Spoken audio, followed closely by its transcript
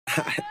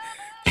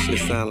Shit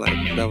sound like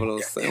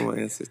 007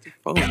 and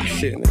 64 and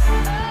shit.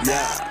 Nigga.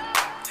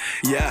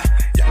 Yeah.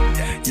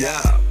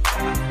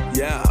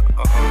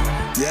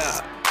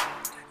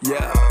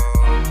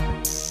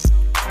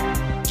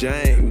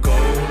 Jane,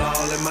 gold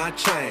all in my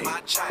chain,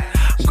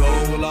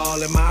 gold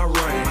all in my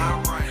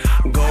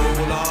ring,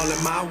 gold all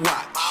in my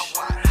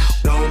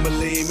watch. Don't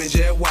believe me,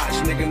 just watch,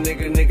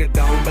 nigga,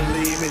 don't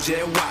believe me,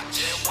 just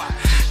watch.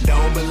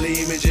 Don't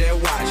believe me,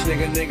 just watch,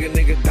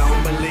 nigga,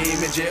 don't believe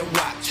me, just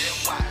watch.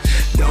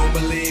 Don't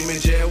believe me,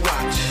 just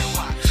watch.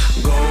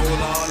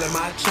 Gold all in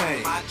my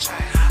chain,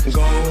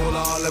 gold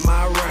all in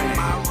my ring,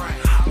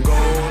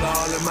 gold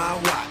all in my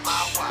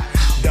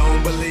watch.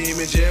 Don't believe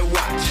me, just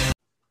watch.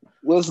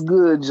 What's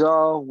good,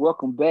 y'all?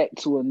 Welcome back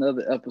to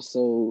another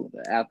episode of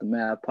the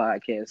Aftamath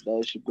podcast. Though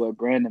it's your boy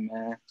Brandon,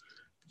 man.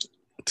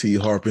 T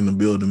Harp in the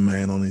building,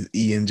 man, on his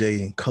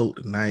E&J and coat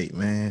tonight,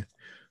 man.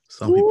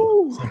 Some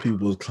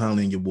people was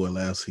clowning your boy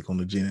last week on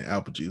the gin and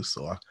apple juice,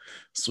 so I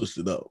switched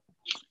it up.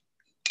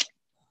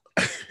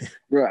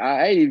 Bro,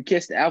 I ain't even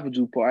catch the apple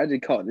juice part. I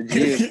just caught the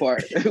gin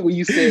part when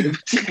you said it.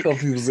 Some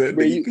people said,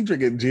 bro, you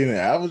drinking gin and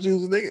apple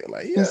juice, nigga?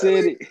 Like, yeah. Who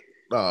said it?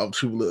 I'm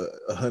shooting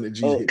 100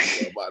 G hit me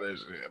up about that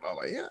shit. And I'm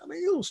like, yeah, I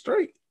mean, it was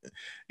straight.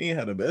 He ain't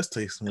had the best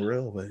taste in the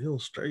real, but it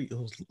was straight. It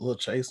was a little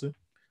chaser.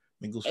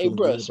 Hey,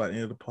 bro, by the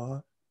end of the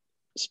pod.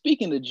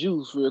 Speaking of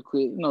juice, real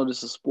quick, you know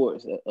this is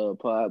sports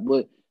pod,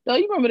 but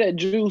you remember that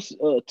juice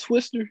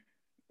Twister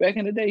back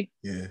in the day?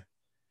 Yeah.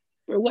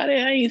 Bro, I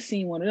ain't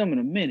seen one of them in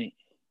a minute.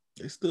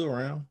 They still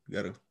around. You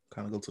gotta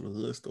kind of go to the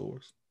hood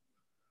stores.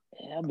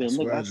 Yeah, I've been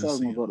looking. I was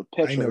gonna go to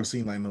Petro. I ain't never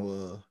seen like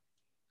no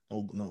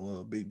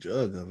big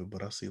jug of it,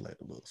 but I see like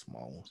the little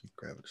small ones. You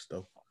grab it at the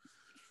store.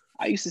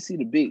 I used to see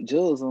the big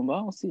jugs on, but I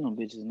don't see them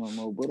bitches no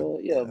more. But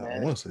yeah,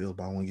 man. I want to say it was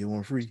buy one get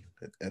one free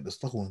at the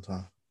store one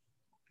time.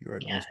 You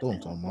right in the store,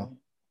 I'm talking about.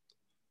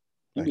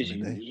 Them bitches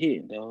you be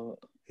hitting, dog.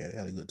 Yeah, they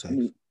had a good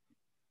taste.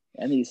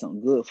 I need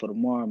something good for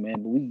tomorrow,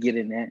 man. But we get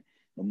in that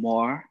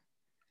tomorrow.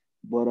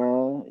 But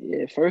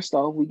yeah, first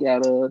off, we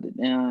got the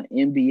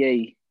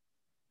NBA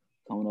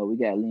coming up. We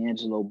got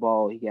LiAngelo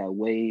Ball, he got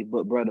Wade,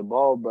 but the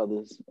Ball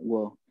brothers,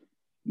 well,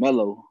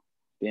 Melo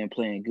been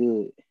playing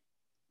good.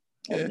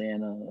 Yeah, and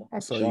then I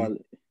saw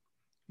Charlotte.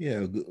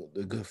 Yeah, a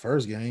good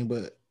first game,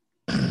 but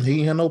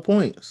he ain't had no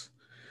points.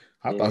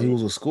 I thought he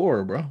was a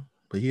scorer, bro.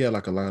 But he had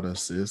like a lot of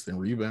assists and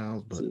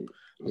rebounds. But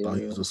I thought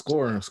he was a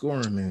scorer and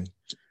scoring, man.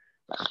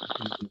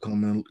 He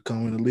come in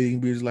the league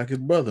and be just like his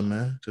brother,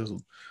 man. Just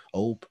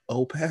old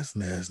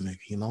passing ass nigga,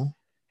 you know.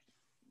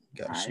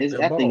 I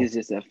think it's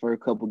just that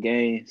first couple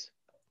games.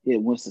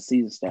 Once the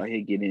season started,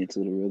 he'll get into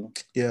the rhythm.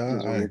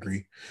 Yeah, I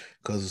agree.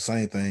 Because the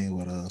same thing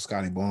with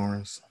Scotty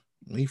Barnes.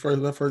 When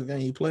that first game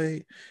he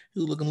played, he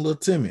was looking a little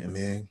timid,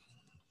 man.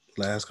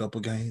 Last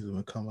couple games have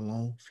been coming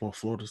along for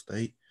Florida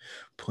State,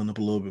 putting up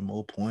a little bit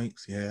more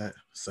points. He had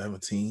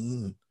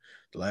 17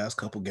 the last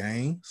couple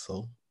games.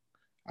 So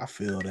I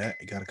feel that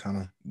you gotta kind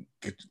of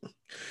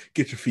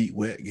get your feet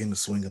wet, get in the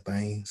swing of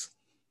things.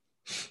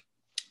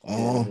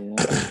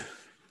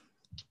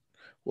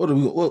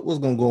 What's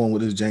gonna go on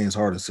with this James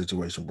Harden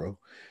situation, bro?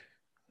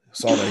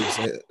 Saw that he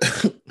said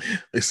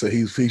they said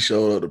he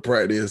showed up to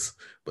practice,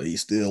 but he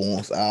still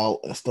wants out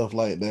and stuff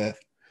like that.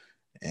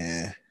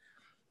 And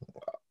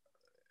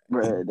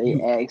bro,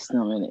 they asked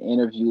him in an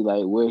interview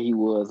like where he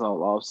was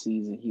all off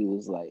season. He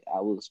was like, I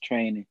was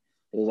training.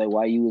 It was like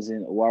why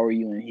were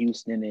you in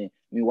Houston and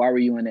why were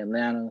you in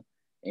Atlanta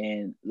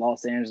and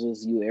Los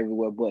Angeles? You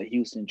everywhere but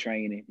Houston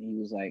training. He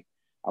was like,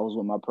 I was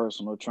with my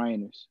personal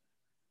trainers.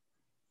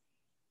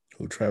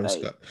 Who Travis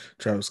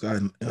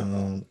Scott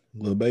and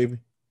Lil Baby?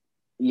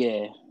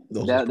 Yeah.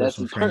 That's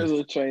his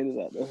personal trainers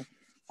out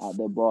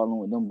there balling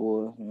with them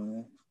boys,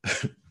 man.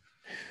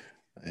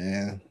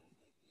 Yeah.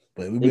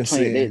 But we've been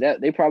seeing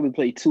they probably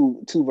play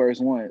two verse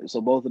one, so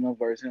both of them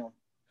verse him.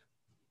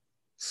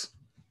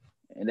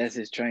 And that's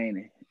his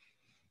training.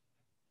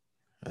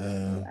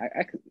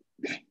 I could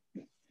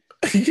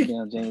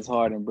damn James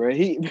Harden, bro.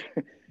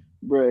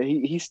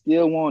 He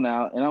still won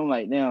out, and I'm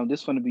like, damn,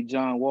 this gonna be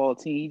John Wall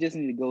team. He just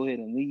need to go ahead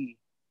and leave.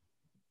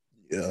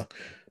 Yeah,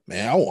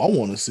 man, I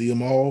want to see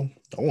them all.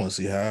 I want to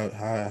see how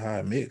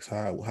it mixed,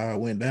 how it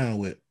went down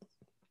with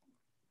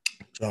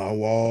John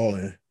Wall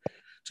and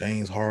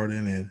James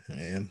Harden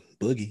and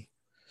Boogie,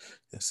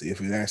 and see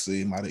if it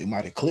actually might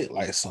have clicked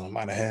like something,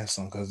 might have had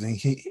something. Because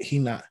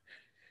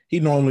he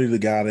normally the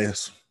guy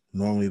that's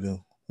normally the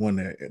one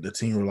that the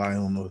team rely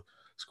on to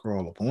score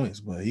all the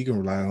points, but he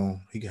can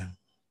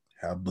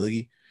have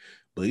Boogie.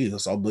 Boogie, I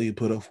saw Boogie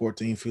put up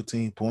 14,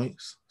 15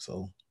 points.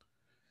 So,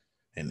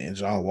 and then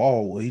John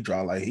Wall, he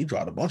dropped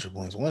a bunch of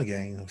points one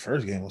game, the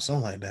first game or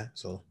something like that.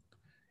 So,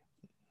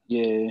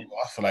 yeah,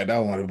 I feel like that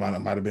one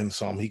might have been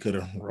something he could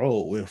have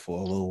rolled with for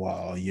a little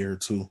while, a year or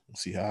two, and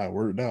see how it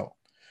worked out.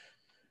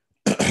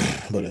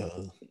 But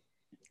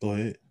go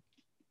ahead.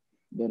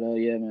 But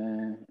yeah,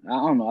 man, I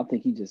don't know. I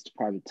think he just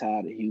probably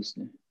tired of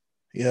Houston.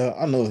 Yeah,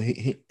 I know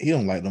he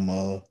don't like them.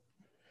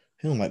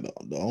 He don't like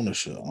the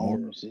ownership.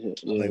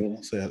 Yeah.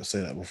 I had to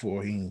say that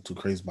before. He ain't too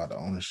crazy about the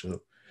ownership.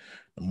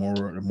 The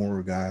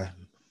more guy,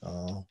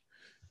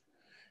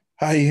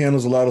 how he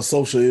handles a lot of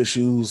social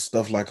issues,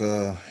 stuff like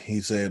he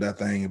said that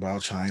thing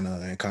about China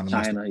and kind of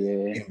messed up China,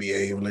 yeah. the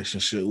NBA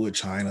relationship with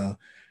China,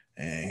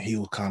 and he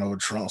was kind of a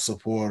Trump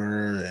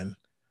supporter, and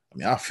I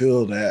mean I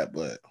feel that,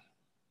 but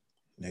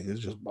nigga,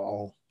 it's just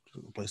ball,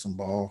 just play some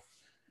ball.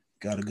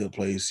 Got a good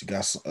place, you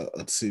got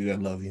a city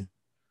that love you.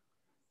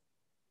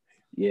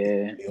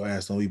 Yeah. Your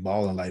ass don't be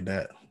balling like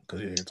that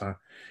because every time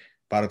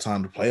by the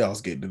time the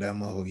playoffs get to that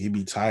motherfucker, he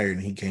be tired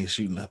and he can't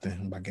shoot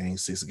nothing by game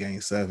 6,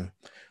 game 7.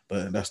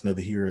 But that's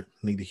neither here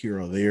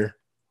or there.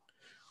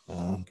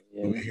 Yeah,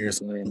 We we hear can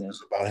some go ahead now.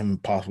 news about him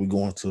possibly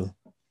going to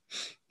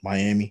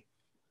Miami.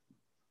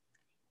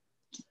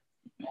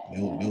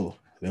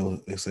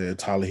 They said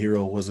Tyler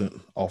Hero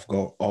wasn't off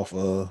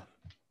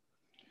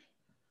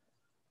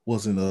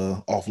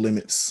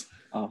limits.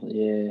 Oh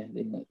yeah,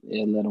 they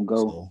let him go.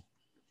 So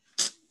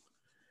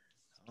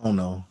I don't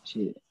know.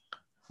 Shit.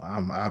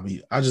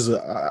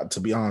 To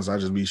be honest, I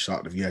just be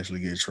shocked if he actually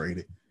get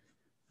traded. I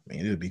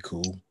mean, it'd be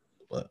cool,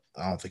 but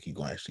I don't think he's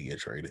gonna actually get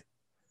traded.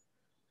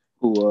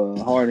 Who?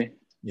 Harden.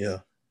 Yeah,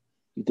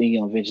 You think he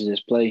gonna venture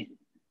this play?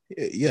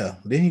 yeah.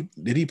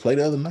 Did he play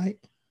the other night?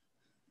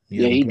 He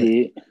Yeah, haven't he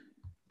played. did.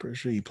 Pretty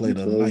sure he He played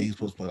the other night. played. He's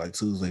supposed to play like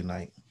Tuesday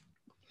night.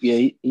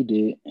 Yeah, he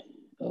did.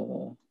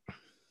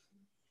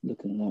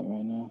 Looking it up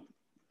right now.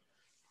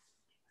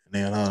 And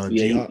then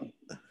Yeah,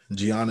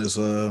 Giannis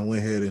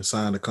went ahead and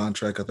signed a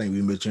contract. I think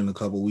we mentioned a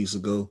couple weeks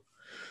ago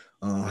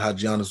how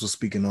Giannis was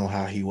speaking on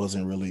how he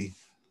wasn't really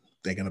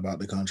thinking about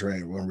the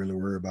contract, wasn't really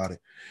worried about it,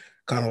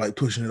 kind of like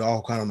pushing it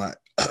off, kind of like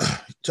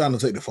trying to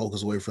take the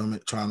focus away from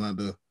it, trying not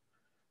to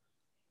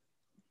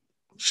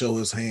show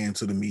his hand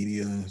to the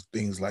media and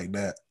things like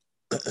that.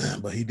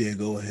 But he did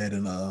go ahead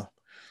and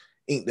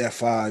ink that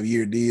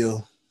 5-year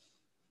deal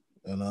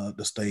and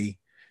to stay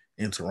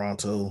in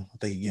Toronto. I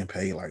think he getting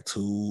paid like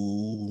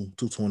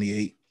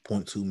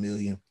 228.2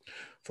 million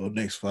for the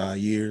next 5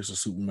 years, a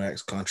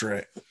supermax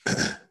contract.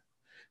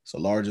 It's the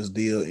largest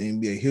deal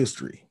in NBA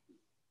history.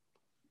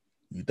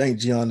 You think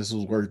Giannis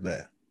was worth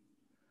that?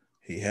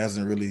 He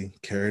hasn't really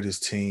carried his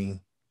team.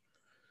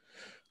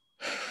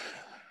 I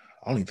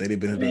don't even think they've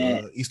been in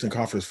man. the Eastern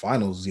Conference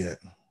Finals yet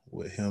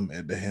with him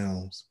at the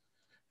helms.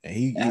 And I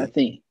he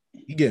think.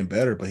 he getting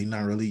better, but he's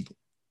not really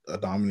a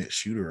dominant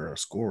shooter or a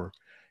scorer.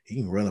 He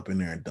can run up in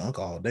there and dunk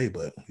all day,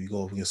 but if you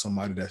go up against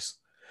somebody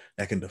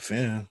that can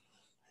defend,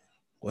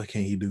 what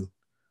can he do?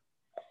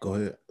 Go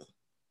ahead.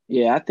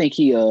 Yeah, I think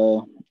he.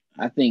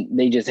 I think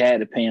they just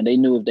had to pay him. They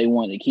knew if they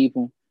wanted to keep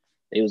him,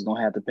 they was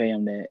gonna have to pay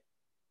him that.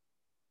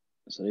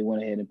 So they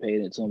went ahead and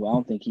paid it to him. But I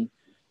don't think he.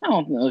 I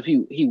don't know if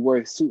he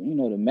worth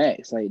the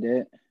max like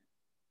that.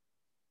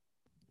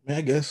 Man,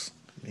 I guess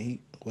he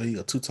a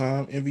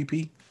 2-time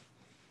MVP.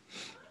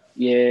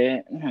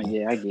 Yeah,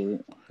 yeah, I get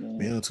it. Yeah.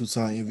 Being a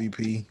 2-time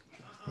MVP.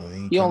 I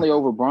mean, He kind only of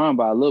over Bron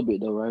by a little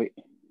bit though, right?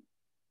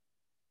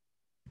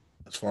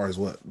 as far as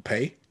what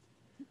pay.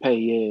 Pay,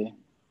 yeah.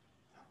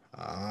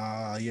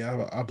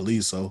 Yeah, I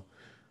believe so.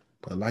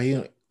 But like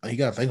you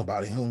gotta think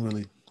about it. He don't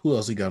really. Who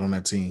else he got on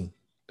that team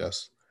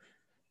that's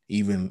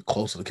even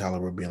close to the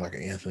caliber of being like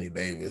an Anthony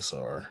Davis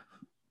or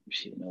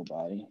Shit,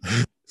 nobody.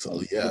 so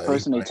Like the yeah,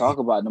 person they talk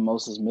about the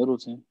most is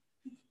Middleton.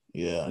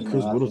 yeah.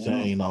 Chris After Middleton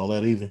him. ain't all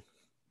that either.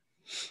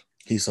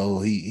 He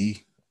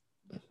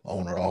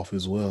on or off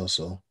as well.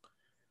 So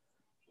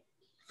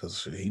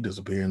because he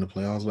disappeared in the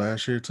playoffs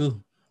last year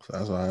too. So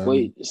that's why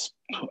Wait,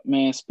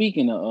 man.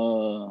 Speaking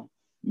of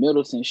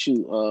Middleton,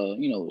 shoot,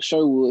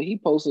 Sherwood, he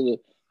posted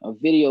a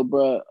video,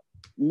 bro.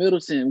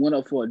 Middleton went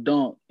up for a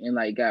dunk and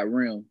like got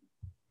rimmed.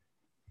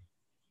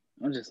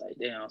 I'm just like,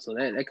 damn. So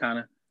that kind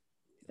of,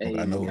 I hey,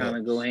 know that kind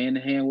of go hand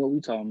in hand. What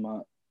we talking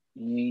about?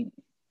 He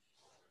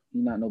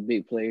not no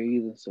big player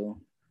either. So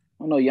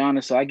I don't know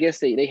Giannis. So I guess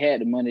they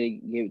had the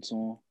money, they gave it to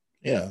him.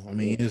 Yeah, I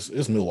mean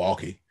it's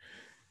Milwaukee.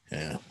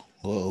 Yeah.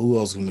 Well, who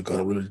else is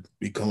gonna really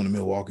be coming to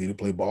Milwaukee to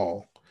play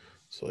ball?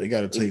 So they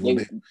got to take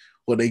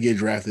what they get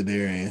drafted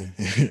there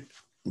and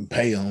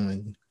pay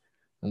them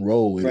and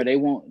roll with bro,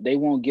 it. they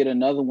won't get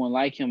another one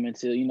like him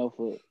until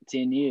for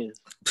 10 years.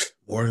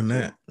 More than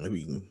that,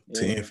 maybe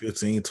 10,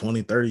 15,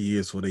 20, 30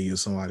 years before they get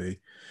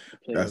somebody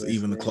that's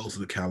even close to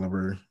the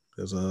caliber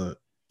as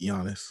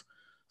Giannis.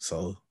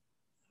 So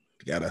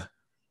you gotta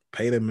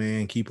pay the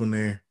man, keep him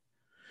there,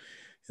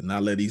 and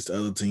not let these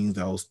other teams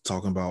that I was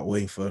talking about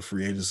waiting for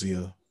free agency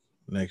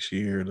next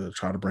year to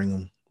try to bring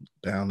them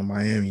down to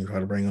Miami, try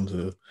to bring them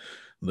to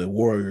the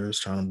Warriors,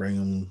 trying to bring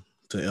them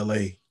to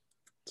LA.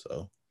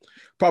 So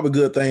probably a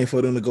good thing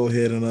for them to go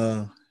ahead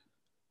and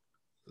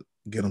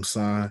get them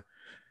signed,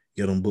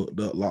 get them booked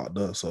up, locked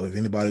up. So if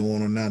anybody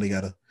want them now, they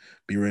gotta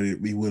be ready,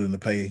 be willing to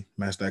pay,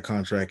 match that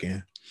contract,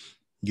 and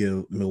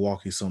give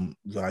Milwaukee some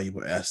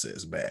valuable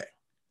assets back.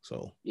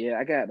 So yeah,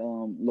 I got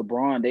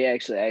LeBron. They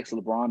actually asked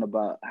LeBron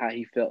about how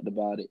he felt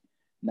about it.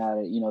 Now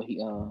that he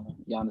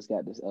Giannis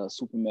got this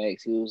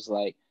supermax, he was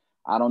like,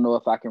 I don't know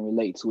if I can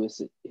relate to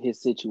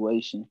his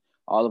situation.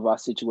 All of our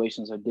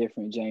situations are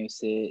different. James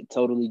said,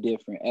 totally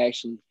different.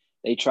 Actually,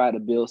 they tried to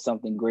build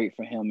something great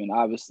for him, and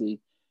obviously,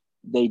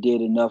 they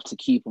did enough to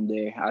keep him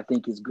there. I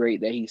think it's great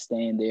that he's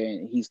staying there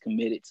and he's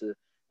committed to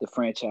the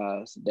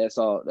franchise. That's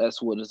all.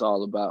 That's what it's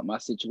all about. My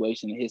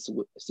situation and his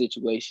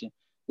situation.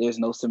 There's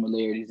no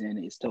similarities in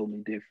it. It's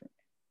totally different.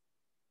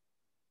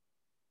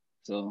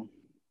 So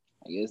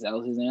I guess that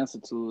was his answer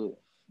to it.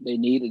 They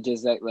needed,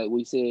 just like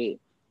we said,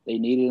 they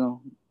needed him.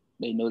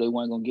 They know they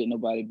weren't gonna get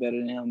nobody better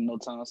than him no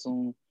time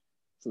soon.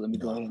 So let me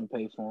go ahead and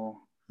pay for him.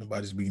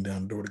 Nobody's beating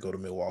down the door to go to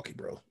Milwaukee,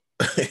 bro.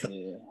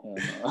 Yeah, hell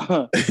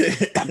no.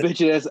 I bet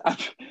you that's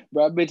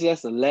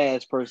the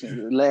last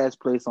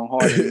place on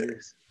Harden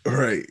list.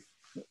 Right.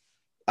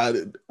 I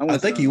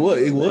think he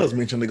was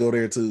mentioned to go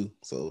there too.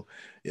 So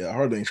yeah,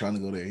 Harden ain't trying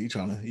to go there. He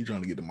trying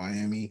to get to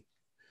Miami,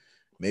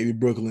 maybe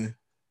Brooklyn.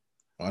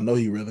 I know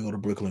he'd rather go to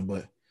Brooklyn,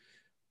 but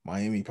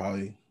Miami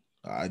probably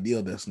the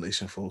ideal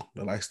destination for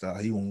the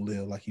lifestyle he won't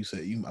live. Like you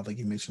said, I think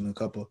you mentioned a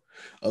couple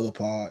other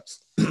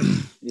pods.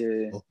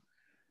 Yeah. So,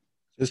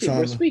 just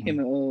bro,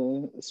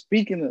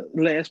 speaking of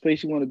last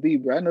place you want to be,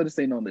 bro. I know this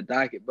ain't on the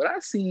docket, but I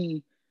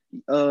seen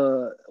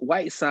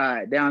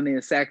Whiteside down there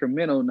in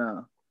Sacramento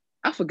now.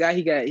 I forgot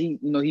he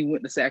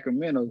went to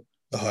Sacramento.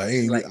 I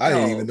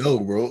didn't even know,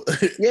 bro.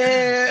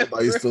 Yeah. I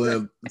thought you still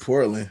in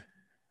Portland.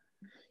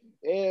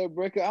 Yeah,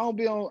 bro. I don't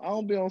be on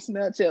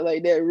Snapchat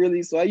like that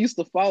really. So I used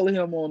to follow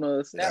him on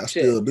Snapchat. Yeah, I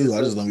still do.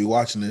 I just don't be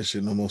watching that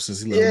shit no more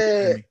since he left.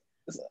 Yeah.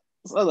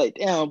 So I was like,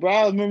 damn, bro.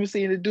 I remember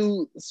seeing the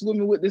dude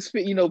swimming with this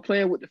fish,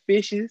 playing with the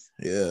fishes.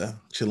 Yeah,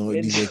 chilling with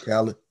DJ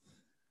Khaled.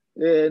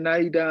 Yeah, now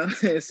he down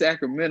in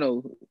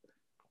Sacramento,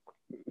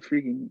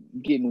 freaking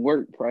getting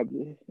work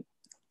probably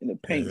in the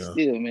paint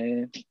still,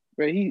 man.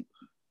 Bro, he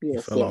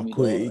fell off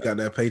quick. He got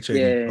that paycheck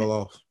and fell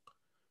off.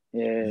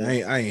 Yeah,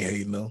 I ain't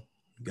hating though.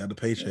 He got the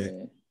paycheck.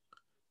 Yeah.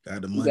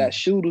 Got the money. We got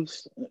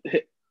shooters.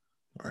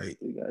 Right.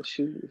 We got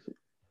shooters.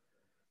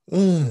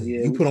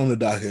 You put on the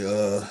docket,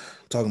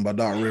 talking about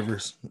Doc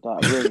Rivers.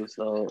 Doc Rivers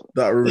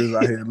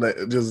out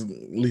here just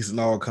releasing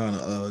all kind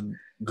of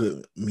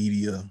good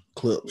media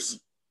clips.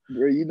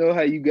 Bro, you know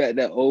how you got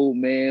that old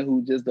man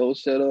who just don't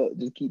shut up,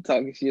 just keep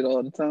talking shit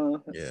all the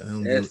time? Yeah,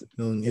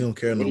 he don't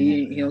care no more.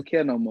 He don't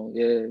care no more,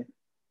 yeah.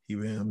 He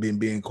been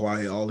being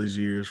quiet all these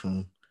years,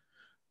 from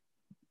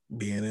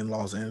being in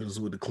Los Angeles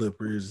with the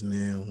Clippers, and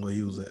then where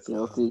he was at.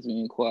 Celtics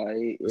being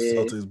quiet. The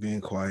Celtics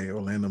being quiet,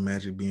 Orlando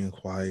Magic being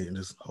quiet, and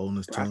just holding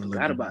his tongue. I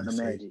forgot about the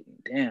Magic.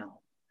 Damn.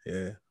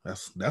 Yeah,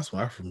 that's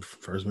when I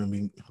first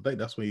remember. I think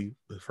that's when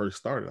he first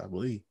started, I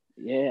believe.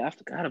 Yeah, I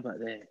forgot about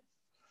that.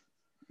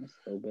 That's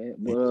so bad.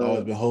 He's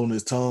always been holding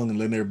his tongue and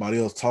letting everybody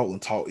else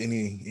talk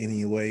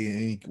any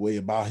way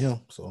about him.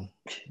 So.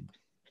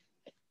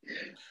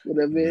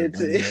 But man,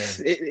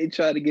 they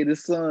try to get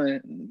his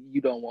son. You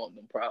don't want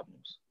them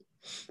problems.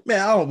 Man,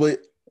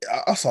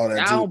 I saw that.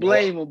 I don't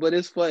blame him, but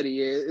it's funny.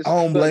 Yeah,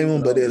 I don't blame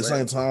him, but at the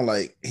same time,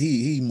 like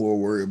he more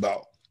worried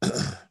about.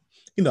 I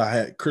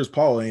had Chris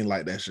Paul ain't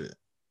like that shit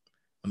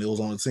when they was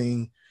on the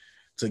team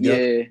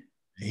together. Yeah,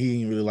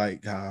 he ain't really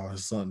like how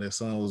their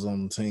son was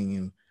on the team,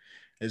 and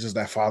it's just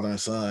that father and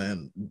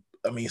son. And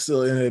I mean,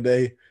 still, at the end of the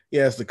day,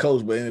 yeah, it's the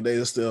coach, but at the end of the day,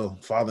 it's still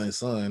father and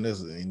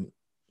son.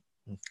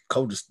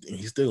 Coach,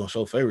 he's still gonna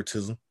show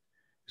favoritism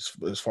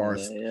as far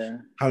as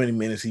how many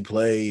minutes he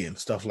play and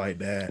stuff like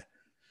that.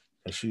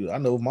 But shoot, I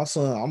know my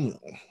son.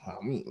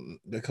 I'm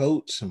the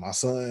coach, and my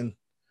son,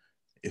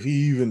 if he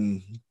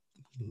even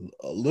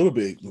a little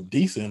bit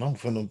decent, I'm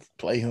finna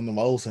play him the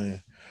most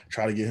and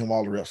try to get him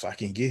all the reps I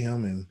can get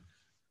him. And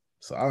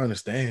so I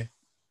understand.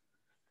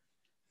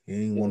 He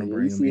didn't want to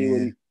bring him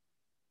in.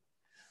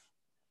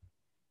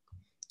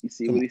 You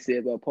see what he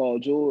said about Paul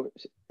George?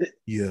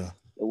 Yeah.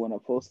 The one I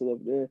posted up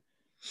there.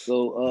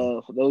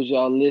 So for those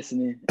y'all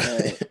listening,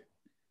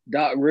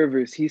 Doc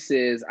Rivers, he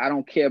says, I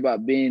don't care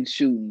about Ben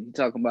shooting. He's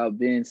talking about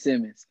Ben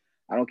Simmons.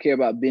 I don't care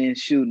about Ben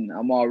shooting.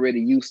 I'm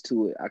already used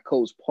to it. I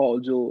coach Paul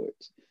George.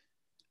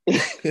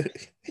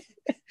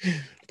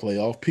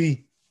 Playoff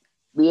P.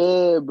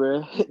 Yeah,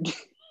 bro.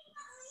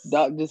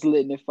 Doc just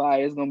letting it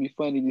fire. It's gonna be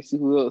funny to see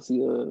who else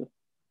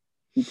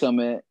he come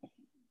at.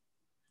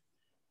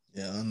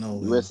 Yeah, I know.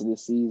 The rest of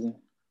this season.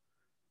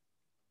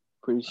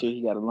 Pretty sure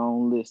he got a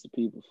long list of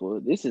people for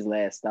it. This is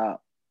last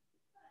stop.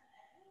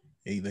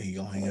 You think he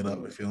gonna hang it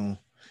up if you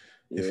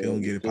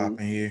don't get it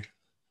popping here?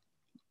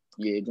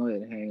 Yeah, go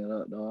ahead and hang it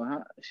up,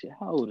 dog.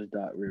 How old is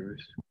Doc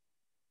Rivers? I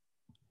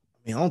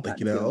mean, I don't think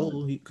he's that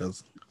old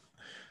because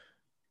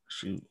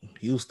shoot,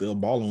 he was still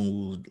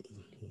balling with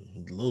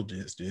little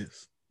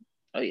jets.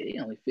 Oh yeah, he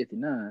only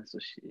 59, so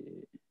shit.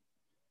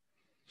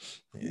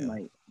 Yeah.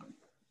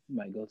 He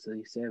might go till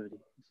he's 70.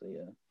 So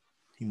yeah.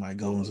 He might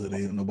go until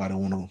nobody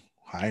want to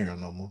hire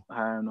him no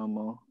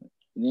more.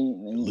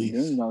 Then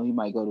he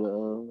might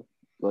go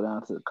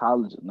down to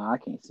college. No, I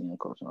can't see him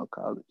coaching on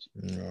college.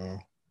 No.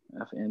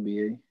 After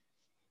NBA.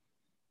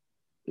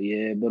 But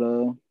yeah,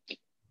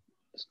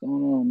 what's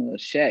going on?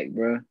 Shaq,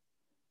 bro.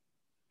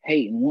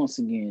 Hating once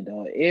again,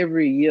 dog.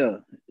 Every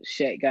year,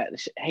 Shaq got the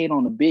hate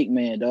on the big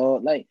man,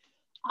 dog. Like,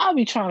 I'll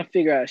be trying to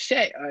figure out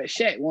Shaq. All right,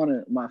 Shaq, one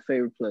of my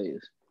favorite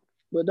players.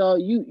 But dog,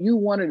 you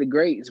one of the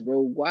greats, bro.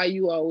 Why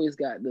you always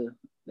got the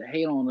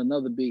hate on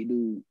another big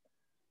dude?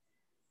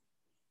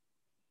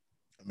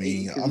 I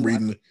mean, I'm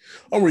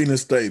reading a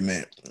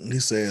statement. He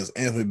says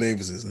Anthony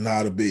Davis is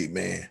not a big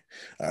man.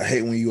 I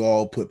hate when you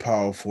all put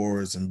power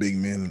forwards and big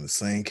men in the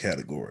same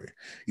category.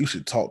 You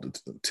should talk to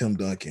Tim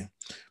Duncan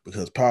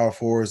because power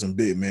forwards and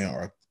big men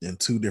are in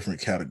two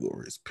different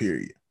categories.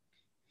 Period.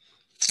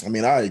 I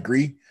mean, I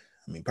agree.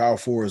 I mean, power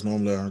forwards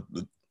normally are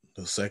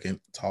the second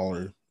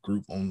taller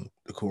group on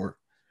the court,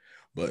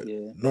 but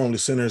normally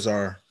centers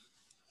are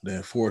the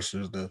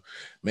enforcers, the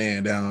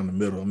man down in the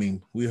middle. I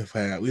mean, we don't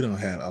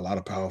have a lot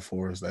of power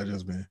forwards that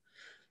just been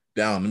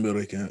down the middle.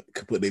 They can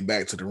put their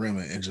back to the rim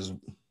and just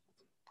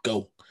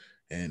go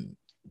and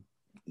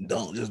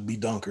don't just be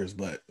dunkers.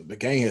 But the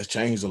game has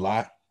changed a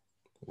lot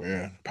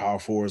where power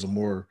forwards are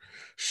more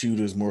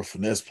shooters, more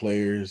finesse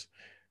players.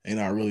 They're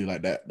not really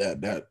like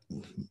that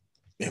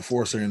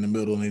enforcer in the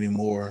middle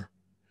anymore.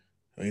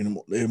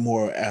 They're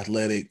more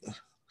athletic,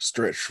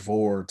 stretch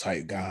forward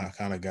type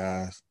kind of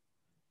guys.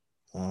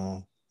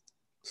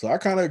 So I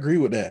kind of agree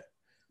with that.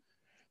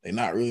 They're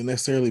not really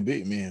necessarily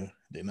big men.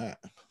 They're not.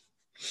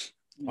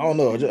 I don't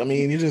know. I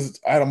mean, we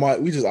just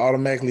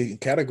automatically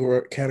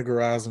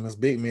categorize them as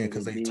big men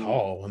because they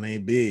tall and they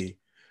big.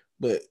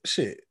 But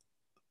shit,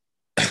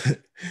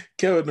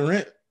 Kevin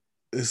Durant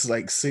is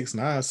like 6'9",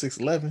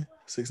 6'11",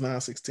 6'9",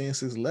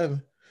 6'10",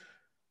 6'11".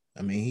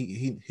 I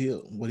mean,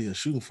 he'll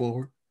shooting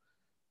forward.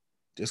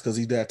 Just because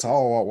he's that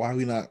tall, why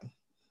we not?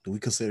 Do we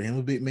consider him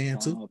a big man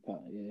too?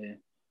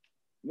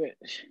 Yeah.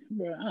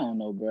 Bro, I don't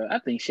know, bro. I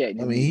think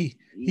Shaq. I mean,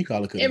 he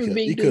probably could have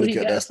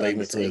kept that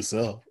statement to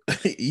himself.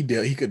 He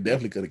could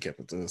definitely could have kept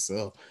it to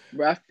himself.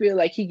 Bro, I feel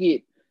like he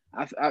get.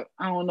 I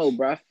don't know,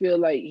 bro. I feel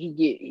like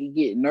he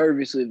get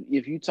nervous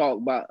if you talk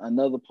about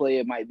another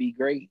player might be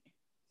great.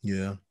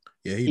 Yeah,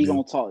 he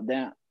gonna talk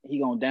down. He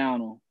gonna down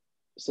them,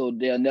 so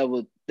they'll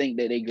never think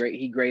that they great.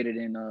 He greater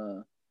than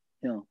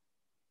him.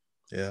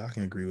 Yeah, I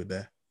can agree with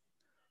that.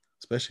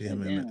 Especially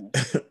him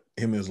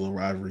and his little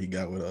rivalry he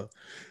got with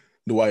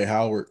Dwight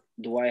Howard.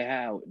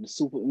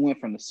 Went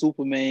from the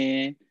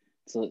Superman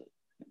to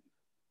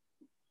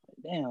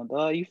damn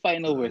dog. You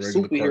fighting over a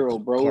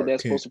superhero, bro.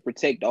 That's supposed to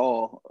protect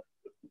all.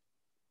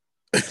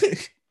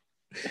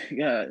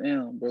 God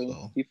damn, bro.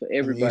 So, he for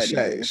everybody.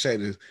 I mean,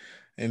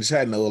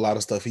 Shaq know a lot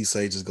of stuff he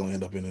say just gonna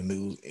end up in the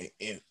news,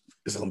 and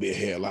it's gonna be a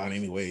headline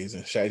anyways.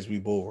 And Shaq be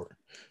bored.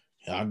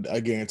 I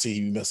guarantee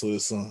you mess with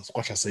his sons.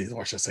 Watch I say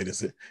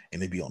this,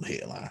 and they be on the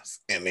headlines.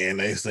 And then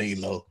they say,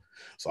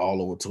 it's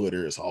all over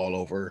Twitter, it's all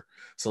over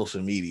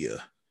social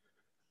media.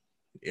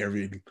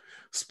 Every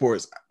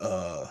sports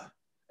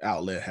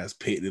outlet has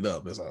picked it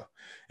up as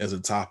a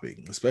topic,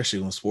 especially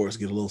when sports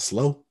get a little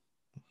slow.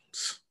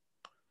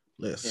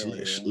 Let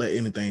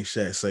anything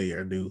Shaq say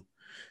or do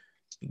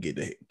get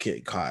the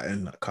kid caught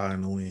in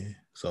the wind.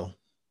 So,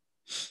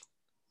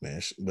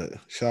 man, but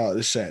shout out to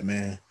Shaq,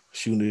 man,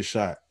 shooting this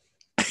shot.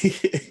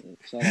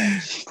 Shout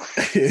out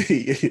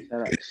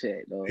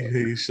Shaq, dog.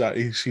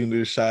 He's shooting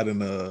this shot in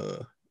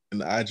the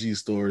IG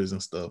stories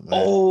and stuff,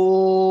 man.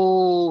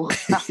 Oh,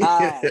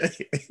 I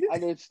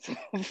did.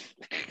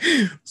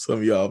 Some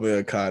of y'all may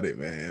have caught it,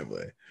 man.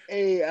 But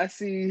hey, I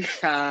see.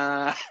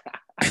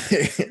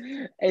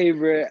 Hey,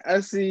 bro,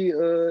 I see.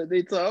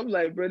 They talk. I'm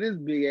like, bro, this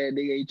big ass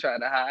nigga ain't trying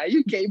to hide.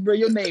 You can't, bro.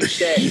 Your name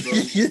Shaq, bro.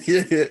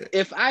 Yeah.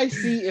 If I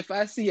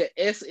see an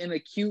S and a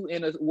Q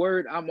in a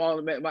word, I'm all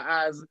my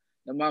eyes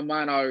and my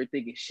mind already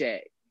thinking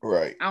Shaq.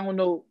 Right. I don't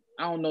know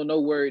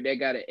no word that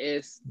got an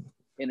S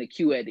and a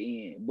Q at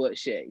the end, but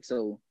Shaq.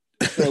 So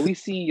we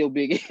seen your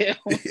big head.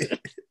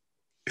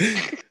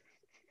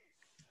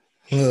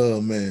 Oh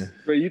man,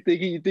 bro, you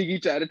think he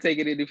tried to take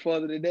it any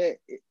further than that?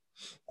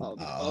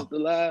 Off the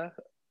line?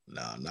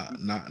 Nah,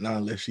 not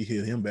unless she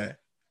hit him back.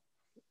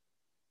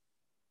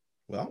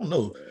 Well, I don't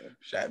know.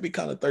 Shaq be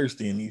kind of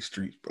thirsty in these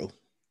streets, bro.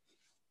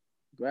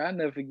 Bro, I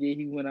never forget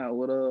he went out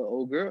with a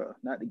old girl.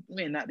 Not to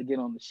get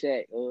on the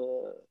Shaq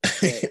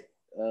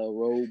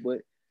road,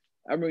 but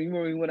I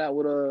remember he went out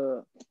with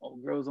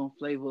old girls on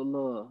Flavor of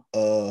Love.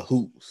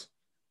 Hoops.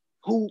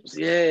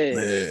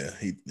 Yeah.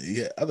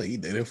 Yeah. I think he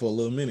dated for a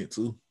little minute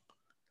too.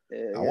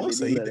 Yeah, I want to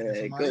say he dated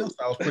somebody else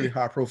that was pretty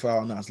high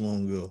profile not so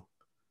long ago.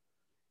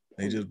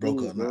 They just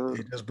broke up.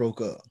 They just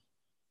broke up.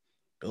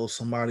 There was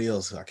somebody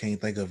else. I can't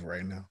think of it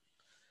right now.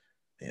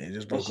 Yeah, they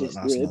just broke up. Not so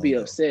long it'd be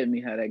ago. upset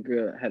me how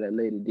that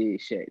lady did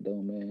Shaq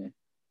though, man.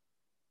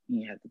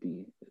 You have to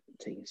be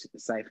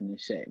siphoning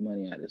Shaq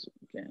money out of this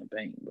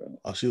campaign, bro.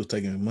 Oh, she was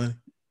taking his money?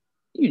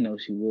 You know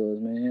she was,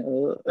 man.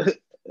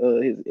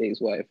 His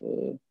ex-wife.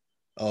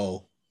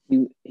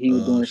 He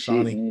was doing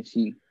Shawnee.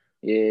 shit,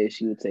 and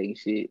she was taking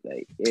shit.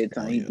 Like every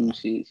time he do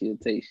shit, she'll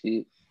take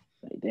shit.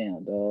 Like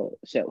damn, dog.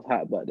 Shaq was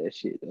hot about that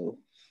shit though.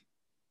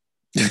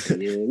 Yeah,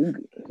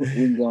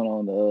 we going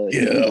on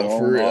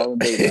for real.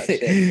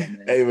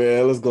 Hey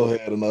man, let's go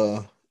ahead and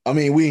I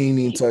mean, we ain't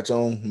even touch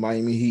on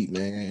Miami Heat,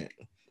 man.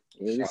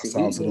 Yeah, Shouts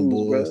out to them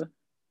boys. Bro.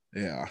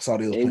 Yeah, I saw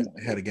they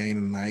had a game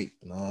tonight.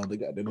 They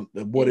got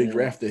the boy they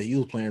drafted. He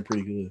was playing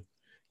pretty good.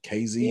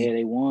 KZ. Yeah,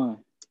 they won.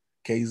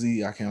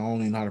 KZ, I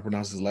don't even know how to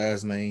pronounce his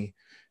last name.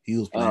 He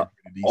was playing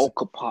pretty decent.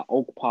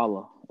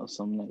 Okpala or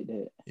something like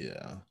that.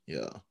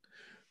 Yeah.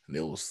 And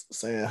it was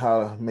saying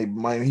how maybe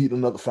Miami Heat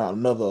found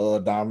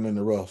another diamond in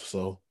the rough.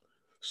 So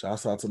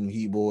shouts out to them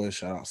Heat boys.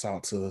 Shouts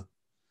out to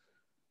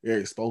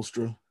Eric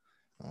Spoelstra.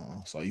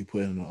 So you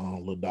put in a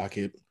little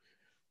docket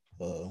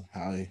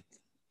how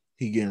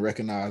he getting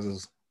recognized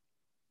as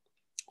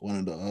one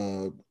of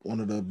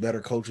the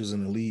better coaches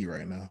in the league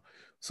right now.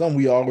 Something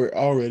we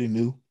already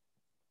knew,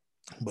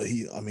 but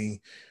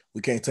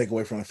we can't take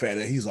away from the fact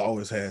that he's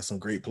always had some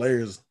great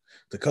players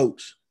to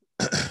coach.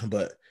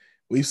 But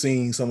we've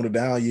seen some of the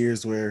down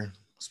years where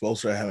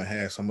Spoelstra haven't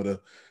had some of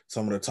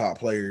the top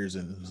players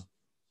and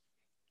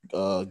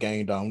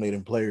game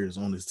dominating players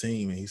on his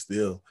team, and he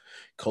still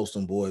coached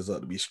them boys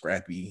up to be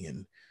scrappy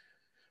and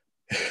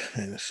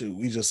shoot.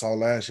 We just saw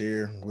last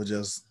year with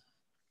just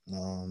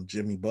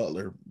Jimmy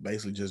Butler,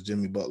 basically just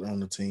Jimmy Butler on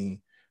the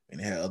team, and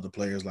they had other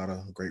players, a lot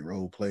of great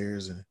role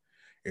players, and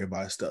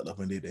everybody stepped up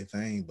and did their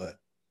thing. But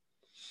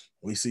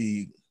we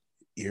see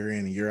year in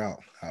and year out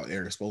how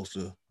Eric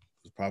Spoelstra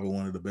is probably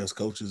one of the best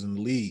coaches in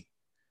the league,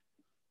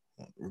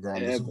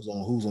 regardless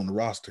who's on the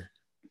roster.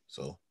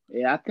 So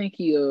yeah, I think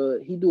he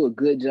do a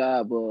good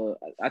job.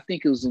 I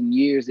think it was some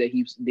years that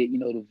he did,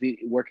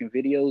 working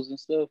videos and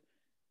stuff.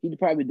 He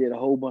probably did a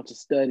whole bunch of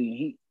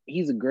studying.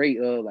 He's a great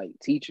like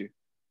teacher.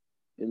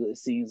 It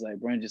seems like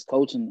Brandon just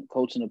coaching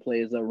the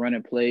players up,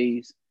 running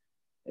plays.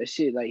 That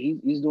shit, like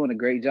he's doing a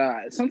great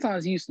job.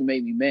 Sometimes he used to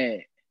make me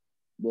mad,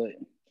 but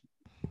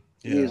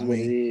it is what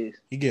it is.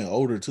 He getting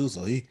older too,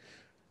 so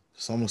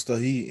some of the stuff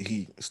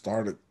he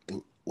started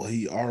what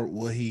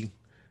he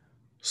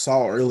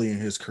saw early in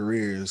his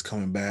career is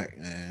coming back,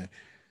 and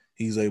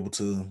he's able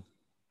to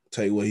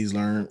take what he's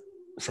learned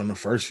from the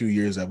first few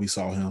years that we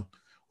saw him.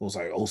 It was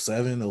like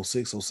 07,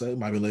 06, 07,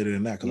 might be later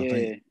than that, because I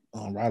think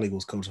Riley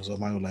was coaching, so it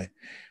might be like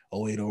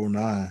 08,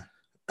 09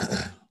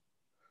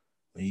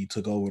 when he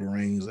took over the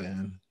reins,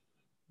 and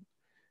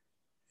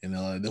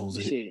that was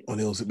when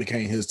it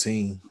became his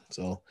team.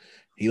 So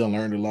he done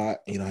learned a lot.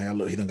 He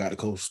done got to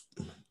coach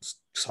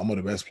some of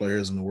the best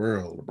players in the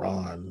world: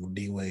 LeBron,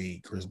 D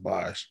Wade, Chris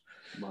Bosh,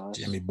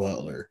 Jimmy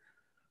Butler,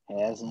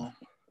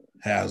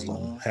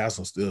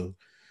 Haslam still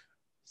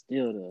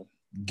the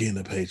getting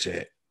a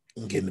paycheck,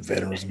 getting the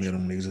veterans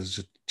minimum.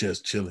 Niggas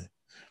just chilling.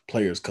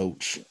 Players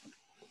coach,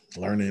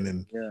 learning,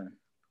 and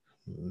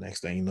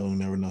next thing you know, you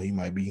never know, he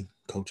might be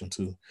coaching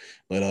too.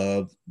 But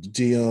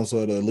GMs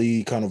or the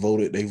league kind of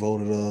voted. They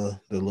voted the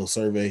little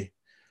survey.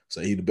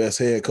 So he the best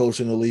head coach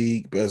in the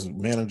league, best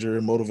manager,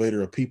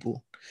 motivator of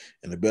people,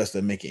 and the best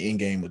at making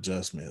in-game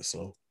adjustments.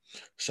 So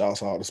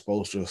shouts out to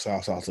Spoelstra,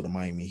 shouts out to the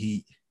Miami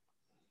Heat.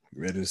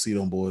 Ready to see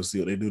them boys see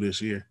what they do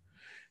this year.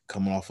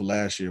 Coming off of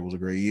last year was a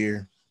great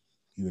year.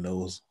 Even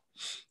though it was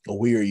a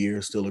weird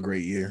year, still a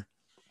great year.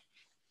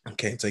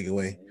 Can't take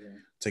away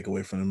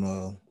from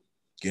them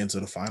getting to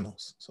the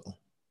finals. So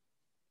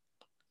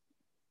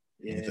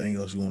anything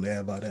else you want to add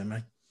about that,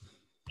 man?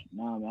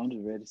 Nah, man, I'm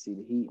just ready to see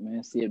the Heat,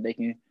 man. See if they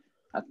can.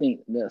 I think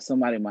that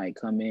somebody might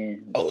come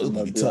in. Oh, it's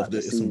gonna be tough.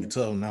 It's gonna be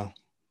tough now.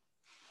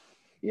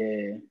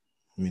 Yeah.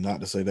 I mean, not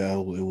to say that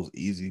it was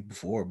easy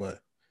before, but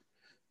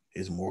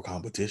it's more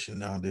competition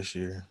now this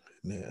year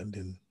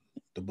than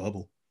the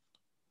bubble.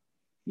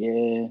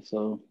 Yeah,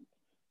 so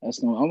that's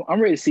going.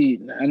 I'm ready to see.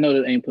 I know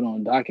that ain't put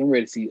on doc. I'm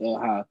ready to see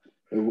how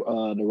the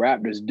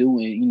Raptors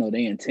doing.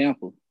 They in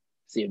Tampa.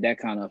 See if that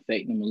kind of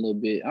affect them a little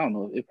bit. I don't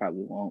know. It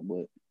probably won't,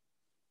 but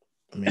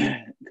I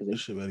mean, they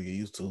should better get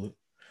used to it.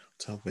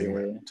 Tampa Bay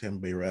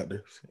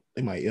Raptors.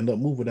 They might end up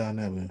moving down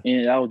there, man.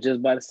 And I was just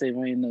about to say,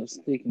 we ain't no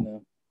sticking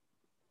up.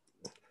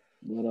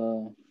 But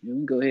we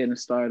can go ahead and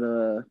start.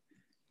 What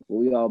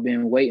we all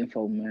been waiting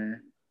for,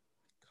 man.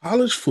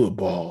 College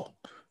football.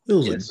 It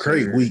was a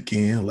great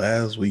weekend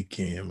last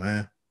weekend,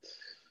 man.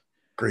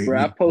 Great. Bro,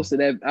 I posted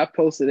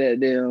that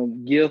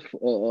damn gif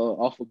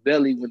off of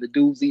Belly when the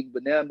dude's eating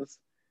bananas.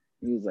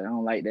 He was like, I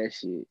don't like that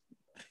shit.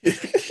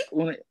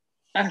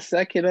 I said,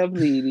 I cannot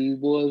believe these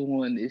boys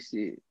won this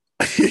shit.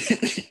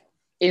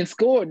 And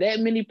scored that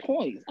many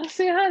points. I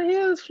said, how the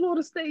hell is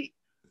Florida State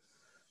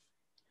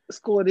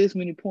score this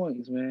many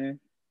points, man?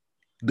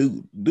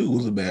 Dude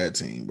was a bad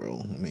team,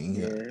 bro. I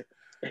mean,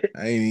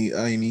 I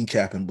ain't even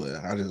capping, but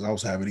I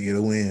was happy to get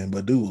a win.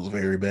 But dude was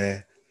very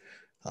bad.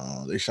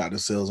 They shot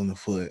themselves in the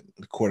foot.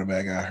 The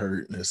quarterback got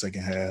hurt in the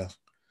second half,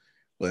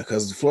 but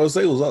because Florida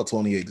State was up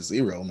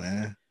 28-0,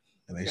 man.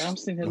 And I'm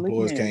sitting here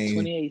looking at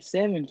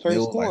 28-7 first quarter. It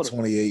was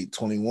like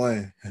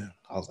 28-21.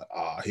 I was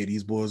like, here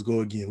these boys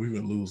go again. We're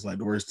gonna lose like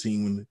the worst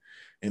team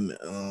in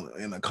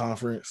the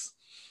conference.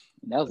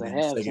 That was a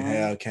half. The second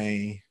half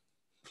came.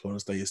 Florida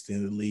State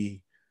extended the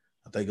lead.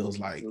 I think it was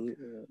like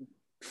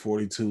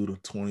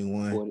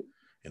 42-21,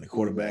 and the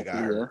quarterback got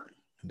hurt.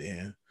 And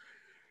then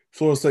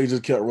Florida State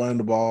just kept running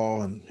the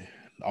ball, and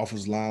the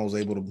offensive line was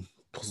able to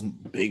put some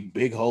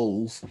big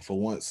holes for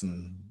once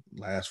in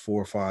the last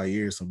 4 or 5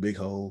 years, some big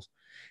holes,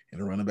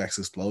 and the running backs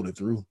exploded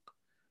through.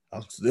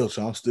 I'm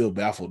still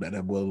baffled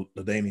that boy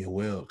Daniel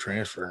Webb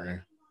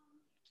transferring.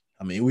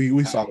 I mean,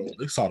 we saw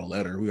the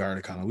letter. We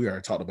already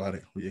talked about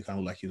it. We kind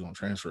of like he was on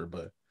transfer,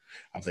 but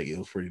I think it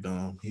was pretty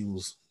dumb. He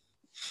was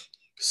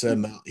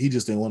setting up. He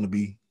just didn't want to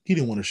be he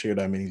didn't want to share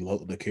that many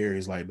the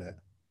carries like that.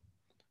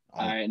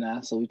 All right,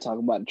 now so we talk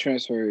about the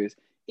transfers.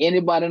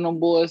 Anybody in them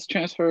boys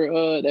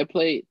transfer that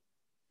played?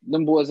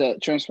 Them boys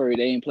that transferred,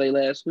 they didn't play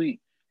last week.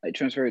 Like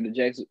transferred to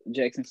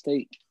Jackson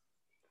State.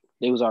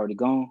 They was already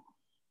gone.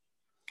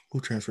 Who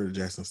transferred to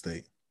Jackson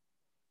State?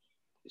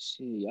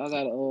 Shit, y'all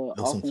got a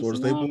Those some Florida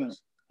offensive State lineman.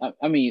 boys.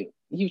 I mean,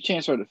 he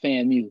transferred to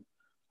FAMU.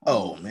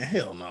 Oh man,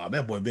 hell no,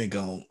 that boy been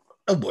gone.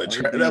 That boy,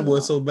 he that been boy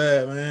gone. so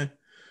bad, man.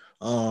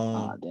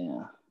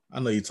 Damn. I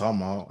know you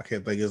talking about. I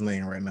can't think his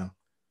name right now.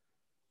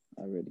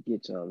 I ready to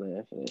get y'all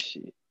there for that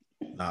shit.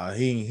 Nah,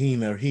 he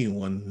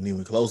wasn't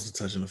even close to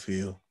touching the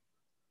field.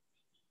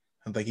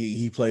 I think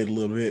he played a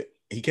little bit.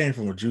 He came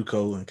from a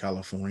JUCO in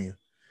California.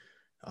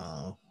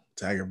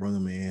 Taggart brought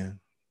him in.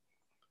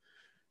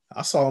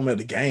 I saw him at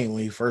the game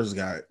when he first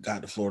got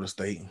to Florida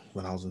State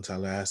when I was in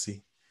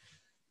Tallahassee.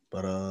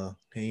 But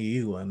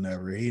he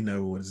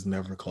was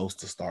never close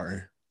to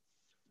starting.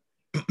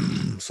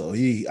 So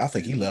I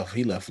think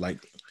he left like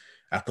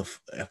after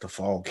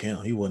fall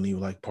camp. He wasn't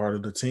even like part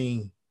of the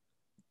team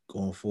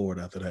going forward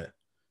after that.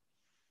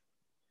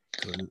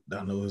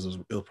 I know it was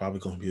probably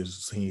going to be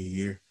his senior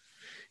year,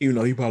 even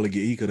though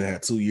he could have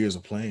had 2 years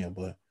of playing,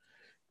 but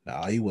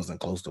nah, he wasn't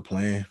close to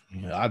playing.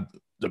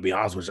 To be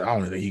honest with you, I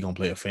don't think he's gonna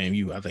play at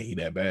FAMU. I think he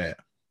that bad.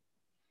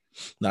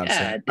 Not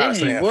saying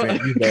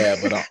FAMU bad,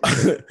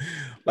 but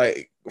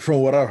like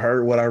from what I've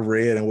heard, what I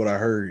read, and what I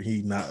heard,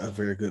 he's not a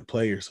very good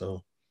player.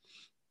 So,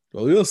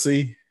 well, we'll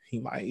see. He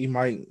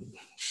might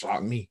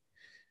shock me.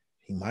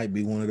 He might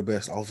be one of the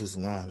best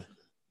offensive linemen.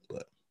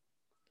 But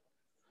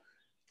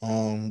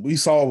we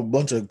saw a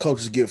bunch of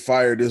coaches get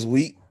fired this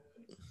week.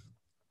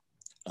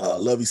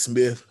 Lovie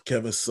Smith,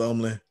 Kevin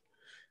Sumlin,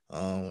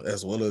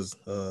 as well as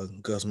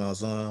Gus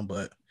Malzahn,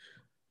 but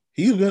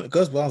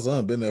Gus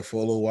Malzahn been there for a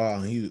little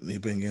while, and he's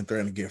been getting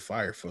threatened to get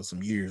fired for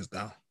some years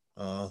now.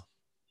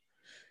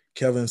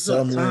 Kevin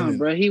Sumlin,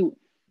 bro.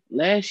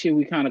 Last year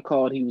we kind of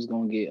called he was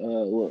gonna get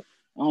well,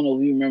 I don't know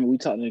if you remember, we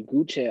talked in the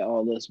group chat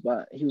all this,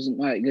 but he was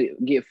might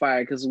get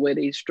fired because the way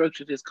they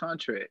structured his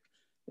contract,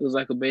 it was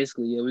like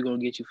basically, we're gonna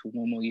get you for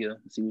one more year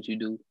and see what you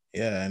do.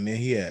 Yeah, and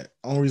then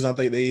only reason I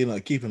think they ended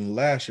up keeping him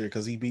last year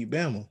because he beat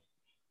Bama.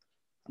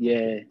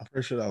 Yeah, I'm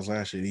pretty sure that was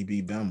last year. He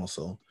beat Bama,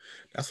 so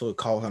that's what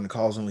caused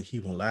him to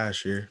keep him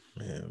last year.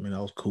 Man, I mean,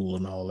 that was cool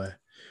and all that,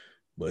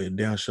 but it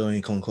damn sure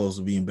ain't come close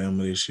to beating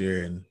Bama this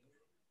year. And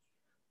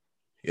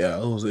yeah,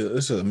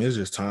 it's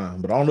just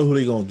time. But I don't know who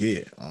they gonna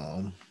get.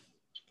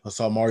 I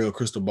saw Mario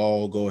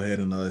Cristobal go ahead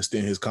and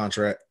extend his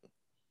contract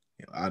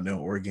out in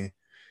Oregon.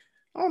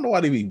 I don't know why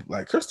they be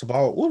like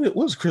Cristobal.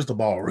 What's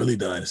Cristobal really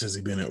done since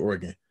he been in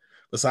Oregon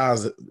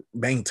besides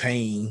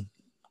maintain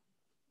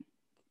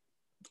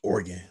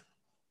Oregon?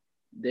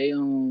 They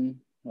hold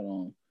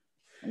on.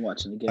 I'm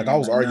watching the game. Like I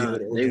was right arguing now.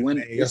 with They Oregon win.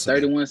 fan It's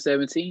yesterday.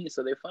 31-17,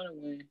 so they finally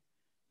win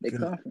their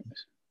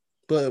conference.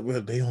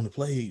 But they only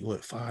played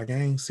 5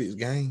 games, 6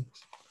 games.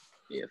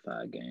 Yeah,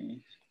 5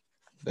 games.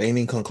 They ain't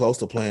even come close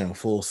to playing a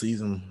full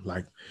season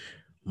like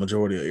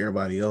majority of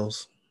everybody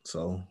else.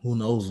 So who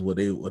knows what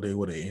they would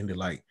have ended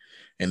like.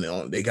 And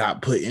they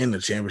got put in the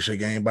championship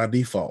game by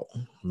default.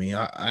 I mean,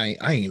 I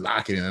ain't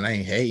knocking it and I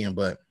ain't hating,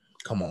 but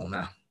come on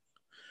now.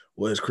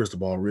 What has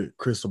Cristobal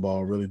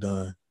really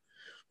done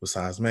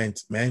besides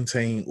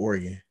maintain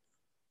Oregon?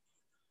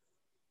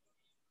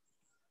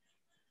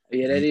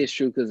 Yeah, that is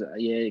true because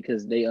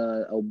they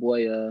the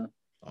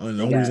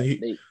only reason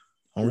he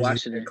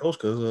Washington coach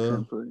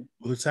because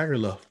Willie Taggart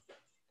left.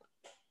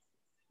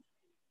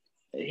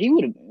 He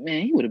would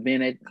have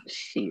been at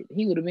shit.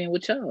 He would have been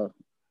with y'all.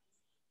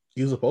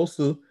 He was supposed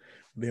to.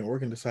 Then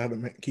Oregon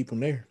decided to keep him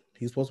there.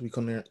 He's supposed to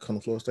come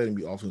to Florida State and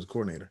be offensive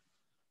coordinator.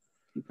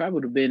 He probably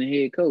would have been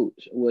the head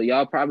coach. Well,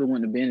 y'all probably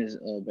wouldn't have been as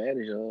bad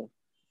as y'all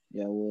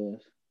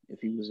was if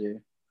he was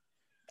there.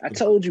 I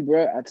told you,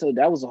 bro.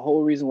 That was the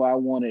whole reason why I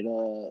wanted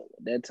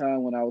that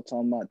time when I was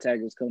talking about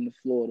Taggart was coming to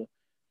Florida.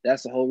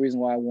 That's the whole reason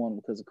why I wanted,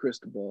 because of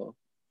Cristobal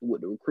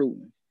with the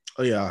recruitment.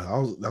 Oh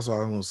yeah, that's what I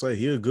was gonna say.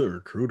 He's a good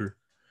recruiter,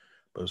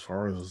 but as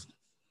far as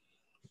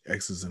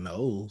X's and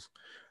O's,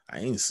 I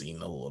ain't seen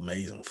no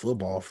amazing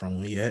football from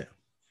him yet.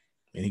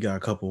 And he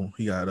got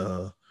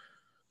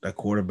that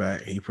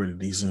quarterback. He pretty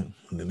decent.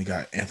 And then he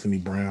got Anthony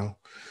Brown,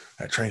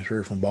 that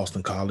transferred from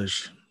Boston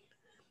College.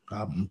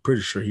 I'm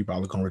pretty sure he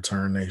probably gonna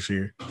return next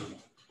year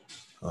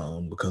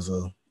because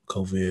of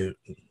COVID.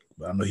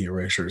 But I know he a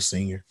redshirt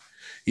senior.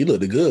 He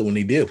looked good when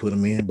he did put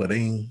him in, but they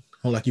ain't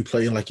like you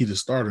playing like you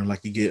just starting,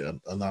 like you get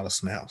a lot of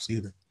snaps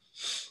either.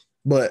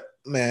 But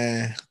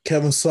man,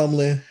 Kevin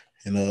Sumlin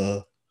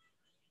and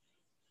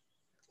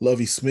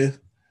Lovie Smith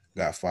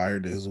got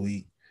fired this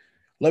week.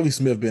 Lovie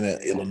Smith been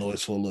at Illinois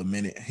for a little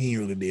minute. He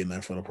ain't really did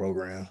nothing for the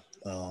program.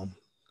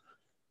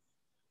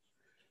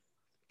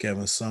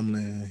 Kevin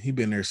Sumlin, he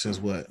been there since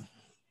what?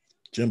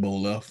 Jimbo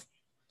left.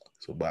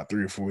 So about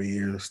 3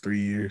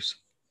 years.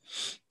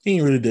 He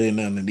ain't really did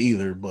nothing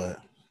either, but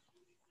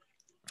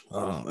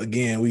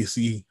again, we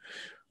see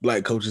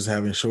black coaches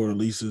having shorter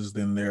leases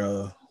than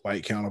their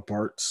white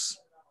counterparts.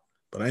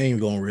 But I ain't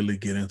gonna really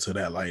get into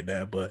that like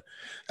that. But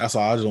that's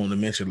all I just want to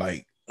mention.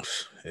 Like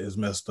it's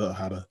messed up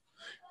how the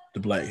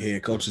black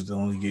head coaches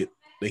get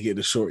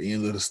the short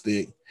end of the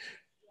stick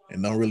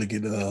and don't really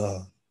get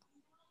to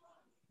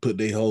put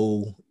their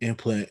whole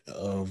input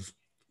of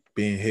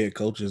being head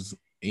coaches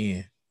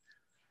in.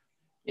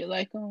 Yeah,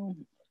 like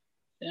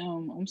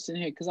I'm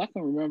sitting here because I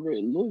can remember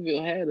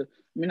Louisville had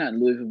not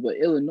Louisville, but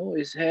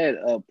Illinois had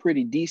a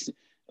pretty decent.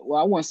 Well,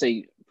 I wouldn't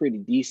say pretty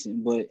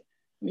decent, but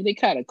I mean they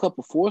caught a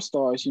couple 4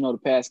 stars, the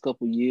past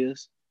couple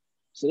years.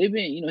 So they've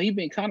been, he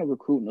been kind of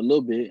recruiting a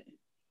little bit.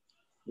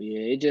 But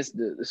yeah, it just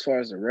as far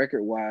as the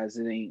record wise,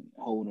 it ain't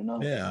holding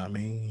up. Yeah, I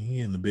mean he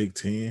in the Big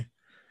Ten.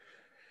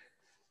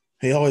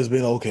 He always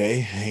been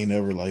okay. He ain't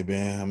never like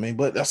been. I mean,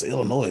 but that's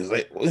Illinois.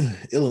 Like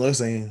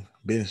Illinois ain't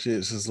been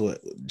shit since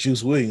what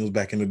Juice Williams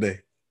back in the day.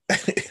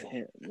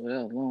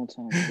 Well, a long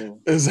time ago.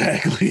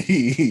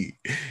 Exactly.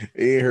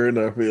 Ain't heard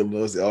enough of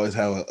Illinois. They always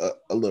have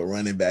a little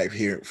running back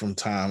here from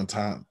time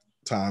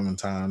and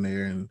time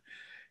there, and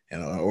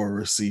or a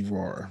receiver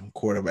or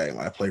quarterback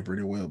might play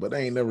pretty well, but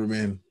they ain't never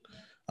been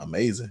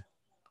amazing.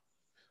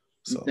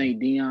 You think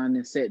Dion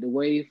has set the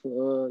way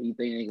for? You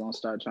think they're gonna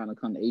start trying to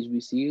come to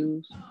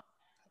HBCUs?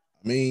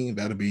 I mean,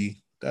 that'd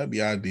be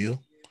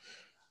ideal.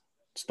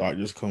 Start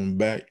just coming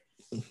back,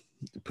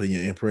 putting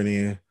your imprint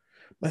in.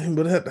 Man,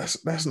 but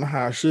that's not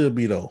how it should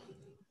be though.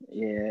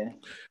 Yeah.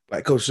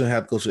 Like coach shouldn't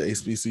have to go to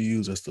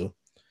HBCUs just to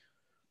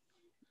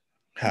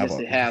have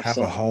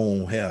a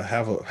home,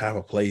 have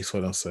a place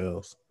for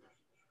themselves.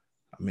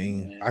 I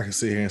mean, I can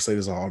sit here and say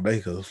this all day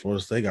because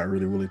Florida State got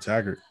really, really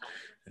tagged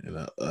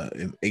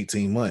in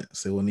 18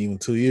 months. It wasn't even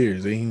 2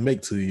 years. They didn't even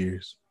make 2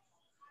 years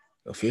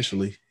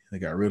officially. They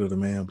got rid of the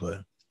man,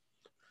 but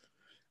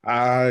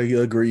I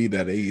agree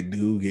that they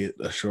do get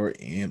a short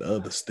end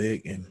of the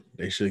stick and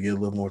they should get a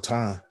little more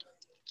time.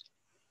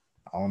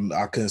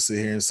 I couldn't sit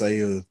here and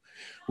say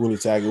Willie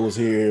Taggart was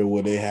here,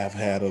 would they have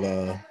had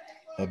a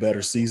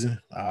better season?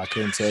 I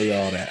couldn't tell you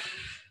all that.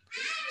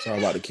 Sorry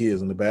about the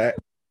kids in the back.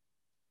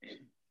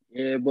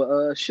 Yeah, but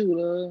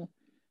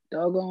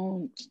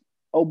doggone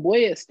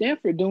boy at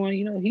Stanford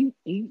doing,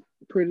 he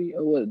pretty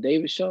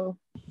David Shaw.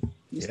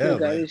 He still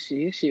got his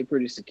shit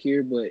pretty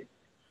secure, but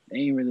they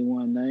ain't really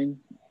won nothing.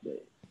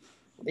 But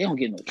they don't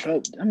get no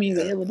trouble. I mean,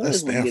 the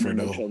Illinois won't get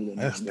no trouble.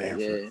 That's Stanford.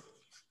 Yeah.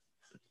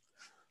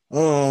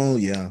 Oh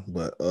yeah,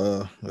 but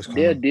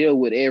they'll deal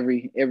with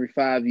every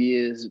 5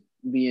 years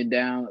being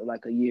down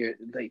like a year,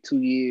 like 2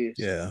 years.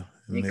 Yeah,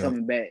 and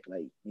coming back,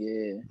 like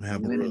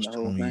have winning the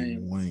whole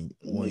thing.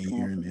 One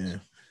year and then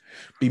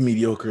be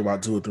mediocre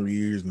about 2 or 3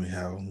 years and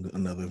have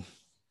another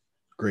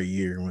great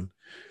year when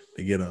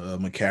they get a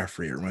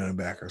McCaffrey or running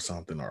back or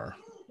something, or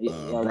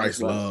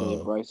Bryce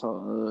Love.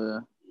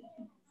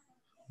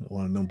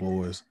 One of them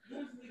boys.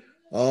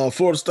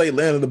 Florida State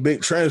landed a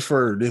big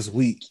transfer this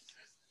week.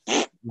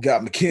 We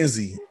got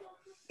McKenzie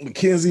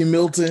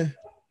Milton.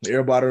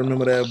 Everybody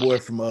remember that boy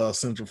from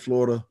Central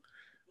Florida.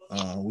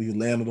 We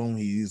landed him.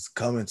 He's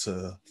coming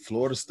to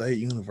Florida State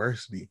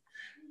University.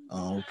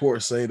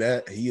 Reports say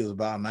that he is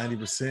about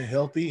 90%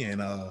 healthy, and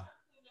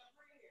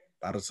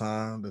by the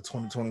time the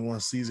 2021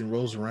 season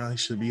rolls around, he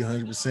should be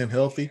 100%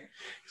 healthy.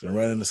 He's been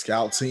running the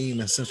scout team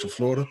in Central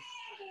Florida,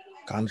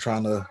 kind of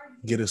trying to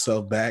get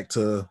himself back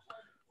to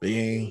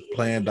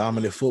playing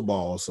dominant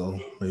football. So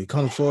when he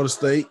comes to Florida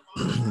State,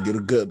 get a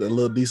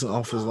little decent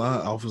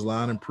offensive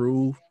line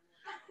improve,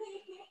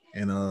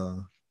 and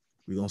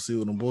we're gonna see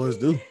what the boys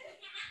do.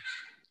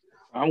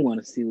 I want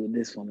to see what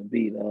this gonna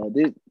be, though.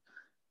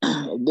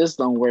 This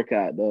don't work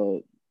out,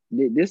 though.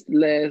 This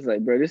last,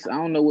 bro. This I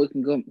don't know what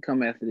can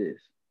come after this.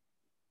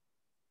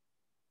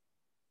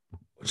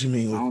 What you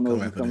mean? I don't know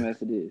what can come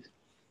after this.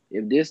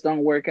 If this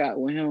don't work out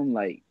with him,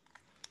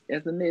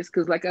 that's the next.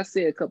 Because, like I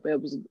said a couple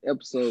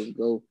episodes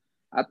ago,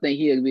 I think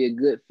he'll be a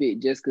good fit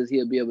just because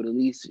he'll be able to at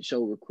least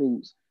show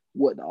recruits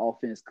what the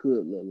offense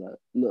could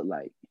look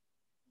like.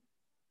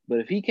 But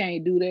if he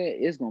can't do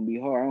that, it's gonna be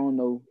hard. I don't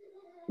know.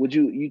 Would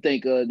you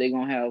think they're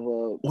gonna have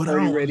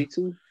Purdy ready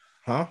too?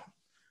 Huh?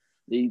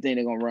 Do you think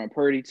they're gonna run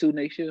Purdy too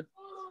next year?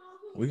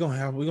 We're gonna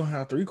have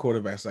 3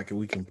 quarterbacks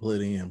we can put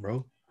in,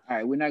 bro. All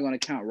right, we're not gonna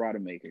count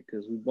Rodemaker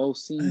because we both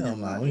seen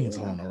him. No, we ain't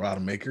talking about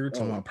Rodemaker. We're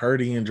talking about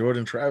Purdy and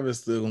Jordan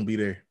Travis still gonna be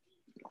there.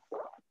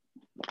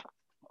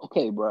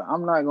 Okay, bro.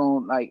 I'm not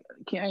gonna I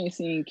ain't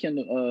seen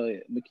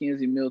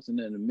McKenzie Milton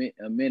in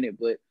a minute,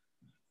 but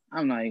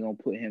I'm not even gonna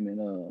put him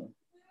in.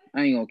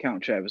 I ain't gonna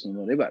count Travis no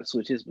more. They about to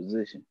switch his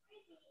position.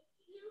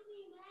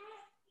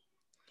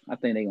 I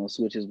think they're gonna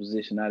switch his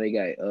position. Now they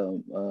got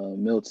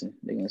Milton.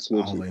 They're gonna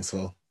switch. I don't think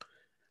so.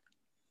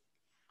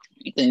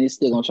 You think they're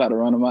still gonna try to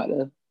run him out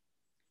there?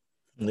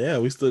 Yeah,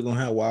 we still gonna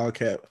have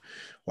Wildcat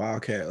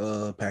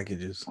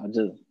packages.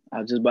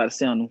 I just about to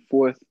say on them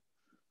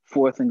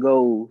fourth and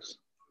goals.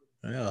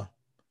 Yeah.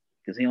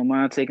 Because he don't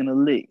mind taking a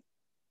lick.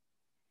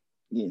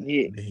 Getting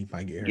hit. Then he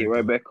might get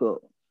right back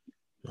up.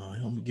 No,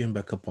 he don't be getting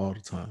back up all the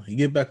time. He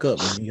get back up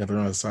and he got to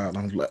run the side.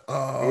 I'm like,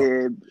 oh.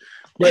 Yeah.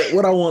 But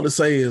what I want to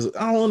say is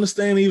I don't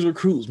understand these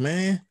recruits,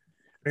 man.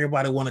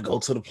 Everybody want to go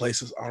to the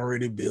places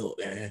already built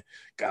and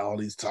got all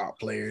these top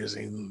players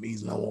and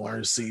these number 1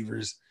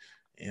 receivers.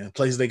 And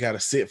places they got to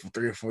sit for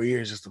 3 or 4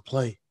 years just to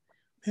play.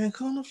 Man,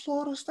 come to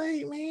Florida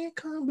State, man.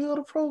 Come build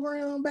a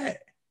program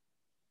back.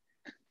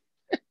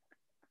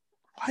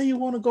 Why you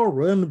want to go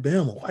run to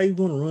Bama? Why you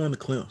want to run to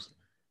Clemson?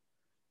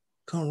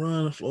 Come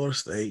run to Florida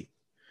State.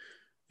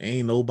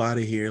 Ain't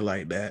nobody here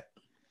like that.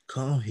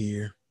 Come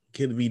here.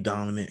 Get to be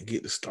dominant.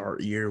 Get to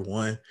start year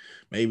 1,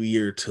 maybe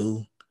year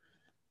 2.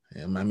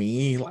 And I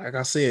mean, like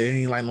I said, it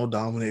ain't like no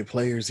dominant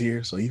players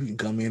here, so you can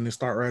come in and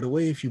start right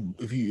away if you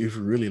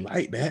really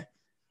like that.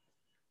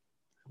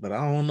 But I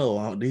don't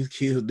know. These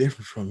kids are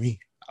different from me.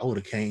 I would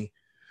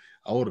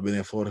have been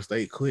in Florida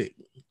State quick.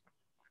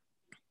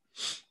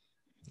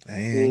 I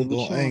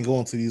ain't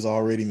going to these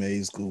already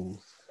made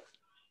schools.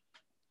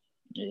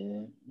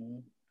 Yeah.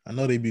 I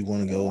know they be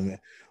want to go, man.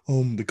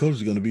 The coach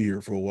is going to be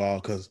here for a while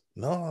because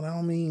no, I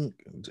don't mean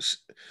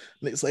just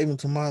Nick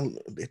Saban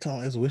they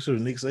telling us wish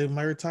Nick Saban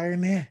might retire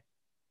now.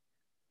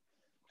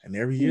 And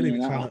every year they be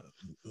trying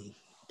to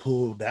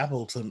pull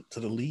Dabo to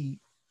the league.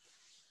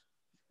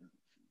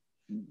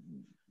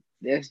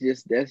 That's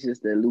just that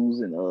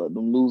losing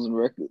them losing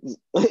records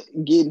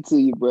getting to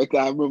you, bro.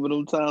 I remember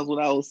them times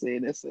when I was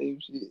saying that same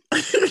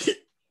shit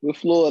with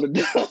Florida.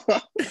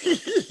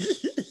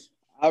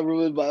 I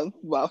remember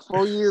about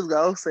 4 years ago,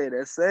 I was saying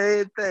that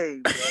same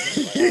thing,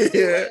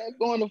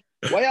 bro.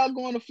 Why y'all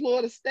going to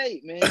Florida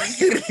State, man?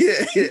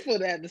 You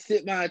for have to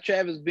sit behind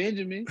Travis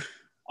Benjamin,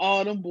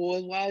 all them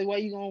boys. Why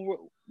you gonna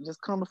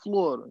just come to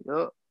Florida?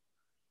 Yup.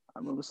 I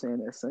remember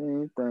saying that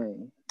same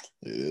thing.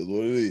 It is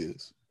what it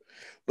is.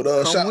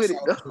 But shout out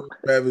to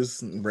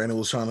Travis. Brandon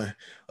was trying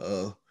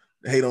to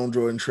hate on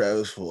Jordan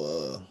Travis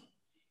for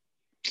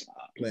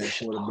playing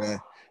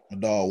quarterback. My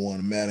dog won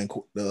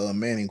the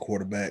Manning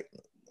quarterback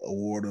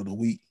award of the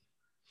week.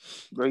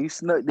 Bro, you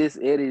snuck this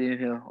edit in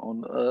here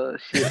on the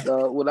shit,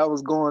 dog. When I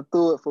was going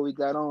through it before we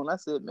got on, I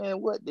said,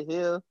 man, what the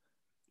hell?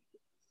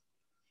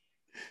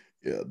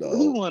 Yeah, dog.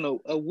 He won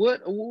a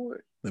what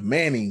award? The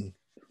Manning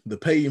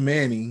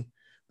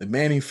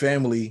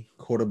family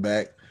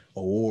quarterback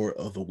award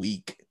of the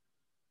week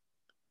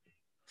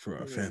for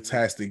a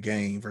fantastic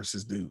game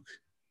versus Duke.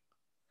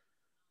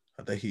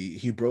 I think he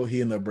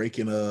ended up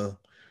breaking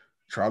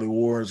Charlie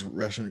Ward's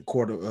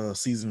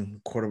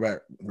season quarterback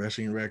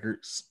rushing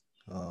records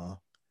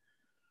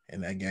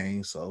in that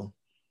game. So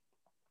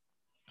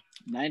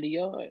 90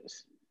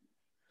 yards.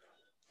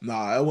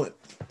 Nah,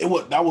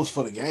 that was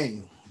for the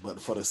game, but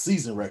for the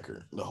season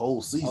record, the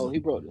whole season. Oh, he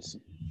broke this.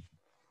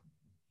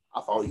 I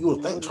thought you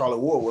would think Charlie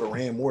Ward would have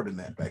ran more than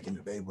that back in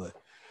the day, but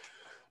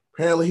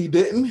apparently he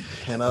didn't.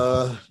 And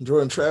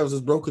Jordan Travis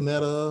has broken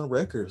that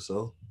record.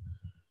 So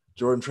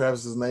Jordan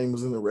Travis's name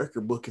was in the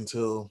record book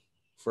until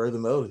further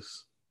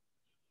notice.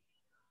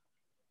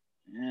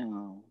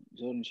 Yeah,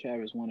 Jordan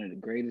Travis, one of the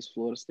greatest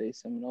Florida State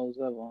Seminoles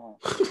ever,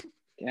 huh?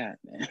 God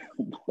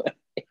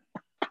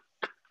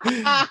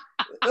damn.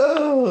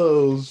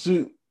 Oh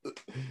shoot.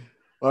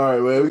 All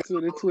right, man.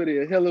 2020,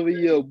 a hell of a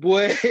year,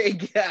 boy.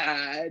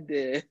 God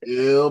damn.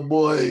 Yeah,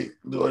 boy.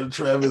 Jordan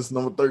Travis,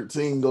 number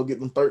 13. Go get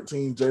them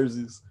 13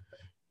 jerseys.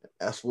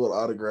 Ask for an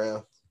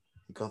autograph.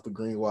 He comes to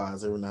Green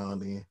Wise every now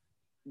and then.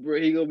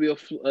 Bro, he gonna be a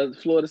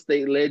Florida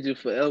State legend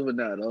forever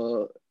now,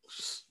 dog.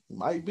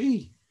 Might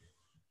be.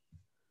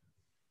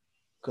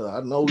 Cause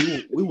I know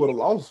we would have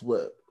lost,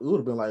 but it would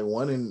have been like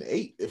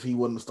 1-8 if he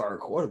wouldn't have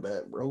started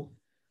quarterback, bro.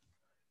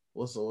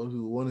 What's the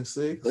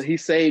 1-6? But he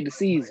saved the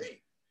season.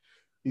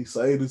 He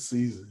saved the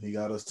season. He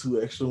got us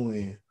 2 extra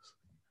wins.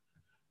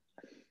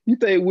 You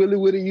think Willie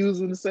would have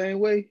used him the same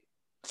way?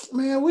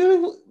 Man,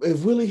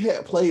 if Willie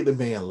had played the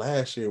man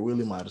last year,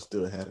 Willie might have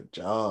still had a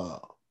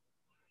job.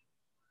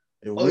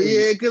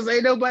 Yeah, because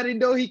ain't nobody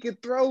know he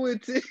could throw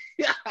it to.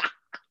 Yeah,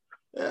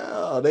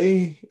 I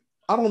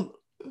don't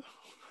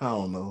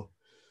know.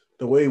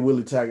 The way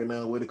Willie tagging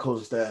down, the way the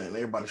coach staff and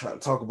everybody try to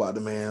talk about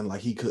the man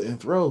like he couldn't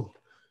throw.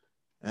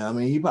 And I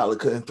mean, he probably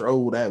couldn't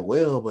throw that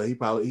well, but he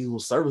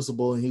was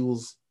serviceable and he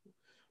was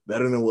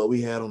better than what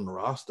we had on the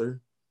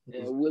roster.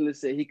 Yeah, Willie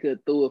said he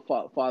could throw it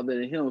farther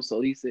than him, so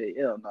he said,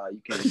 "Hell no,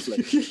 you can't play.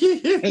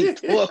 You can't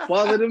throw it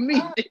farther than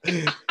me."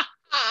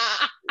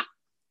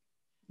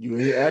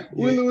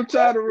 Willie was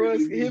trying to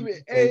run him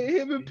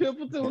and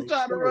Pimpleton was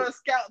trying to run a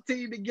scout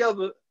team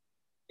together.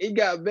 It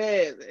got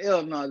bad.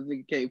 Hell no, this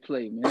nigga can't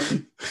play,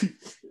 man.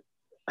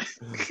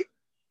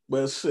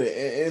 But shit, at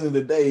the end of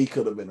the day, he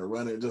could have been a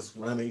runner, just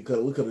running.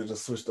 We could have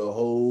just switched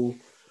almost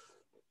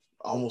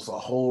a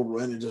whole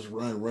run and just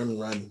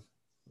run.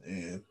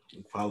 And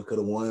he probably could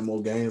have won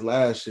more games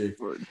last year.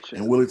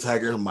 And Willie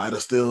Taggart might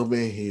have still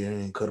been here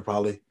and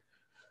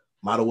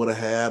would have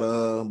had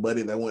a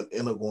buddy that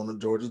ended up going to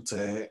Georgia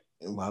Tech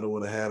and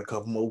would have had a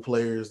couple more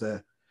players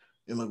that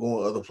ended up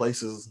going other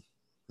places.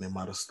 They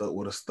might have stuck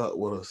with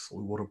us.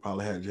 We would have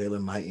probably had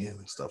Jalen Knighton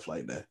and stuff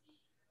like that.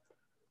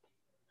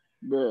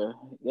 Bro,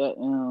 that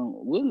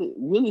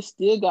Willie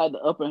still got the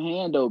upper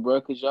hand though, bro,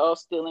 because y'all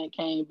still ain't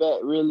came back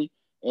really,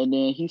 and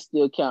then he's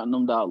still counting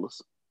them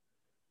dollars.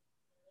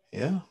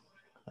 Yeah,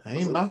 I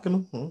ain't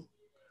knocking him.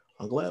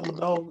 I'm glad my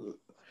dog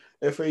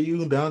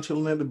FAU down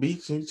chilling at the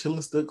beach and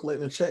chilling still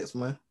collecting checks,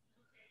 man.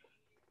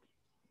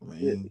 I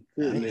mean,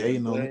 I ain't Good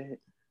hating on it. boy.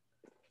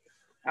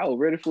 I was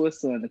ready for his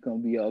son to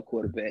come be our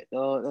quarterback,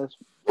 dog.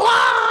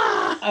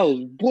 I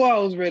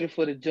was ready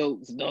for the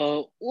jokes,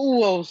 dog.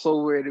 Ooh, I was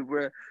so ready,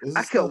 bro. Is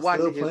I he kept still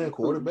watching his playing recruiting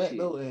quarterback shit.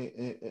 though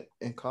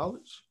in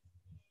college?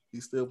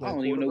 He's still I playing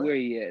don't even know quarterback. where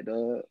he at,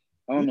 dog.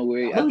 I don't know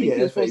where I he. I know he think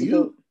he was at supposed to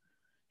go FAU.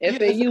 Yeah, FAU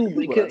FAU,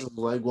 but I because just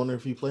like wondering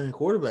if he playing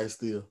quarterback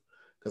still.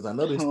 Because I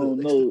know I they still don't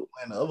know.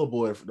 playing the other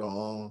boy for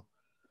the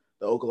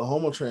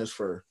Oklahoma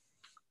transfer.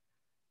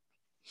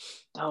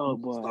 Oh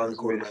boy, I Starting was ready for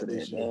quarterback that,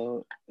 this year.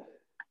 dog.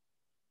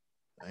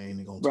 I ain't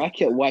even gonna Bro, I talk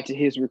kept about watching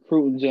his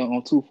recruiting jump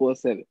on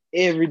 247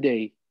 every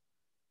day.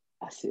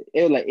 I said,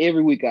 it was like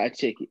every week I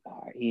check it.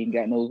 All right, he ain't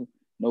got no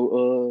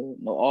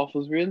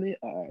offers really.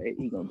 All right,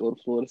 he gonna go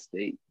to Florida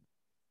State.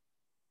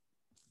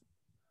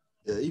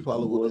 it. Yeah, he Them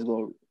probably boys would.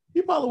 gonna.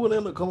 He probably would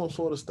end up coming to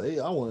Florida State.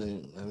 I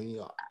wouldn't. I mean,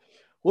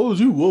 what would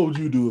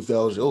you do if that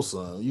was your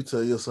son? You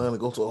tell your son to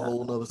go to a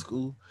whole nother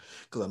school?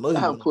 Because I know I he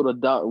have want. put a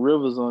Doc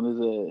Rivers on his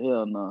head.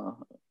 Hell no.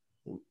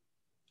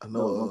 I Don't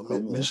know gonna come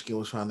in. Michigan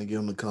was trying to get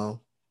him to come,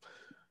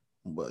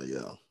 but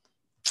yeah,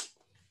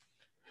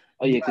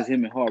 Oh yeah, cause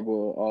him and Harbaugh,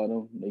 all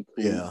them, they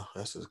cool. yeah,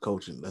 that's his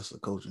coaching. That's a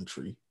coaching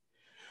tree.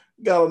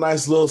 Got a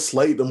nice little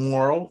slate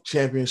tomorrow.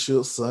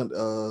 Championship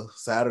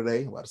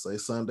Saturday. I'm about to say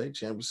Sunday.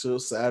 Championship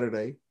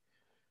Saturday.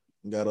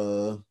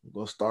 Gonna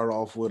start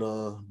off with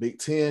a Big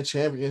Ten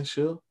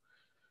championship.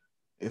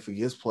 If it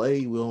gets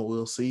played,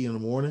 we'll see in the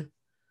morning.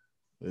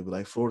 Maybe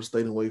like Florida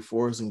State and Wake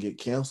Forest and get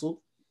canceled.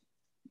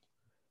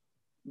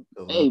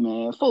 Hey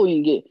man, before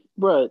we get,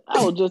 bro,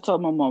 I was just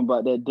talking to my mom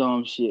about that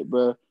dumb shit,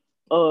 bro.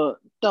 Dog,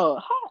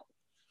 how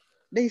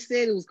they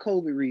said it was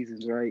COVID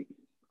reasons, right?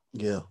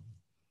 Yeah.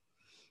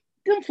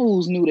 Them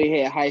fools knew they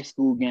had high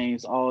school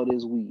games all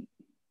this week.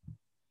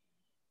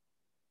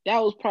 That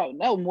was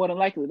more than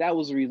likely that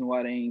was the reason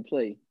why they ain't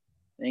play.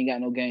 They ain't got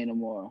no game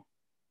tomorrow.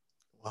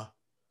 Wow.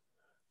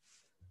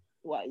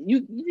 Why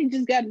you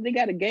they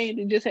got a game?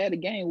 They just had a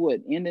game.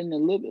 What ending a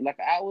little bit like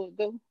an hour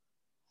ago?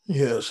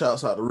 Yeah.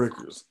 Shouts out to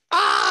Rickers.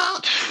 Ah.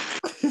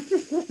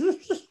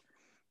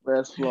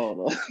 That's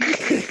Florida.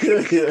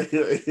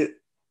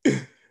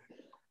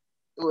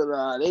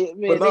 But they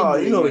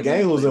the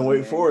game was in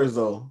Wake man. Forest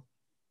though.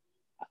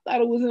 I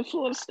thought it was in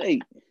Florida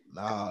State.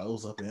 Nah, it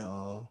was up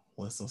in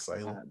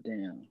Winston-Salem. God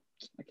damn.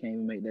 I can't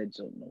even make that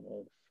joke no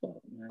more.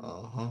 Fuck, man.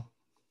 Uh-huh.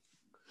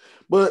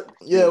 But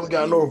yeah, we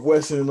got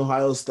Northwestern and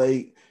Ohio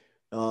State.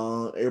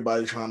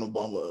 Everybody trying to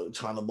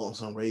bump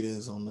some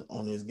ratings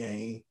on this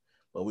game,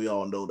 but we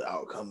all know the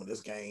outcome of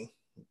this game.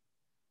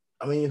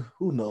 I mean,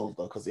 who knows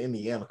though? Because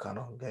Indiana kind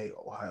of gave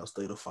Ohio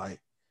State a fight,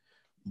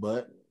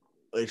 but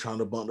they trying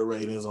to bump the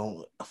ratings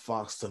on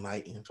Fox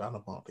tonight and trying to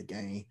bump the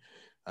game.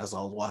 As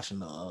I was watching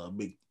the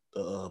big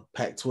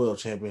Pac-12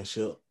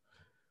 championship,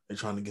 they're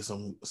trying to get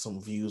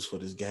some views for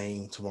this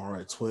game tomorrow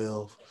at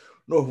 12.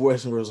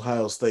 Northwestern versus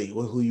Ohio State.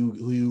 Who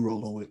you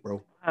rolling with,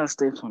 bro? Ohio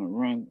State's on the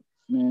run,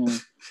 man.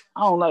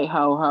 I don't like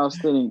how Ohio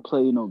State ain't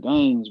play no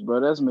games,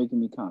 bro. That's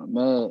making me kind of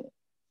mad.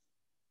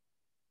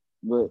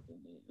 But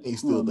You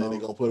still think they're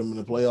gonna put them in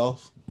the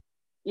playoffs?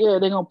 Yeah,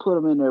 they're gonna put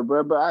them in there,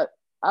 bro. But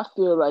I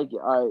feel like,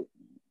 all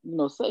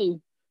right, say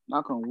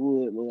knock on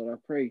wood, Lord, I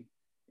pray,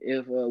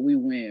 if we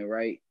win,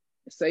 right?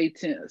 Say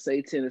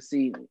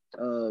Tennessee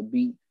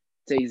beat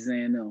Texas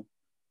A&M.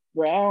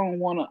 Bro, I don't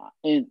want to,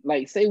 and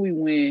like say we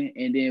win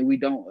and then we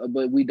don't,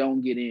 but we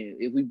don't get in.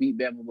 If we beat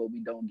Bama, but we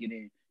don't get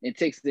in, and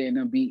Texas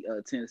A&M beat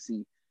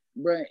Tennessee,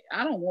 bro,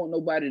 I don't want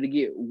nobody to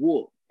get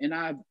whooped, and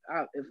if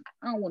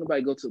I don't want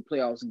nobody to go to the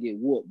playoffs and get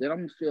whooped, then I'm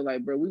gonna feel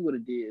like, bro, we would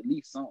have did at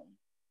least something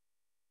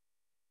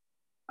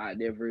out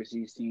there versus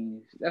these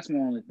teams. That's my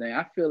only thing.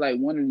 I feel like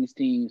one of these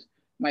teams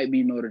might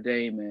be Notre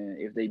Dame, man.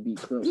 If they beat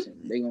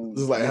Clemson, they gonna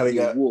just like how they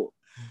got whooped.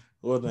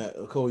 Wasn't that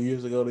a couple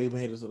years ago? They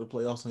made it to the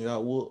playoffs and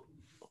got whooped.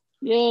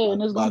 Yeah,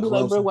 and it's gonna be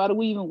Clemson. Like, bro, why do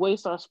we even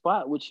waste our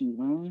spot with you,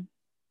 man?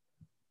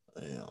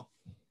 Yeah.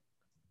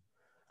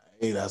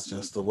 Hey, that's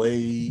just the way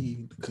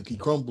the cookie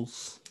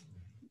crumbles.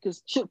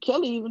 Because Chip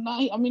Kelly,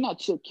 not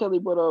Chip Kelly,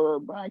 but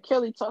Brian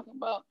Kelly talking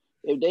about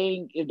if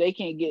they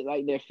can't get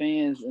like their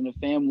fans and the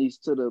families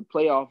to the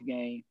playoff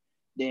game,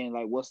 then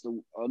like what's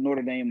the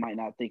Notre Dame might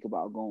think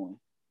about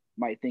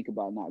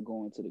not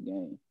going to the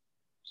game.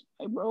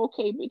 Hey, bro,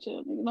 okay, bitch,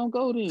 don't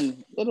go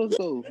then. Let us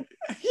go.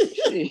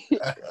 Shit. You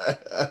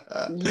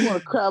want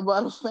to cry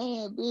about a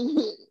fan,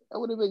 bitch? I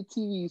would have made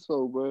TVs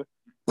for, bro.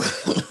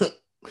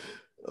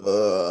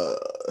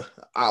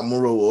 I'm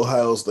gonna roll with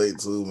Ohio State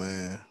too,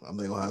 man. I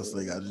think Ohio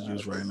State got the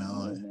juice right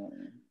now.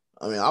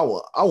 I mean,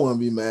 I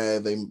wouldn't be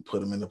mad they put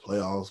them in the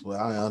playoffs, but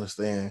I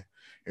understand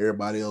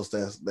everybody else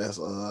that's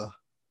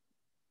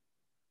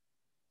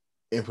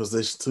in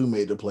position to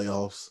make the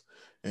playoffs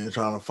and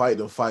trying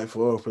to fight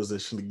for a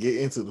position to get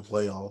into the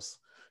playoffs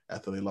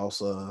after they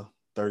lost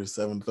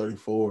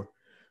 37-34.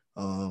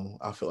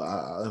 I feel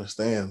I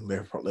understand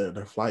their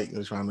flight.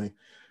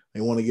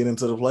 They want to get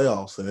into the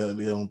playoffs, and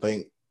they don't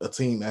think a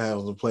team that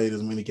hasn't played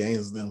as many games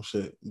as them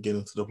should get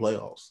into the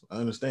playoffs. I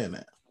understand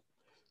that.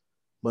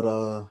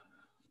 But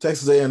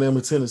Texas A&M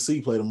and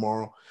Tennessee play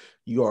tomorrow.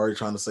 You already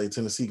trying to say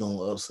Tennessee gonna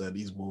upset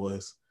these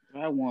boys.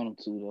 I want him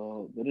to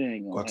though, but it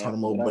ain't gonna happen.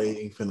 Guantanamo Bay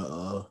ain't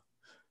finna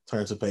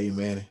turn to Peyton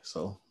Manning,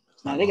 so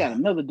it's Now not they gonna got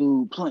happen. another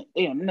dude playing.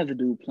 They got another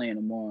dude playing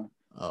tomorrow.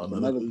 Another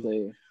Another dude.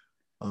 player.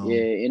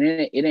 Yeah,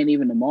 and it ain't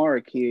even the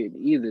Mara kid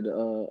either.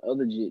 The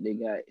other jit they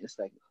got.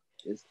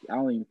 I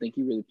don't even think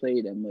he really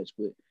played that much,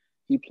 but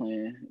he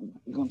playing.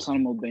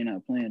 Guantanamo Bay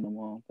not playing no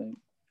more. I think.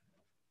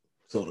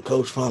 So the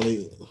coach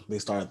they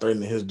started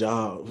threatening his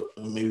job,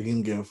 maybe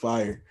him getting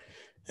fired,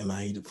 and now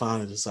he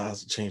finally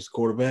decides to change the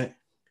quarterback.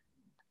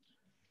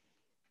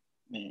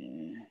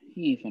 Man,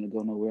 he ain't finna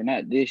go nowhere.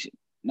 Not this year.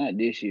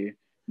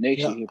 Next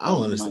year he I don't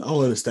probably understand. might. I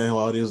don't understand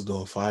why this is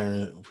doing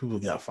firing. People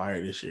got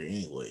fired this year,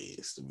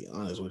 anyways. To be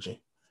honest with you,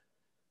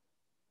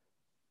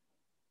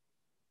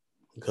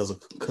 because of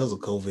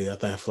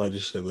COVID, I feel like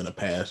this should have been a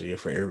pass year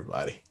for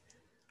everybody.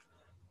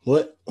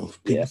 What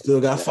people Yeah, still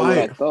got that's what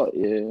I fired. thought.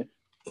 Yeah.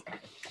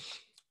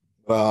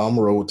 I'm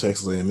a roll with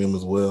Texas A&M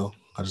as well.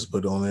 I just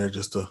put it on there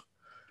just to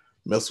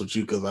mess with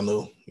you because I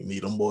know you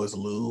need them boys to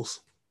lose.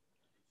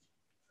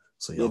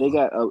 So Yeah, they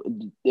got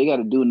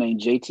a dude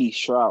named JT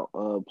Shrout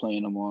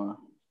playing tomorrow.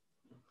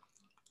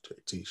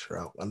 JT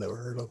Shrout, I never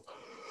heard of.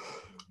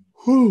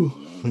 Whew.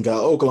 We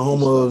got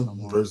Oklahoma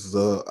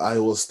versus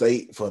Iowa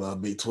State for the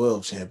Big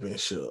 12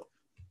 championship.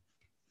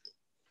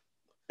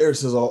 Ever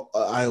since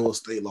Iowa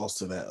State lost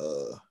to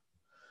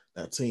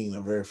that team,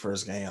 the very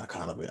first game, I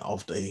kind of been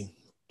off their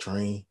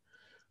train.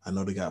 I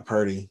know they got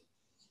Purdy,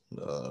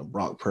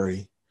 Brock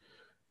Purdy,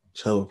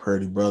 Chuba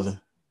Purdy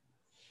brother.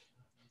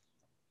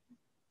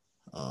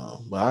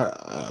 But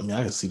I mean,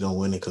 I can see them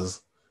winning because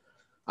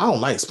I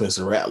don't like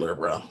Spencer Rattler,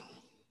 bro.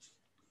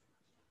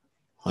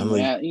 I know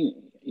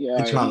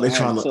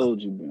told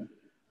you, bro.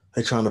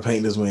 They trying to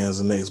paint this man as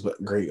the next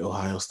great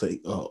Ohio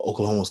State,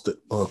 Oklahoma State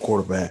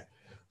quarterback.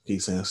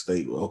 Keep saying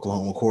state,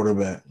 Oklahoma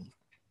quarterback,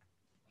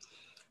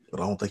 but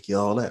I don't think you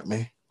all that,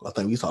 man. I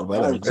think we talked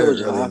about that very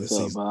early in the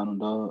season. About him,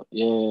 dog.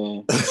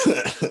 Yeah.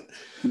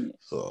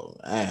 So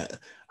I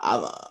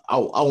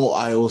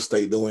want Iowa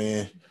State to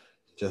win,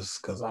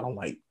 just because I don't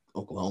like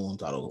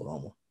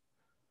Oklahoma.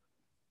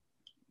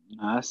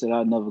 I said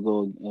I'd never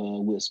go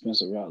with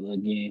Spencer Rattler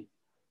again,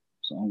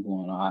 so I'm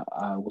going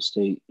Iowa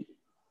State.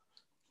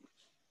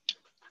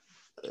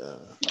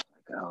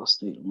 Iowa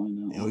State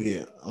winning.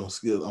 And I'm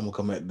gonna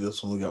come at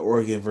this one. We got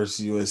Oregon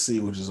versus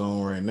USC, which is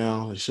on right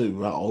now. It should be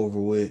about over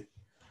with.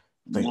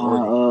 I think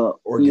Oregon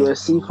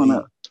USC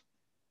finna.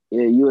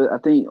 Yeah, I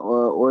think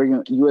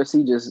Oregon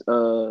USC just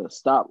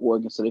stopped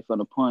Oregon, so they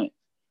finna punt.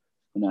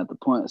 And at the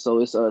punt, so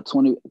it's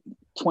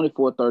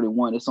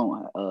 24-31. It's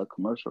on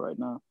commercial right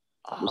now.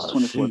 It's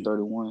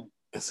 24-31.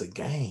 It's a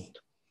game.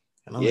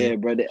 Yeah,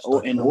 bro.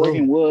 And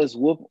Oregon was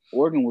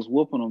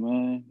whooping them,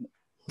 man.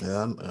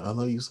 Yeah, I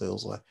know you said it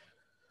was like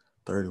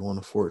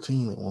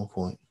 31-14 at one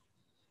point.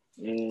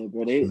 Yeah,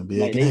 bro.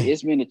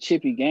 It's been a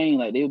chippy game.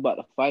 Like they were about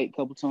to fight a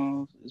couple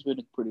times. It's been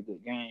a pretty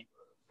good game.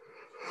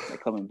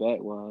 Like coming back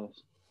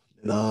wise.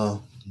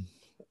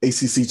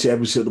 ACC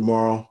championship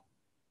tomorrow.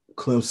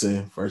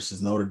 Clemson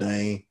versus Notre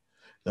Dame.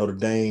 Notre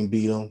Dame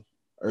beat them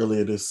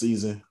earlier this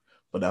season,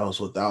 but that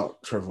was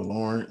without Trevor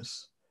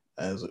Lawrence,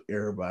 as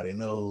everybody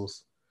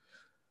knows.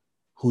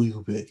 Who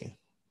you picking?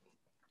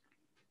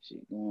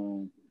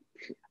 Man,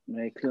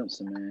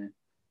 Clemson, man.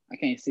 I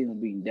can't see them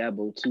beating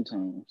Dabo 2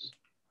 times.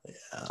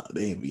 Yeah,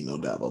 they ain't beat no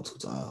Dabo 2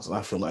 times. And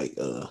I feel like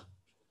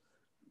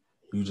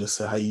you just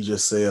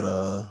said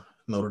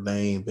Notre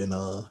Dame been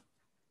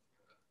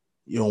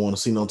you don't want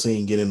to see no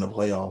team get in the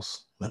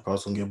playoffs. That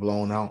probably gonna get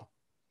blown out.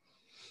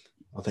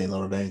 I think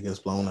Notre Dame gets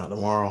blown out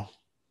tomorrow.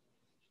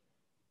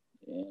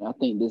 Yeah, I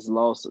think that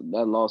loss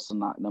will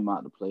knock them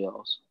out of the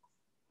playoffs.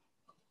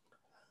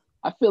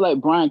 I feel like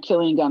Brian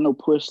Kelly ain't got no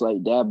push like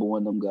Dabo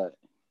and them got.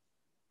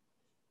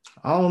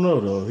 I don't know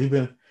though.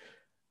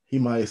 He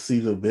might see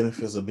the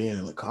benefits of being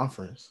in the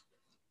conference.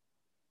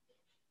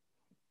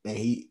 And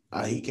he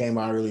came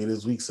out earlier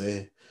this week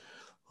saying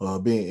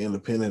being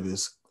independent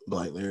is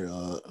like their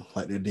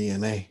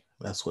DNA.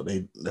 That's what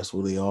they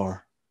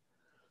are.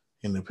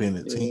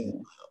 Independent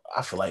team.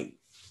 I feel like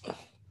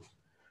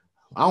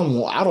I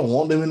don't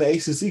want them in the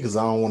ACC because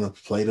I don't want to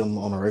play them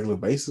on a regular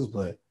basis,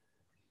 but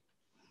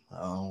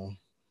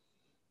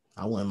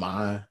I wouldn't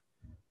mind.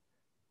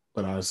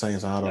 But at the same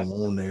time, I don't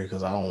want them there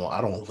because I don't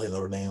want to play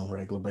Notre Dame on a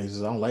regular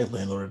basis. I don't like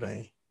playing Notre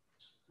Dame.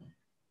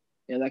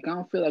 Yeah, like I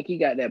don't feel like he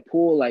got that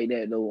pull like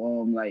that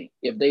though. Like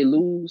if they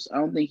lose, I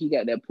don't think he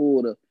got that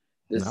pull to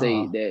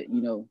say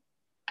that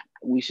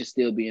we should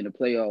still be in the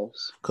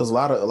playoffs. Because a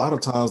lot of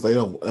times they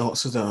don't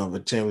sit down have a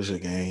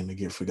championship game to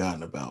get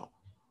forgotten about.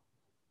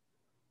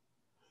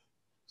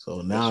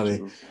 So now they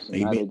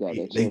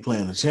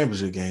playing a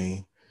championship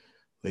game.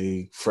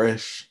 They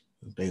fresh.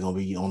 They gonna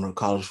be on the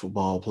college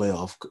football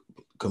playoff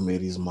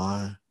committee's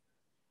mind.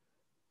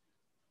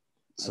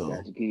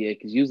 So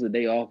because usually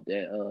they off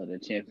the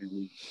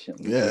championship.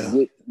 Yeah,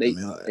 they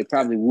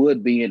probably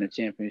would be in a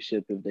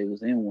championship if they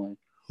was in one.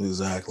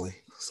 Exactly.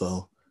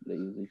 So they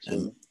usually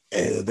chill.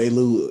 And they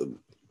lose.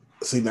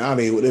 See, now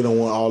they don't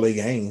win all their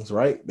games,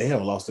 right? They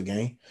haven't lost a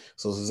game.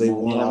 So since they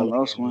won all the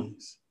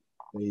games,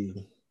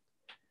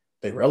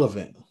 they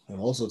relevant. And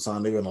most of the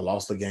time, they're gonna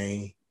lost a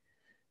game,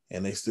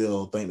 and they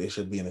still think they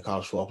should be in the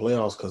college football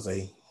playoffs because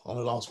they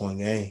only lost one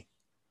game.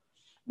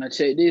 Now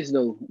check this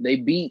though. They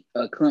beat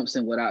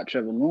Clemson without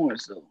Trevor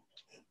Lawrence though.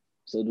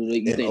 So do they?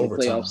 You In think the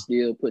overtime. playoffs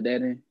still put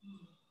that in?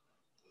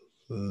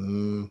 I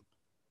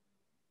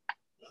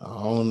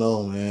don't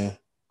know, man.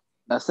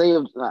 I say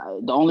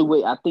the only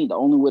way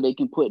they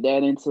can put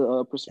that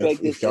into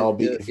perspective If y'all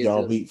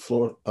beat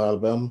Florida,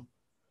 Alabama.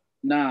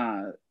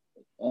 Nah,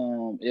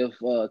 if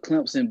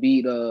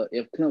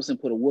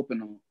Clemson put a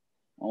whooping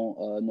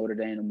on Notre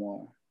Dame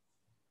tomorrow,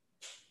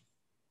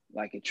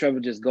 like if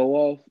Trevor just go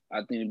off, I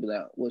think it'd be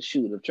like, well,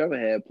 shoot, if Trevor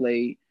had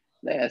played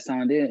last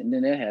time, then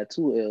they had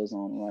 2 L's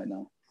on him right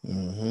now.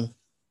 Mm-hmm.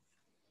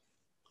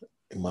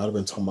 It might have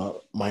been talking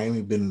about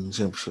Miami been in the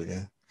championship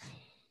game.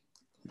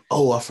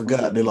 Oh, I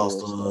forgot they lost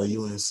to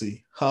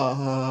UNC. Ha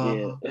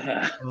ha.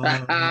 Yeah.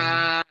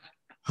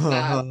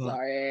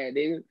 Sorry,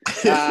 nigga.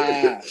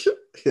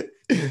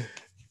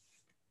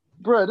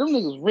 Bro, them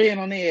niggas ran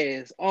on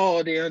their ass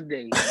all damn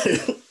day.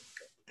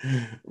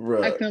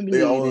 Bro, I couldn't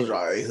believe they almost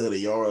dropped 800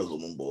 yards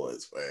on them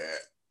boys, man.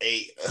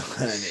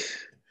 800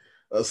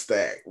 a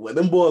stack. Well,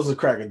 them boys were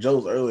cracking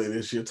jokes earlier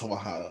this year talking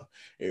about how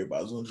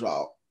everybody's gonna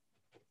drop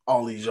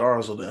all these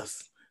yards on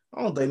us.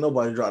 I don't think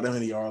nobody dropped that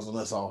many yards on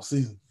us all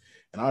season.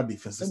 And our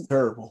defense is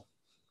terrible.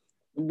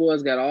 The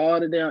boys got all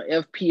the damn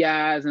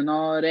FPIs and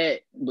all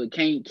that, but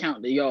can't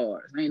count the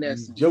yards. Ain't that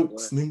some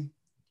jokes, nigga?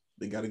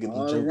 They got to get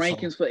all the jokes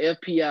rankings on. For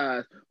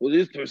FPIs. Well,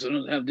 this person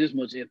doesn't have this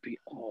much FPI.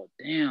 Oh,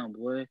 damn,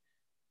 boy.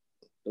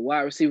 The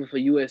wide receiver for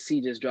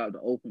USC just dropped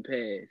the open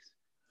pass.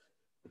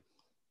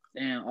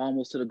 Damn,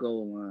 almost to the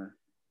goal line.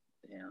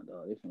 Damn,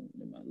 dog.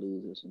 They might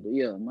lose this one. But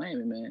yeah,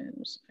 Miami, man,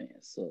 those fans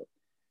suck.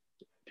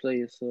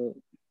 Players suck.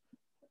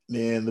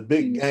 Man, the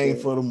big game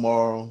for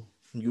tomorrow,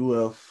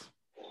 UF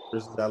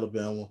versus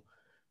Alabama.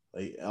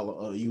 Like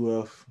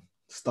UF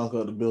stunk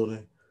up the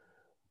building,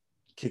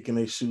 kicking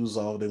their shoes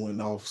off. They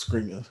went off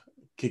screaming,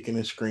 kicking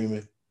and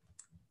screaming.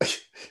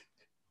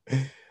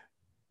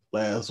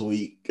 Last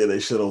week, and they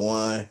should have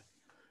won.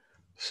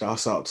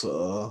 Shouts out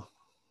to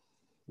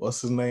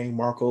what's his name,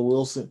 Marco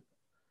Wilson.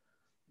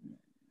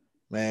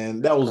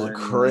 Man, that was the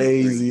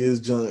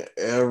craziest junk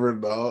ever,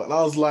 dog. And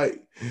I was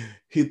like,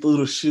 he threw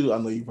the shoe. I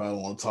know you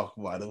probably want to talk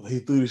about it, but he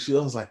threw the shoe.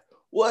 I was like,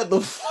 what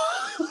the fuck?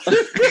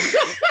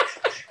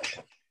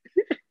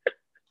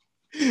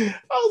 I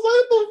was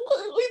like,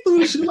 he threw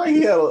the shoe like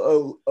he had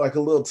a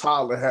little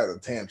toddler had a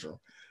tantrum.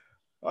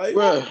 Like,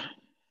 bro,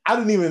 I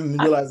didn't even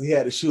realize he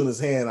had the shoe in his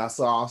hand. I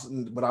thought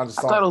it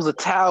was a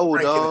towel,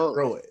 dog.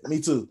 Throw it.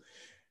 Me too.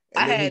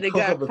 And I had the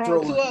guy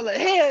prone too. I was like,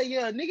 hell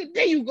yeah, nigga,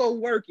 there you go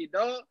work it,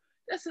 dog.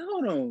 That's it.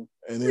 Hold on.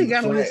 And then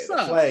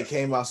the flag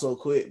came out so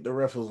quick. The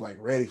ref was like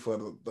ready for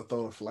the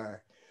throw the flag.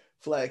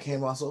 Flag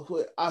came out so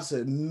quick. I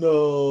said,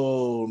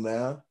 no,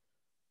 now.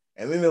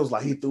 And then it was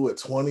like he threw it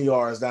 20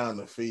 yards down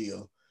the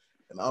field.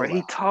 And bro,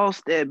 he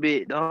tossed that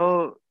bit,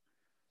 dog.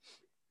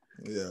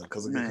 Yeah,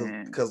 because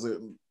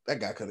that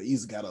guy could have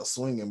easily got us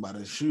swinging by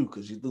the shoe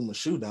because you threw my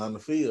shoe down the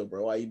field,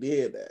 bro. Why you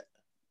did that?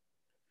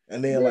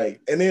 And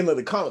then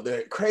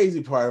the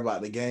crazy part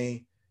about the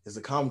game is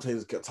the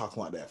commentators kept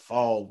talking about that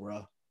fall,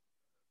 bro,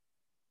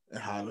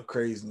 and how the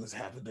craziness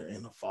happened there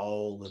in the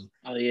fall. And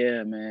oh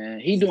yeah, man,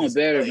 he doing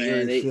better,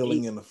 man.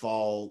 Feeling in the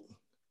fall.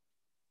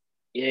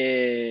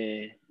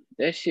 Yeah,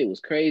 that shit was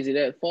crazy.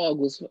 That fog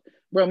was,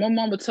 bro. My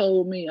mama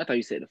told me. I thought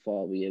you said the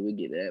fog, but yeah, we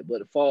get that. But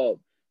the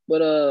fog.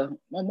 But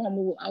my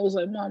mama, I was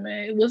like, Mom,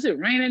 man, was it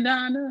raining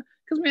down there?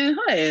 Cause man,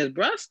 her ass,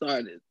 bro, I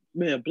started,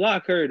 man,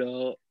 block her,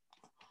 dog.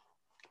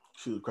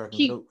 She was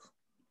cracking jokes.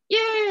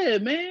 Yeah,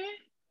 man.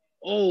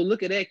 Oh,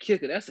 look at that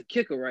kicker. That's a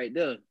kicker right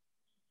there.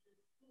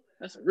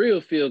 That's a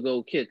real field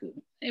goal kicker.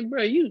 Hey,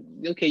 bro, you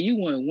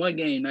won one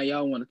game. Now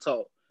y'all want to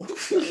talk.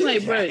 I'm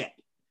like,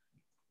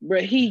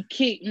 bro, he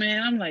kicked,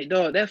 man. I'm like,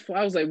 dog, I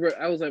was like,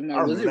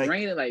 Mom, was it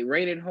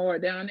raining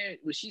hard down there?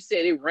 Well, she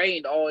said it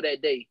rained all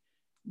that day.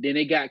 Then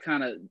it got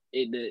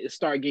it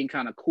started getting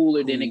kind of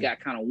cooler. Then it got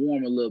kind of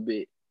warm a little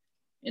bit.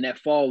 And that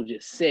fall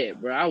just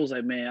set, bro. I was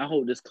like, man, I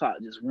hope this clock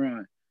just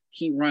run.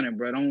 Keep running,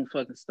 bro. Don't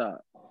fucking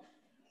stop.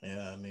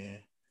 Yeah,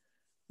 man.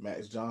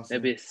 Max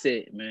Johnson. That bitch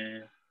set,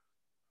 man.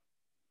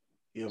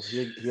 Yeah,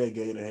 he a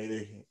Gator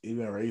hater. He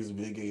been raised to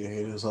be a Gator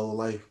hater his whole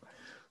life.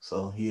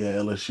 So he at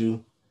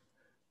LSU.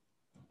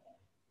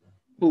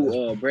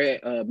 Who,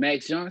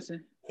 Max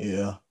Johnson?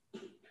 Yeah.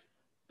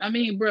 I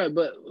mean, bro,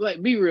 but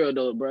like, be real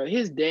though, bro.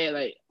 His dad,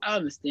 like, I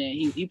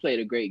understand he played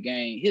a great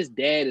game. His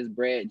dad is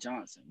Brad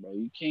Johnson, bro.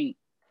 You can't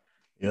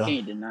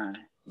deny.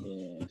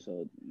 Yeah,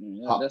 so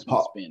that's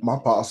my spin. My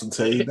pops will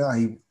tell you now.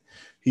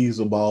 He's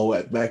a ball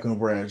back with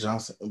Brad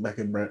Johnson back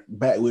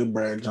with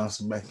Brad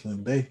Johnson back in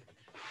the day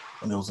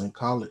when he was in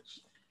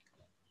college.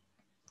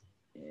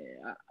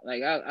 Yeah,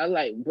 I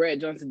like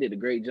Brad Johnson did a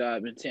great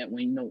job in Tampa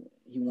when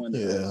he won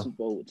the Super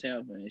Bowl with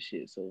Tampa and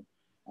shit. So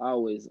I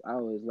always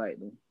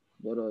liked him.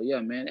 But yeah,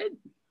 man,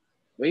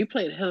 he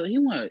played hell. He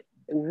won.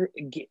 All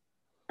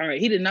right,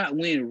 he did not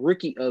win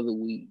Rookie of the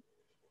Week,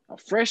 a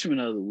Freshman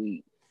of the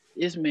Week.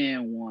 This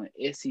man won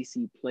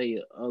SEC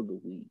Player of the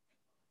Week.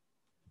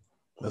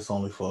 That's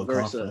only for a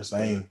versus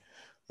conference.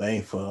 They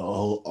ain't for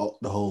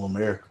the whole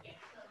America.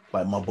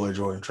 Like my boy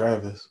Jordan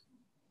Travis.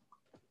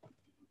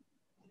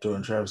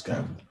 Jordan Travis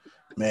got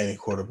Manning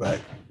quarterback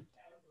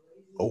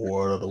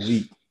award of the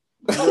week.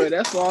 bro,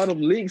 that's for all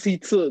them leaks he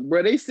took,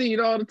 bro. They seen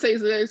all the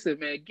tapes. They said,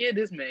 man, get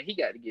this man. He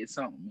got to get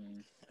something,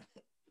 man.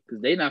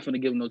 Because they not going to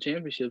give him no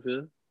championship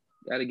here.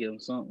 Got to give him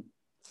something.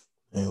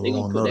 They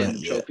going to put that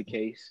in the trophy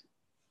case.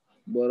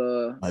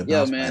 But,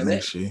 yeah, man.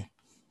 Next year.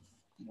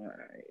 All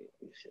right.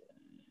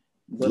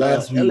 But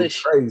last week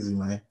was crazy,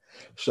 man.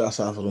 Shouts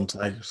out for them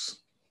Tigers.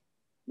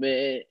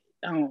 Man,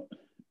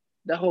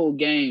 that whole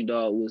game,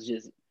 dog, was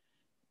just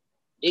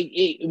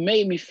it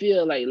made me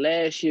feel like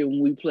last year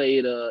when we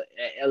played at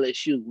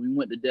LSU, when we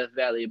went to Death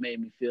Valley, it made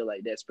me feel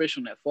like that,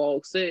 especially on that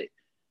fog set. I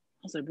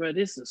was like, bro,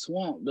 this is a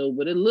swamp though,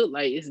 but it looked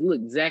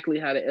exactly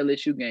how the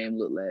LSU game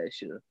looked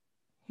last year.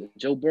 But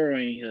Joe Burrow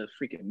ain't here,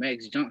 freaking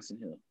Max Johnson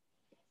here.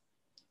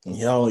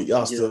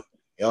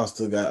 Y'all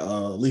still got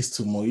at least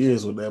 2 more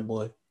years with that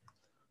boy.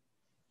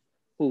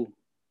 Who?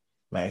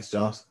 Max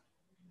Johnson.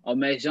 Oh,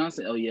 Max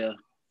Johnson. Oh yeah.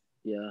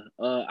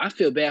 I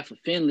feel bad for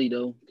Finley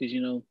though, because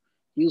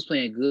he was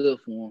playing good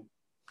for him,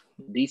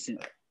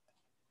 decent.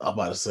 I'm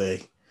about to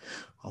say,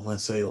 I wouldn't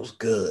say it was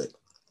good.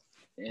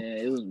 Yeah,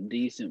 it was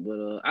decent,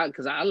 but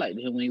because I liked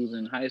him when he was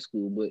in high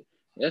school, but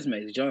that's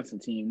Max Johnson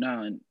team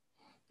now, and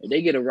if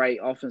they get a right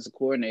offensive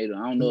coordinator, I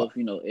don't know if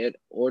Ed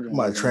Orgeron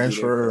might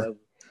transfer,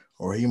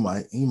 or he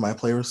might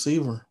play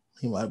receiver.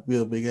 He might be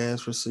a big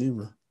ass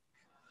receiver.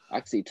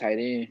 I can see tight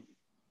end.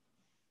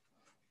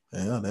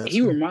 Yeah, that's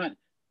he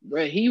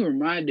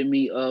reminded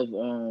me of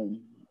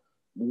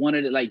one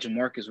of the like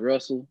Jamarcus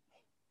Russell,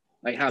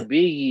 like how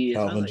big he is.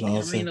 Calvin I was like,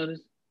 Johnson. I ain't know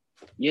this.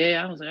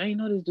 Yeah, I was like, I ain't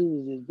know this dude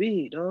was this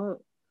big, dog.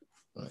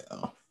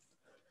 Yeah.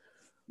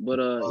 But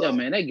yeah,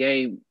 man, that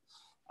game,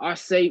 our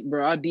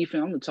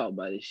defense. I'm gonna talk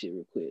about this shit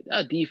real quick.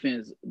 Our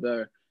defense,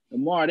 bro,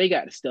 Lamar, they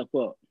got to step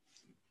up.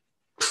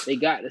 They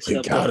got to step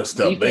up. They gotta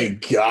step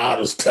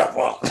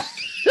up.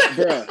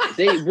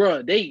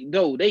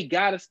 They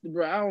got us,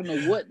 bro. I don't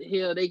know what the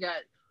hell they got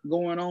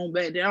going on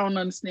back there. I don't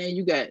understand.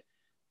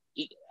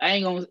 I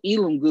ain't gonna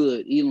Elam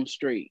good, Elam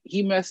straight.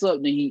 He mess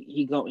up, then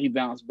he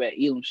bounce back.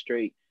 Elam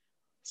straight.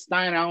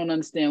 Steiner, I don't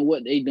understand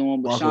what they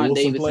doing, but Marco Sean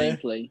Wilson Davis ain't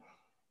play.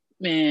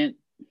 Man,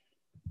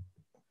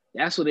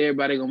 that's what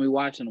everybody gonna be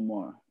watching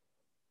tomorrow.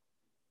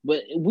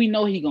 But we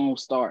know he gonna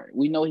start.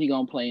 We know he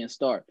gonna play and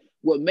start.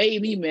 What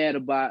made me mad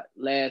about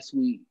last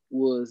week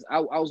was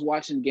I was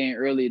watching the game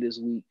earlier this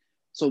week.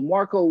 So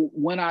Marco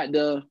went out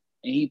there and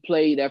he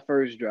played that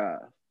first drive.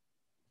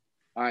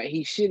 All right,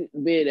 he shit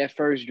bed that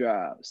first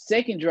drive.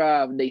 Second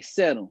drive, they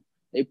set him.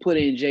 They put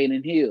in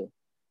Jaden Hill.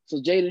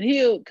 So Jaden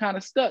Hill kind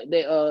of stuck.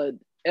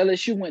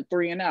 LSU went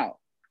 3 and out.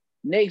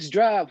 Next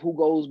drive, who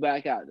goes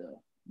back out there?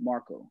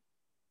 Marco.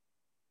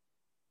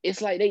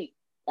 It's like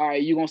all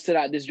right, you're gonna sit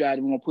out this drive,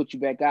 we're gonna put you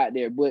back out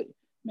there. But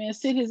man,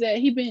 sit his ass.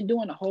 He been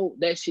doing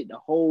that shit the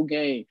whole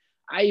game.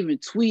 I even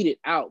tweeted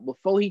out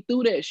before he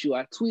threw that shoe.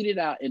 I tweeted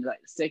out in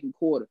like the second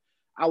quarter.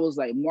 I was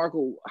like,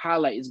 Marco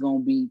highlight is gonna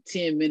be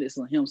 10 minutes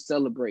of him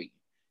celebrating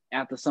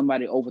after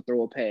somebody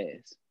overthrow a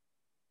pass,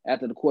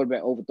 after the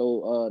quarterback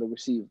overthrow the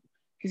receiver,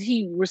 because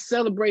he was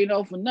celebrating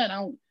off of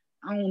nothing.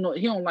 I don't know.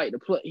 He don't like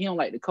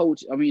the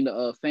coach. I mean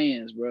the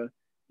fans, bro.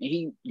 And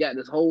he got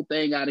this whole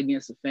thing out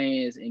against the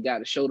fans and got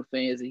to show the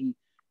fans that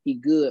he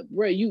good,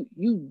 bro. You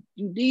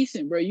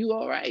decent, bro. You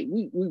all right.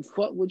 We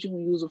fuck with you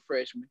when you was a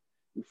freshman.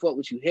 We fuck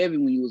with you heavy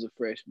when you was a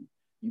freshman.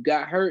 You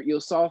got hurt your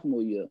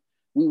sophomore year.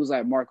 We was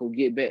like, Marco,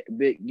 get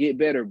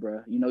better,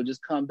 bro.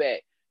 Just come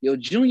back. Your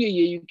junior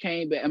year, you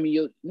came back. I mean,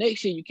 your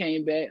next year you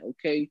came back.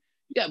 Okay,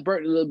 you got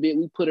burnt a little bit.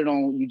 We put it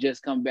on. You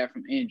just come back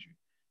from injury.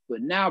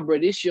 But now, bro,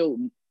 this your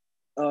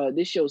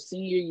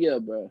senior year,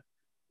 bro.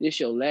 This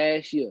your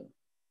last year.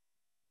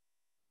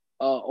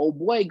 Old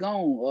boy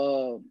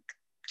gone.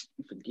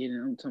 I'm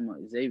forgetting. I'm talking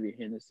about Xavier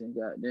Henderson.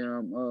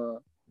 Goddamn.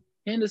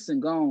 Henderson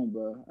gone,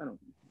 bro. I don't.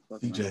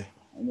 CJ.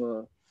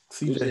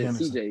 CJ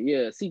Henderson. CJ,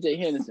 yeah, CJ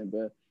Henderson,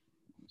 bro.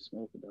 I'm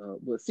smoking dog,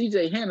 but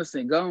CJ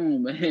Henderson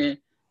gone, man.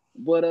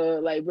 But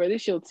like, bro,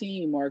 this your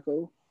team,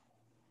 Marco.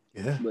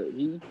 Yeah. But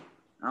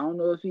I don't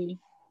know if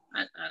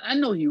I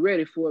know he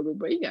ready for it, but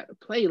bro, you got to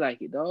play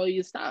like it, dog.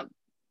 You stop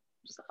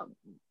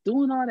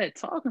doing all that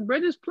talking, bro.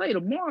 Just play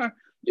tomorrow.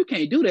 You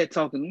can't do that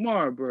talking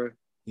tomorrow, bro.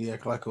 Yeah,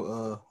 like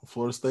a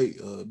Florida State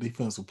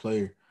defensive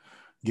player,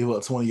 give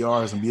up 20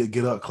 yards and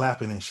get up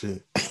clapping and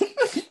shit.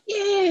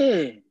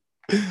 Yeah.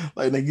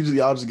 Like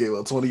y'all just gave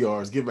up 20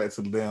 yards. Get back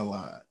to the damn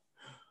line.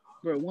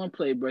 Bro, one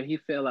play, bro, he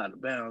fell out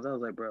of bounds. I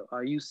was like, bro,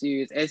 are you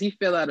serious? As he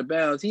fell out of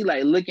bounds, he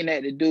like looking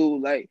at the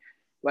dude like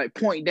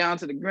point down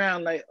to the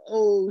ground, like,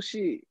 oh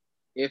shit.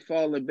 It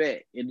falling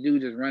back. And the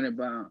dude just running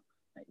by him.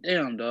 Like,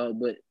 damn, dog.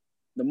 But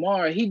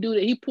Lamar,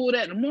 he pulled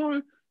that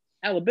Lamar.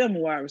 Alabama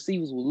wide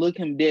receivers will look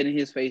him dead in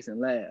his face and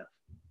laugh.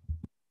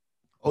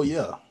 Oh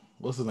yeah.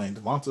 What's his name?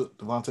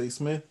 Devontae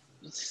Smith?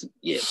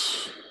 Yeah.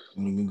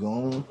 Go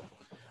on.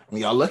 I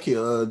mean, y'all lucky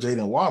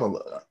Jaden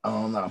Waddle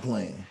not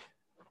playing.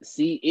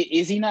 See,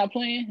 is he not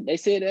playing? They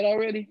said that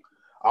already?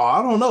 Oh,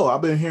 I don't know.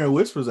 I've been hearing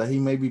whispers that he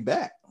may be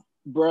back.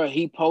 Bro,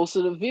 he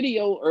posted a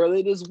video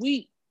earlier this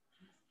week.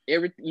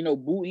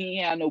 Boot. He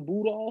ain't had no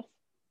boot off.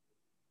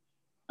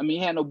 I mean,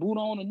 he had no boot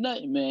on or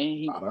nothing,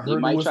 man. I They heard the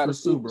might try to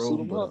whispers too, suit bro.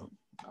 him But up.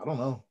 I don't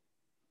know.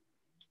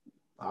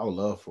 I would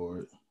love for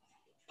it.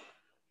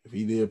 If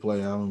he did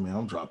play,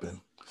 I'm dropping.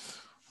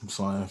 I'm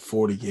saying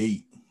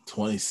 48,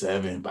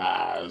 27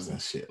 vibes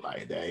and shit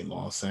like that. You know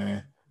what I'm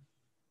saying?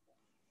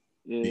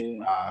 Yeah. Big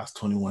vibes,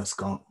 21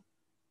 skunk.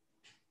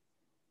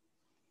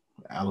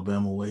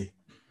 Alabama way.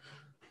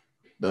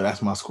 Though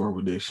that's my score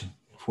prediction.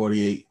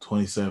 48,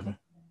 27,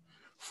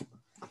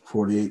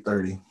 48,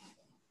 30.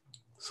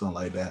 Something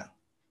like that.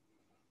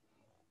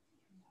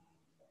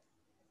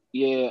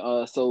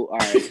 Yeah, so all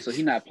right, so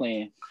he not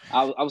playing.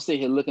 I was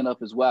sitting here looking up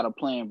his Waddle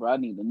playing, bro. I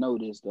need to know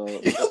this,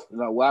 dog.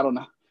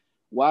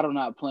 Waddle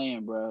not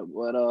playing, bro.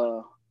 But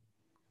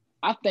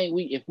I think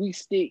if we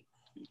stick,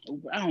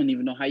 I don't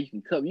even know how you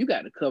can cover. You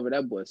got to cover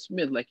that boy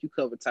Smith like you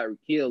cover Tyreek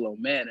Hill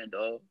on Madden,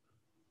 dog.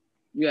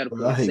 You got to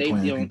put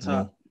safety on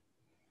top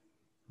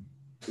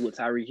with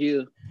Tyreek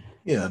Hill.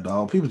 Yeah,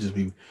 dog. People just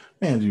be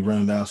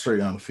running down straight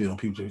down the field.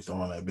 People just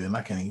throwing that bit. And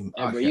I can't even.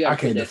 I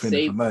can't defend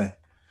it for nothing.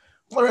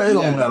 It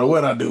don't matter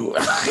what I do.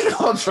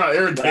 I'll try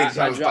everything to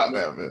try to stop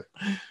that, man.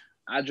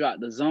 I dropped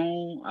the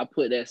zone. I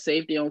put that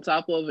safety on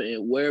top of it,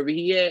 and wherever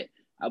he at,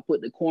 I put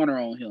the corner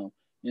on him.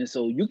 And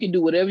so you can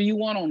do whatever you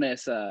want on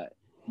that side,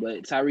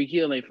 but Tyreek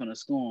Hill ain't finna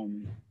score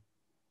on me.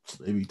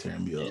 They be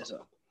tearing me up.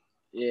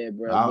 Yeah,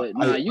 bro.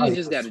 You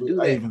just got to do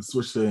that. I even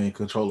switched to it and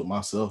control it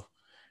myself,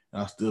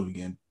 and I still be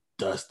getting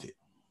dusted.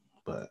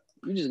 But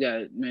you just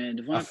got it, man.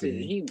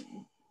 Devontae,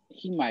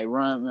 he might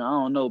run. Man, I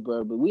don't know,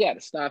 bro, but we got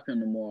to stop him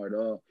tomorrow,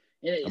 dog.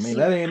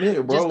 That ain't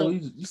it, bro.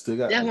 You still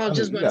got. That's what I was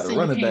just about to say.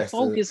 You can't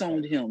focus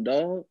on him,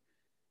 dog.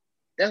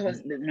 That's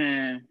what,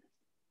 man.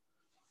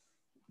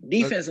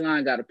 Defense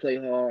line got to play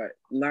hard.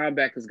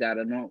 Linebackers got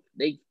to know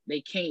they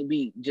can't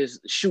be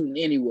just shooting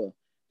anywhere,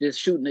 just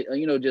shooting.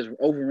 Just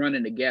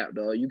overrunning the gap,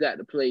 dog. You got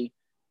to play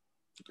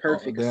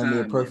perfect. Damn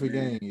near perfect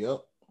game. Yep.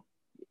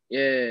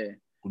 Yeah.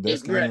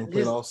 Best game we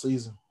played all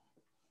season.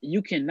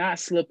 You cannot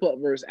slip up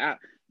versus out.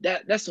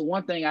 That's the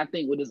one thing I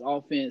think with this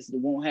offense that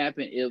won't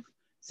happen if.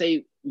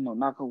 Say,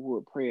 knock on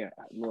wood, prayer,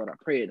 Lord, I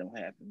pray it don't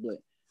happen. But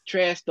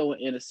Trash throw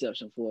an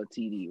interception for a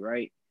TD,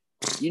 right?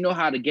 You know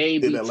how the game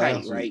be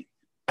tight, right?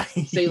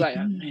 Say like,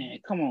 man,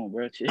 come on,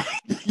 bro.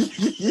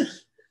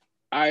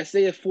 All right,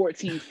 say it's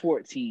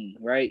 14-14,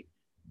 right?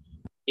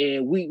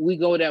 And we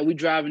go down, we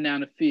driving down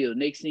the field.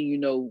 Next thing you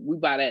know, we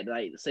by that,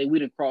 like, say we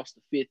done crossed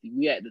the 50,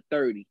 we at the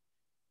 30.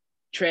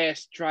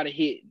 Trash try to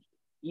hit,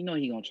 he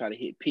gonna try to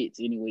hit Pitts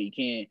any way he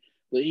can,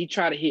 but he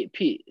try to hit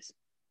Pitts.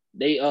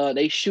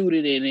 They shoot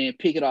it and then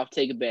pick it off,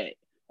 take it back,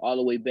 all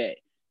the way back.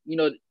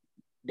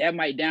 That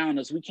might down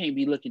us. We can't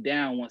be looking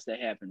down once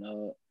that happens.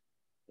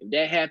 If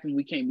that happens,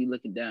 we can't be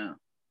looking down.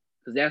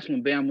 Because that's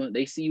when Bama,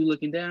 they see you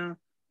looking down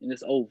and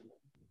it's over.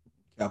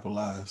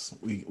 Capitalize.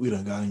 We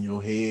done got in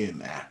your head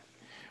now.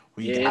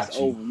 It's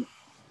over.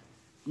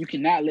 You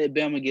cannot let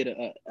Bama get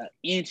an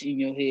inch in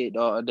your head,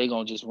 dog. They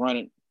gonna just run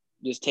it,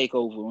 just take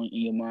over in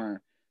your mind.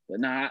 But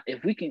now,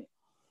 if we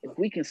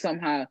can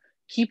somehow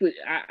keep it.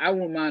 I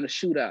wouldn't mind a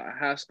shootout, a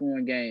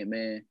high-scoring game,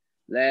 man.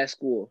 Last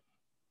score.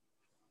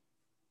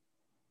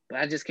 But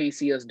I just can't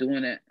see us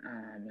doing that.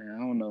 Man, I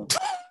don't know.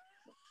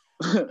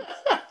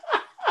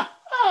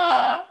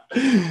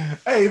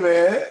 Hey,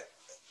 man.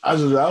 I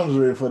was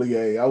ready for the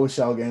game. I wish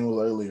y'all game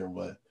was earlier,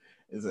 but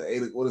it's at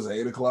 8. What is it,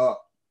 8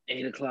 o'clock?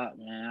 8 o'clock,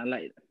 man. I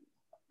like it.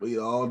 We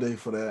all day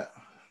for that.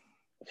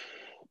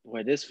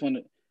 Boy, this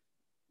one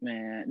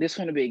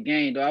to be a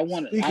game, though. I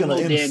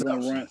know Dan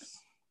gonna run.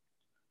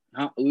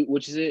 Huh?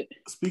 What you said?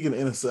 Speaking of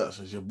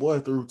interceptions, your boy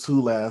threw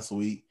 2 last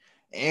week,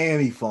 and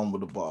he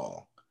fumbled the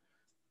ball.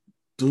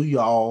 Do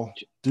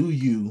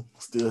you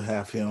still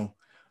have him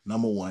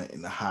number 1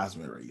 in the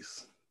Heisman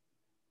race?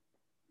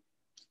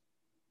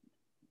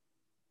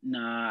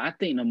 Nah, I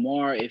think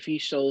Lamar, if he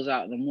shows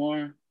out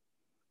Lamar,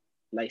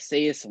 like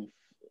say it's some,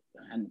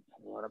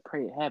 Lord, I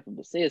pray it happen,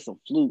 but say it's some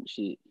fluke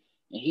shit,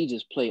 and he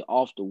just play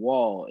off the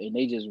wall, and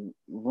they just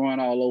run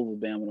all over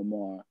Bama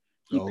tomorrow.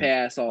 He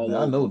passed all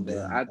over.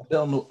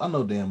 I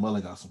know Dan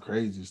Mullen got some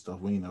crazy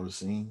stuff we ain't never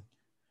seen.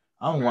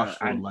 I don't watch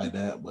football like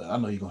that, but I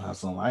know he gonna have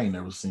something I ain't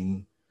never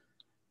seen.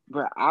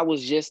 Bro, I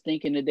was just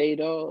thinking today,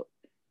 dog,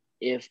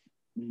 if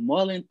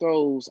Mullen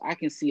throws, I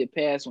can see a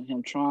pass on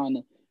him trying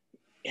to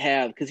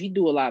have, because he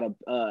do a lot of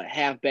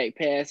halfback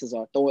passes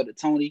or throw it to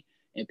Tony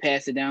and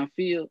pass it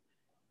downfield.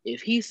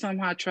 If he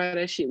somehow try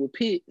that shit with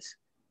Pitts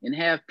and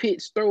have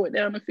Pitts throw it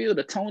down the field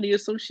to Tony or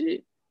some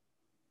shit,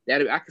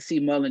 that I could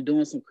see Mullen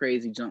doing some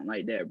crazy jump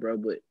like that, bro.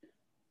 But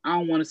I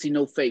don't want to see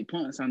no fake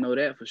punts. I know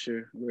that for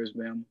sure. Where's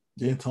Bama?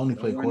 Didn't Tony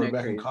play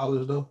quarterback in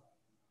college though?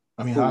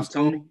 I mean, high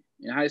school. Tony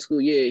in high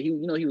school, yeah. He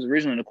was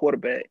originally the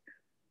quarterback.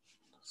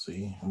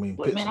 See, I mean,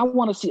 but man, I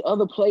want to see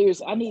other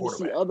players. I need to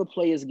see other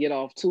players get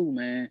off too,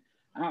 man.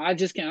 I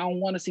just can't. I don't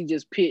want to see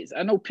just Pitts.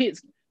 I know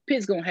Pitts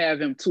gonna have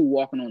him 2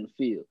 walking on the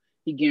field.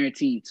 He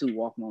guaranteed 2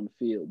 walking on the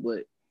field,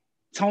 but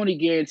Tony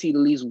guaranteed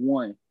at least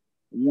one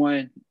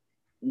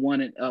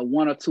one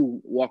or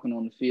two walking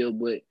on the field,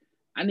 but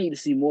I need to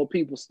see more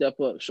people step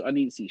up. I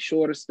need to see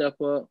Shorter step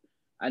up.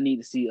 I need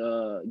to see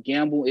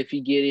Gamble if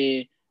he get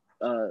in,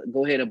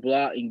 go ahead and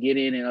block and get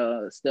in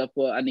and step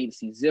up. I need to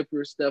see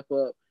Zipper step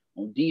up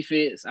on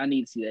defense. I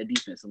need to see that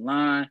defensive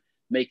line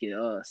making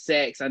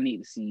sacks. I need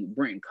to see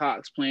Brenton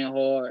Cox playing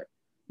hard.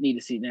 Need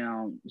to see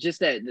now just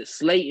that the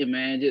Slayton,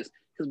 man, just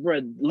because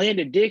bro,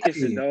 Landon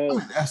Dickerson,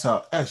 dog.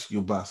 I'll ask you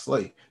about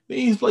Slate.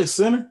 Didn't he play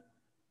center?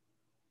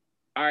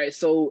 All right,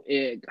 so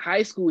in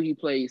high school he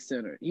played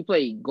center. He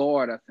played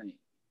guard, I think.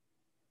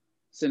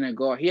 Center and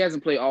guard. He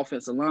hasn't played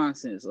offensive line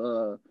since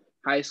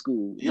high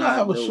school.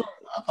 Yeah, I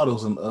thought it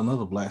was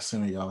another black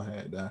center y'all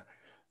had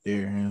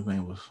there. His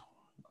name was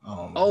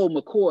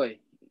McCoy.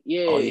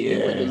 Yeah, oh, yeah,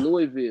 he went to yeah.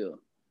 Louisville.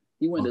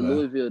 He went to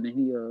Louisville, then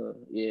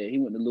he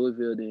went to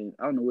Louisville. Then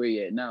I don't know where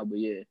he at now, but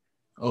yeah.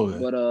 Okay.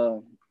 But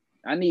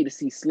I need to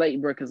see Slate,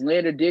 bro, because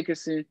Landon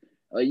Dickerson.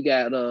 You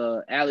got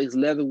Alex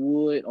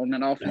Leatherwood on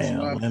that offensive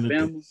line for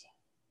Bama.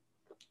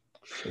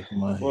 Shake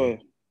my head.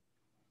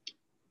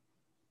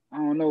 I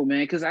don't know,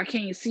 man, because I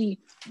can't see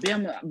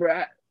Bama,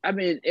 bro. I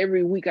mean,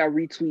 every week I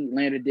retweet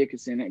Landon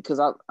Dickerson because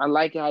I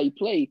like how he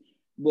played,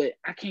 but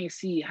I can't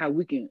see how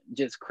we can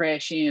just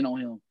crash in on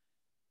him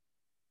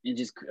and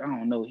just, I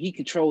don't know. He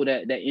controlled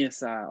that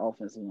inside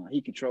offensive line.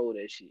 He controlled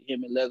that shit.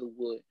 Him and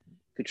Leatherwood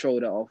control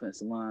that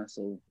offensive line.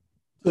 So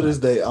to this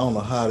day, I don't know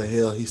how the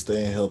hell he's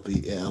staying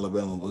healthy in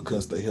Alabama, but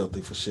couldn't stay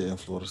healthy for shit in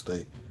Florida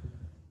State.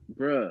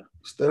 Bruh,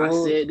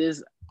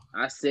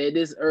 I said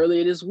this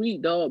earlier this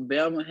week, dog.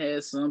 Bama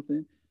has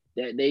something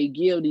that they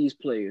give these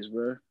players,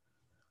 bruh.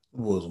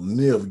 Will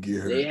never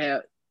get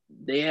hurt.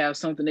 They have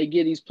something they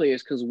give these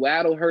players because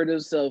Waddle hurt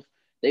himself.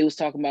 They was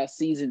talking about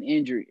season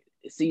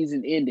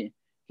ending.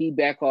 He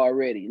back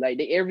already.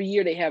 Like every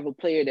year they have a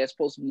player that's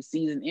supposed to be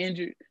season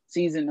ending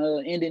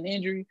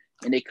injury,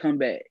 and they come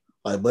back.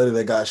 Like buddy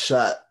that got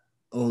shot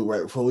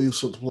right before we used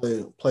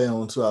to play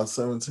on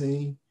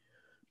 2017,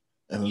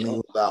 and then he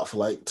was out for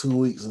like 2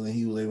 weeks, and then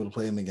he was able to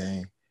play in the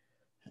game.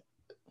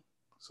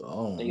 So I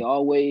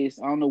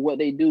don't know what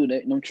they do.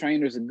 Them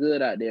trainers are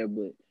good out there,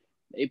 but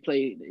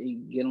they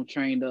get them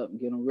trained up,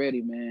 get them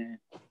ready, man.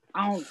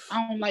 I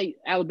don't like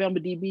Alabama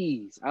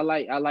DBs. I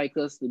like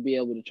us to be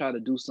able to try to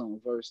do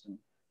something versus them.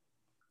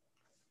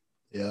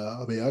 Yeah,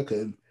 I mean,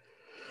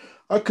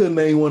 I couldn't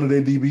name one of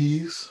their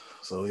DBs.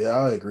 So yeah,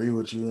 I agree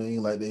with you. It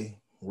ain't like they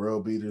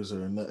world beaters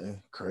or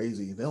nothing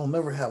crazy. They don't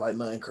never have like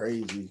nothing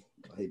crazy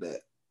like that.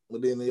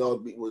 But then they all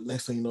be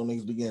next thing you know,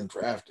 niggas be getting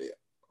drafted.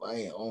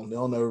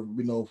 There'll never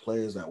be no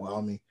players that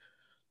wow me.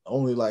 The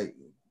only like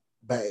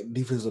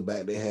defensive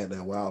back they had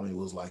that wow me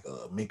was like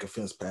Minka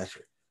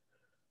Fitzpatrick.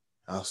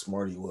 How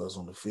smart he was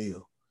on the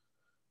field.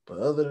 But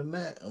other than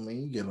that, I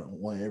mean, you get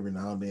one every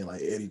now and then.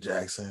 Like Eddie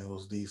Jackson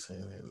was decent,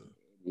 and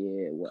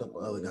a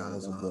couple other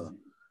guys.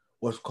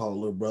 What's called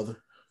little brother.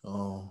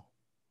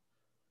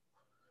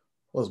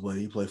 What's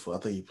buddy? I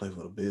think he played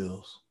for the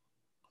Bills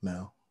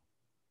now.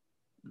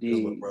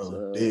 Diggs'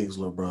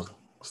 little brother.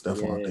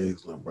 Stephon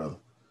Diggs' little brother.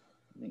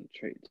 I think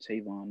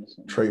Trayvon or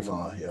something.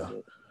 Trayvon, yeah.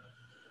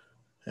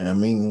 And I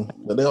mean,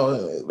 but they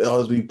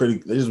always be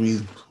they just be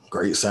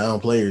great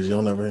sound players. You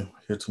don't ever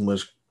hear too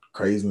much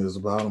craziness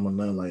about them or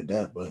nothing like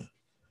that. But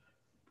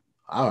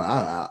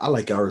I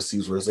like our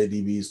receivers versus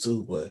ADBs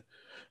too. But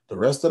the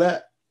rest of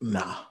that,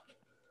 nah.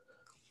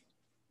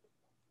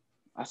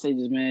 I say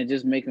this, man,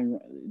 just make them.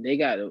 They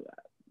got to.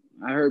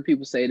 I heard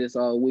people say this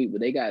all week,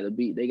 but they got to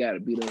beat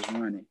us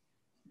running.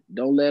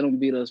 Don't let them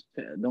beat us.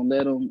 Don't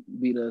let them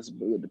beat us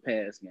with the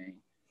pass game.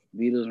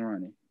 Beat us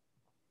running.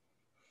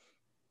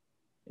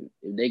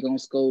 If they gonna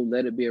score,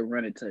 let it be a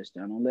running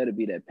touchdown. Don't let it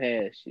be that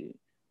pass shit.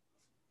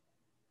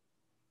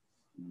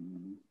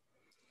 And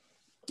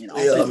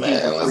offense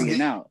can't go 3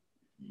 and out.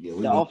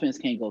 The offense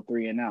can't go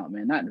 3 and out,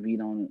 man. Not to beat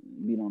on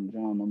the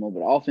drum no more, but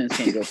the offense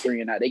can't go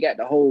 3 and out. They got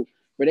to hold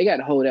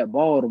that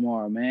ball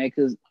tomorrow, man.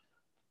 Because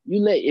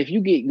if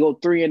you go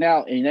 3 and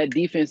out, and that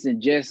defense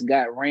and just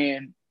got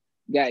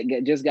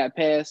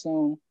passed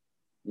on,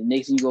 the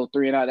next thing you go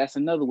 3 and out, that's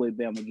another way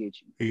Bama get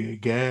you.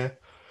 Yeah,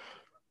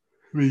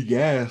 be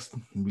gassed.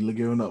 Be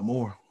giving up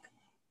more.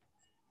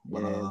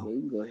 But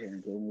we can go ahead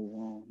and move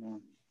on.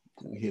 Man.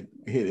 We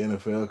hit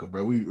NFL,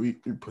 bro. We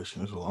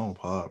pushing this a long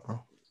pod,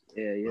 bro.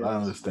 Yeah. But I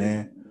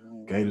understand.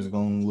 Gators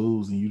gonna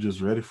lose, and you just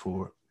ready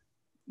for it.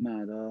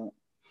 Nah, dog.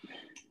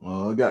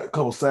 I got a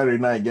couple Saturday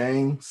night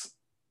games.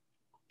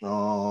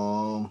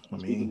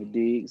 Speaking of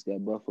Diggs,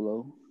 got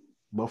Buffalo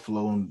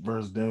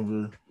versus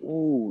Denver.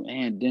 Ooh,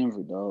 and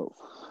Denver, dog.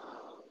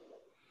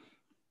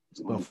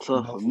 It's gonna be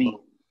tough for me.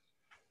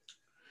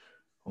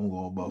 I'm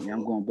going Buffalo. Yeah,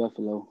 I'm going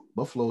Buffalo.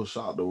 Buffalo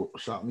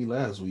shot me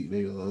last week.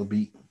 They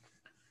beat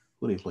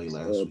who they played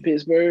last week?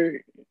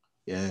 Pittsburgh.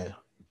 Yeah.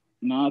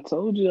 No, I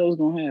told you that was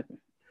gonna happen.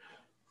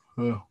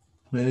 Well,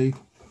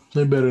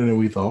 they're better than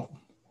we thought.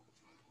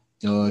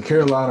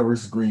 Carolina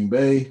versus Green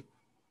Bay.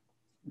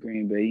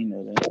 Green Bay, you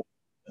know that.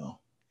 Yeah.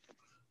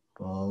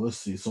 Let's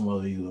see some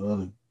of these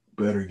other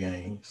better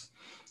games.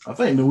 I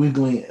think New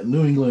England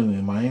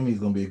and Miami is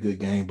gonna be a good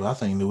game, but I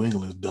think New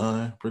England is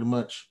done pretty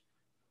much.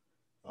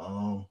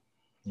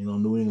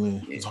 New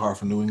England. Yeah. It's hard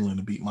for New England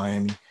to beat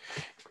Miami.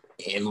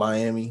 In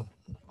Miami,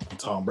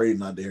 Tom Brady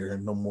not there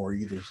no more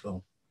either.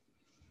 So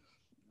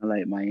I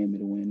like Miami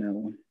to win that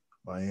one.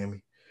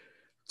 Miami,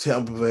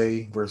 Tampa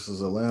Bay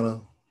versus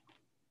Atlanta.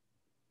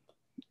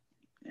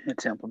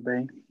 Tampa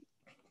Bay.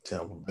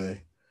 Tampa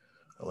Bay.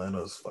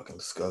 Atlanta is fucking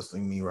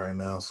disgusting me right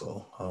now,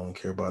 so I don't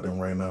care about them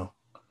right now.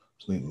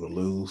 Just need them to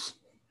lose.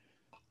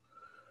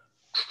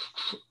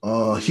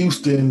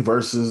 Houston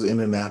versus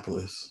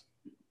Indianapolis.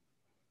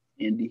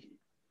 Indy.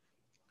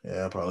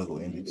 Yeah, I'll probably go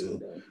Indy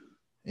too.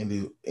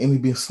 Indy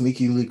been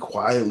sneakily,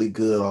 quietly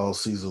good all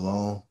season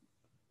long.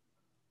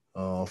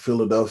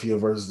 Philadelphia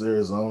versus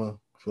Arizona.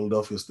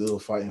 Philadelphia still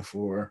fighting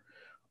for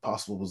a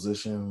possible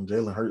position.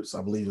 Jalen Hurts,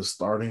 I believe, is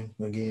starting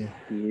again.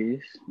 He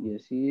is.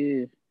 Yes, he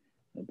is.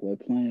 That boy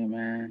playing,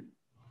 man.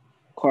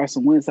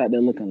 Carson Wentz out there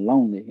looking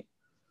lonely.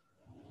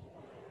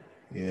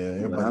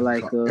 Yeah,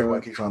 everybody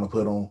keeps trying to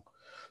put on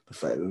the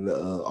fact that the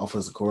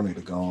offensive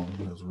coordinator gone.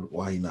 That's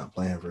why he's not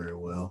playing very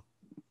well.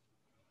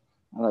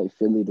 I like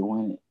Philly to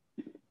win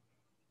it.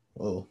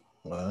 Well,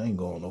 I ain't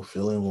going no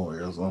Philly, I'm going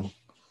Arizona.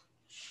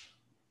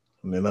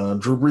 And then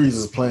Drew Brees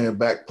is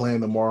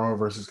playing tomorrow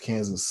versus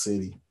Kansas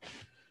City.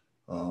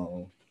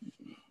 Do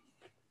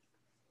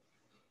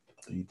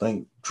you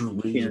think Drew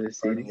Brees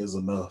starting is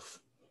enough?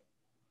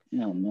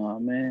 Hell no,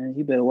 man.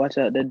 You better watch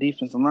out that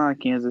defensive line,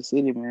 Kansas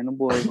City, man. The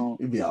boys gonna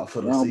he'll be out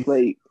for the season.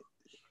 Play,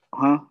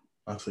 huh?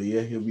 I said,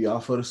 yeah, he'll be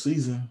out for the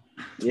season.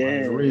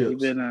 Yeah, he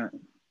been not.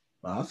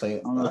 I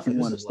don't know if he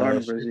won the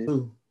starting version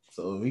too.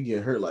 So if he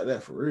get hurt like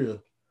that for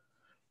real,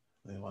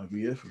 they might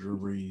be it for Drew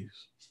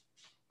Brees.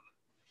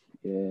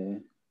 Yeah,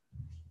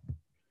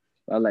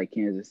 I like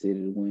Kansas City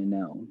to win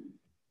that one.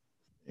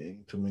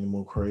 Ain't too many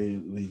more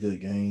crazy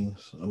good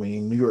games. I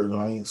mean, New York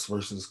Giants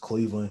versus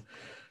Cleveland.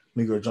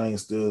 New York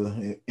Giants still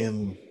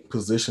in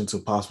position to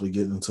possibly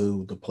get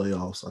into the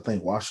playoffs. I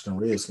think Washington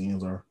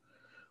Redskins are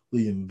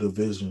leading the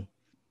division.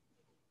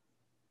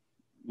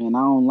 Man, I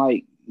don't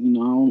like,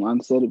 I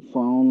said it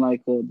before, I don't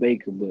like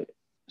Baker, but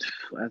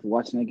after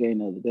watching that game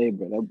the other day,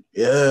 bro.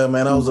 Yeah,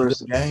 man, that was a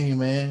good game,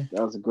 man.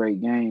 That was a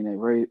great game at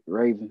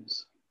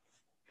Ravens.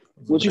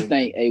 What you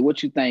think? Hey,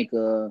 what you think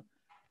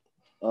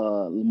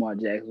Lamar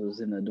Jackson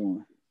was in there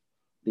doing?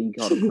 Think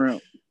he caught a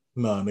cramp?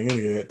 Nah,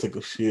 nigga took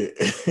a shit.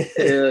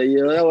 Hell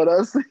yeah, that's what I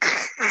was saying.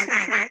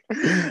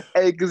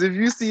 Hey, because if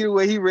you see the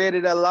way he ran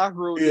in that locker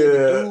room,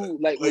 the dude,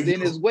 like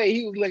within his way,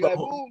 he was like,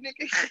 "Move,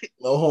 nigga."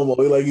 No homo.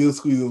 He was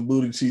squeezing his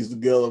booty cheeks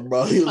together,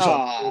 bro. He was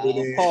trying to put it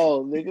in.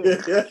 Pause,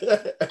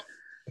 nigga.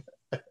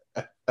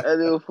 That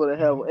was for the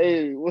hell.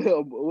 Hey, what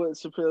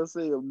Chappelle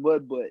say? A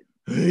mud butt.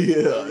 Yeah, in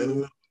the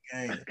middle of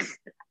the game.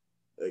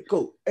 Hey,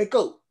 coach. I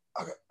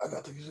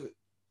got to take a shit.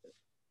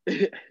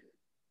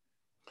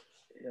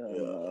 Yeah,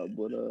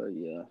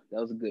 that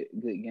was a good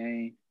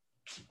game.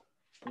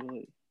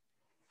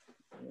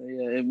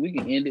 Yeah, and we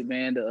can end it,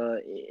 man.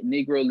 The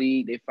Negro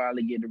League, they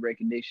finally get the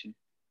recognition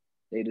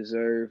they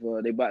deserve.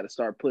 They about to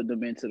start putting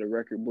them into the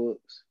record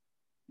books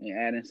and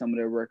adding some of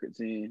their records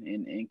in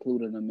and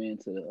including them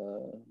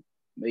into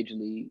Major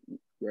League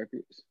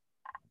records.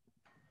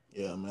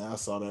 Yeah, man, I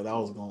saw that. I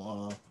was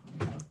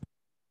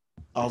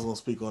gonna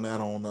speak on that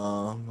on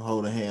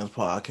Holding Hands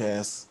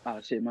podcast. Oh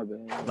shit, my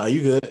bad. Nah,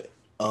 you good?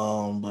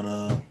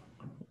 But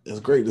it's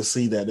great to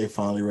see that they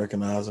finally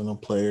recognizing them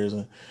players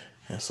and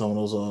some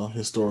of those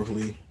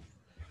historically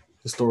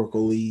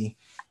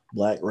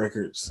black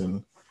records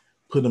and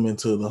put them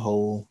into the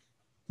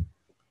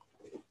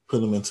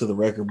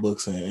record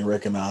books and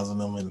recognizing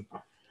them and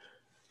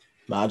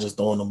not just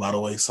throwing them by the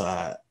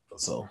wayside.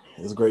 So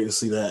it's great to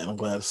see that, and I'm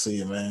glad to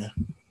see it, man.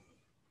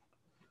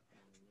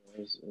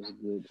 It's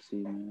good to see,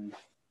 man.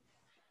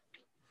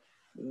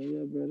 Well,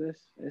 yeah, bro,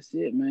 that's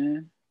it,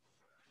 man.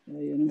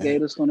 Yeah, them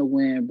Gators gonna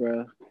win,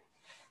 bro.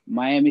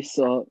 Miami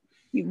suck.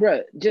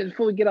 Bro, just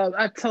before we get off,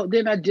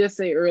 didn't I just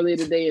say earlier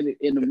today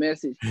in the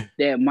message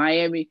that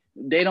Miami,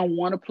 they don't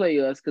want to play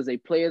us because they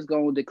players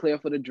gonna declare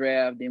for the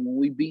draft. Then when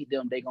we beat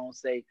them, they gonna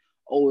say,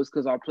 "Oh, it's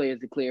because our players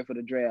declare for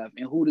the draft."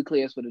 And who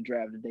declares for the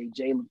draft today?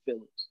 Jalen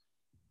Phillips.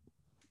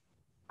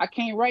 I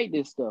can't write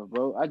this stuff,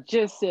 bro. I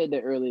just said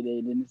that earlier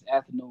today. Then this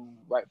afternoon,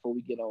 right before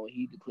we get on,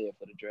 he declared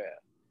for the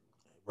draft.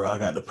 Bro, I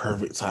got the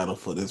perfect title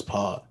for this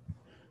pod.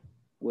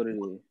 What it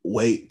is?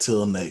 Wait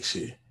till next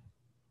year.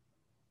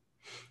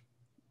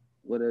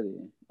 What it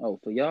is? Oh,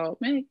 for y'all,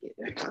 man.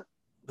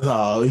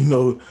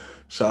 No,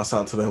 shouts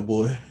out to that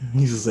boy.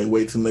 He used to say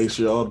wait till next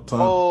year all the time.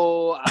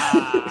 Oh,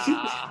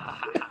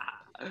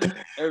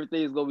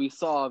 everything's gonna be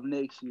solved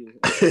next year.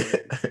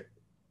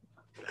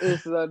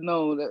 It's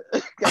unknown.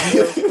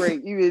 Goddamn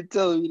great. You been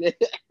telling me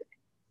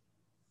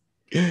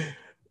that.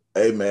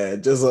 Hey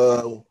man, just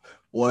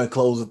one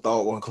closing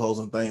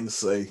thing to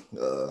say.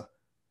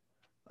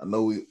 I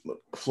know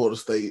Florida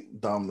State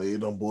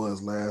dominated them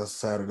boys last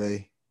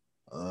Saturday.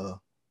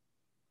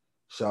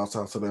 Shouts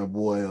out to that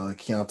boy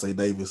Keontae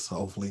Davis.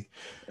 Hopefully,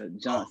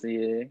 Johnson.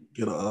 Yeah.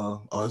 Get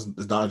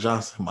it's Don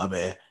Johnson. My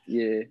bad.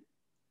 Yeah.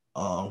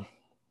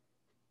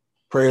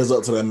 Prayers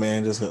up to that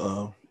man. Just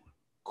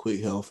quick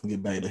health and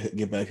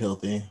get back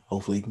healthy.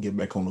 Hopefully, he can get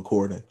back on the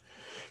court and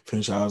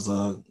finish out his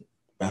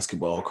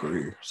basketball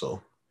career.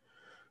 So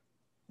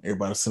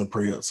everybody send a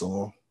prayer up to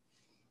him.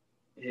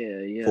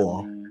 Yeah,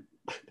 man.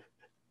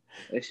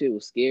 That shit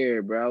was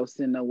scary, bro. I was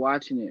sitting there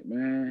watching it,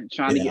 man.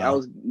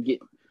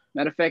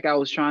 Matter of fact, I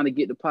was trying to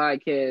get the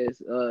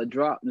podcast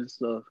dropped and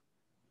stuff.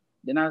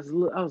 Then I was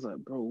like,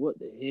 bro, what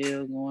the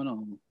hell going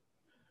on?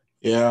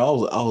 Yeah, I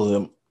was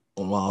at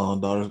my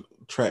daughter's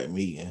track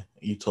meeting.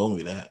 You told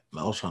me that, and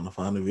I was trying to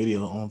find the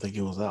video. I don't think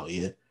it was out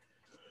yet.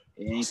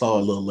 I saw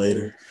it a little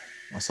later.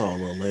 And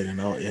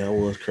it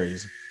was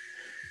crazy.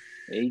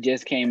 Yeah, he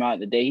just came out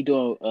today. He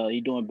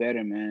doing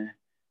better, man.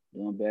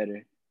 Doing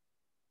better.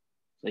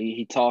 So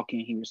he talking,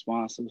 he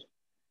responsive,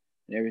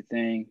 and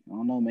everything. I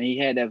don't know, man. He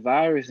had that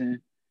virus, and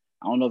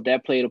I don't know if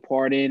that played a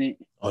part in it.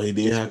 Oh, he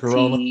did have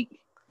corona?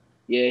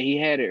 Yeah, he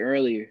had it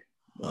earlier.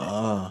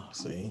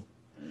 See.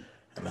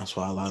 And that's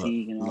why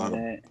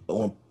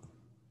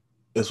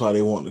that's why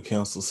they want to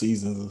cancel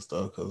seasons and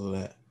stuff because of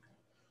that.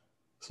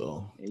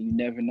 So yeah, you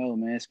never know,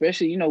 man.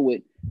 Especially,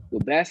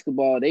 with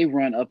basketball, they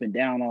run up and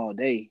down all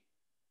day.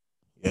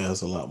 Yeah,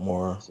 it's a lot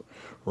more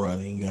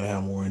running. You gotta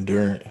have more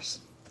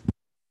endurance.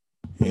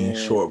 And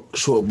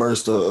short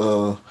burst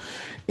of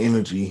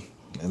energy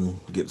and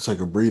get to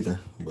take a breather.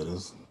 But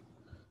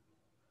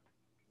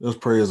there's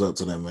prayers up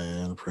to that,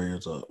 man.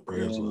 Prayers up.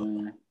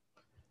 Man.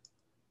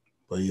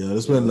 But yeah,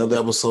 it's been another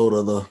episode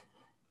of the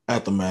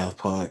Aftamath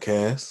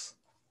podcast.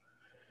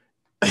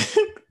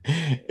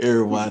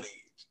 Everybody,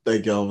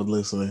 thank y'all for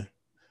listening.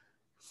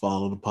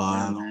 Follow the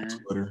pod on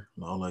Twitter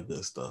and all that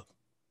good stuff.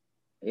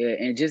 Yeah,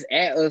 and just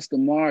add us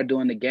tomorrow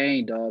during the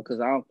game, dog, because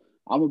I'm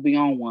gonna be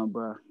on one,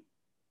 bro.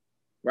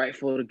 Right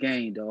for the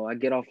game, dog. I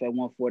get off at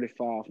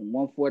 1:45. From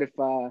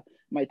 1:45,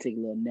 might take a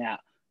little nap,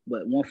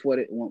 but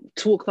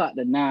 2 o'clock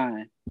to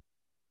 9.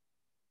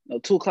 No,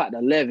 2 o'clock to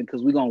 11,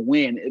 because we're gonna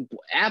win.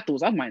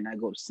 Afterwards, I might not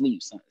go to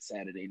sleep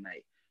Saturday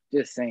night.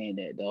 Just saying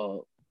that,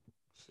 dog.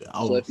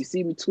 So if you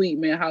see me tweet,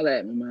 man, holla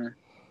at me, man.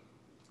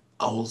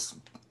 I was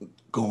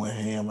going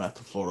ham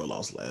after Florida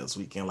lost last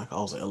weekend, like I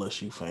was an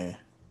LSU fan.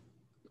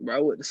 Bro, I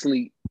went to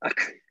sleep. All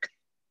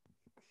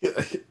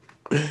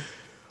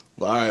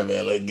right,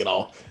 man, let's get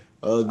off.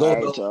 Go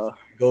Nose. Y'all.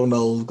 Go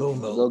Nose.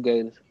 Go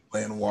Gators.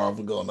 Playing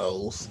Marvel, go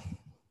Nose.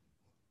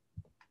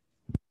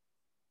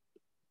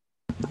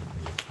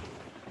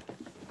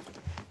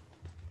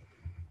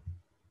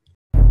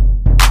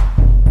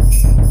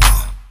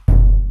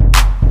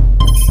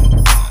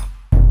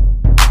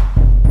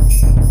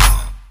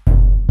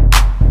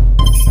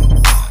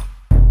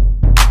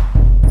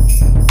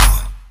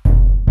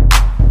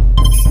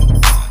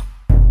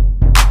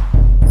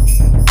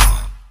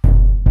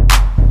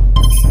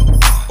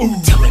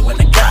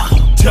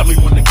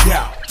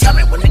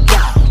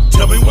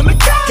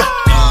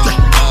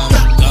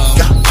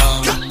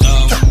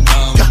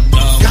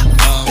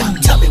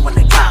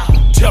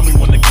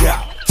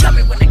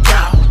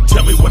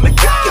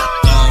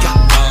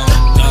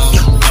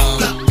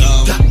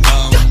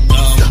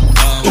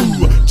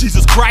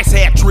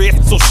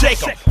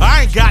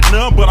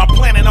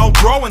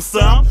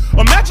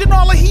 Imagine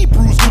all the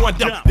Hebrews going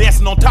down,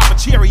 dancing on top of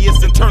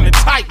chariots and turning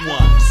tight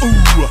ones.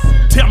 Ooh,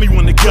 tell me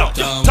when to go.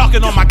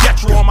 Talking on my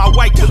Getro on my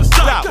way to the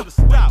south.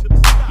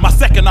 My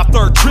second or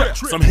third trip.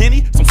 Some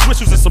Henny, some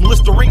Swishers, and some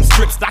Listerine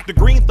strips. Dr.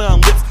 Green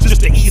Thumb lips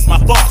just to ease my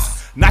thoughts.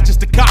 Not just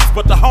the cops,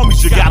 but the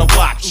homies you gotta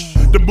watch.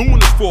 The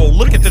moon is full,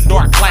 look at the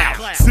dark cloud.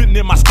 Sitting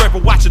in my scraper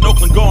watching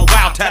Oakland going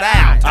wild,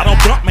 ta-dow. I don't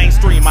bump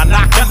mainstream, I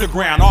knock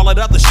underground. All that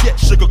other shit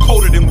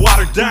sugar-coated and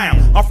watered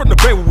down. I'm from the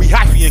Bay where we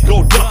hyphy and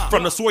go dump.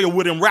 From the soil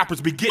where them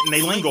rappers be getting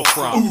they lingo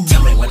from. Ooh.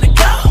 Tell me when to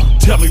go.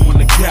 Tell me when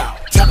to go.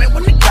 Tell me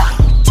when to go.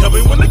 Tell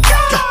me when to go.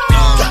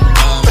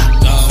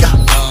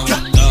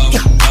 Tell me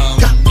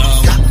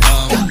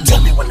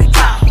when to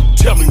go.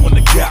 Tell me when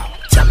to go.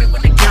 Tell me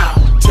when to go.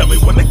 Tell me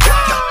when to go.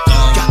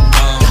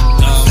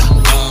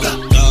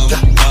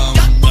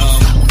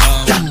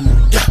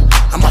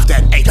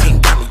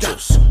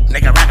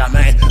 Nigga ragga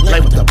man,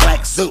 lay with the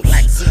black Zeus.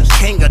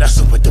 King of the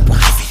super duper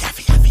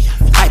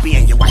hypey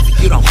and your wifey,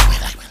 you don't want me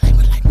like me.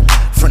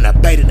 From the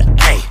Bay to the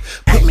A,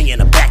 put me in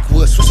the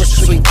backwoods, switch the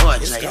sweet boy,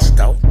 it's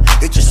dope.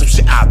 It's just some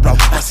shit I wrote.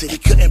 I said he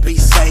couldn't be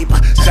saved by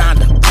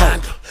Shonda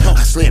Pond.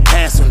 I slid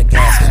past on the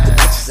gas, get the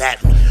bitches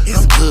at me.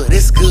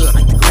 It's good,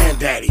 like the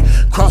granddaddy.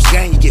 Cross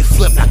gang, you get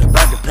flipped like a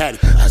burger patty.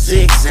 A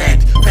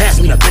zigzag, pass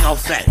me the big old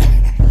fatty.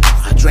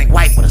 I drink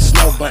white with a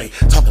snow bunny,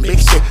 talking big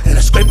shit and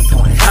a scraper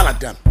going hella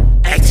dumb.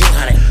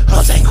 1800,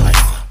 Jose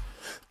Cuervo.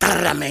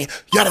 Da-da-da, man.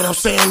 Y'all know what I'm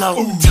saying, though?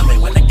 Ooh. Tell me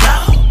when to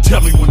go.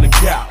 Tell me when to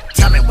go.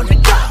 Tell me when to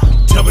go.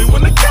 Tell me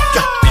when to go.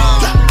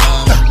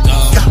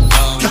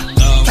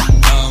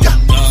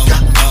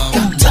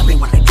 Tell me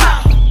when to go.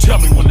 Tell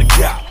me when to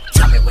go.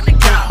 Tell me when to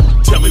go.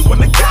 Tell me when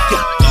to go.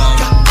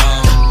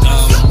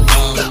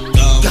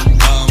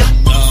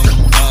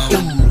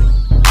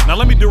 Now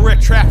let me do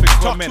direct traffic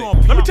for a minute.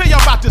 Let me tell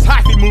y'all about this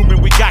hyphy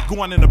movement we got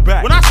going in the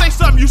back. When I say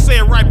something, you say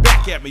it right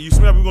back at me. You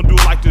smell we're gonna do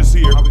it like this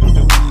here.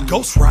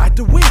 Ghost ride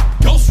the whip.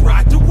 Ghost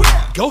ride the whip.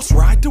 Ghost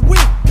ride the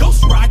whip.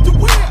 Ghost ride the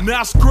whip.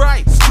 Now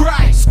scrape,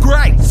 scrape,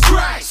 scrape,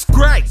 scrape,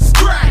 scrape,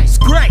 scrape,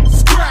 scrape,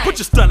 scrape. Put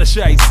your stunner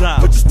shades on.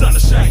 Put your stunner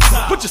shades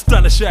on. Put your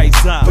stunner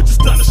shades on. Put your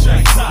stunner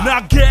shades on.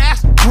 Now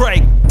gas,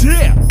 brake,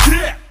 dip,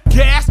 dip.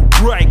 Gas,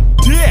 brake,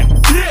 dip,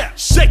 dip.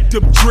 Shake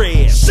them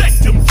dreads. Shake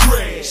them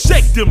dreads.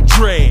 Shake them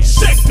dreads.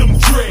 Shake them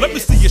dreads. Let me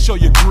see you show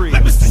your grid.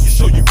 Let me see you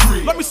show your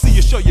grid. Let me see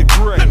you show your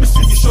grid. Let me see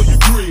you show your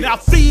grid. Now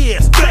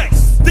this,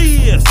 this,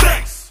 this,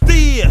 this,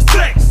 this,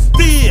 this,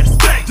 this,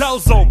 this.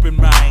 Doors open,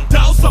 man.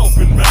 Doors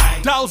open,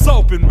 man. Doors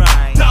open,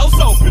 man. Doors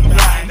open,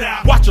 man.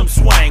 Now watch them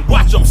swing.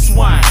 Watch them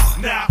swing.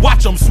 Now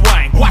watch them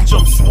swing. Watch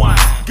them swing.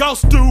 Go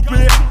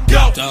stupid.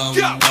 Go,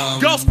 go.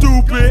 Go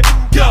stupid.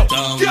 Go,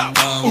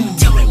 go.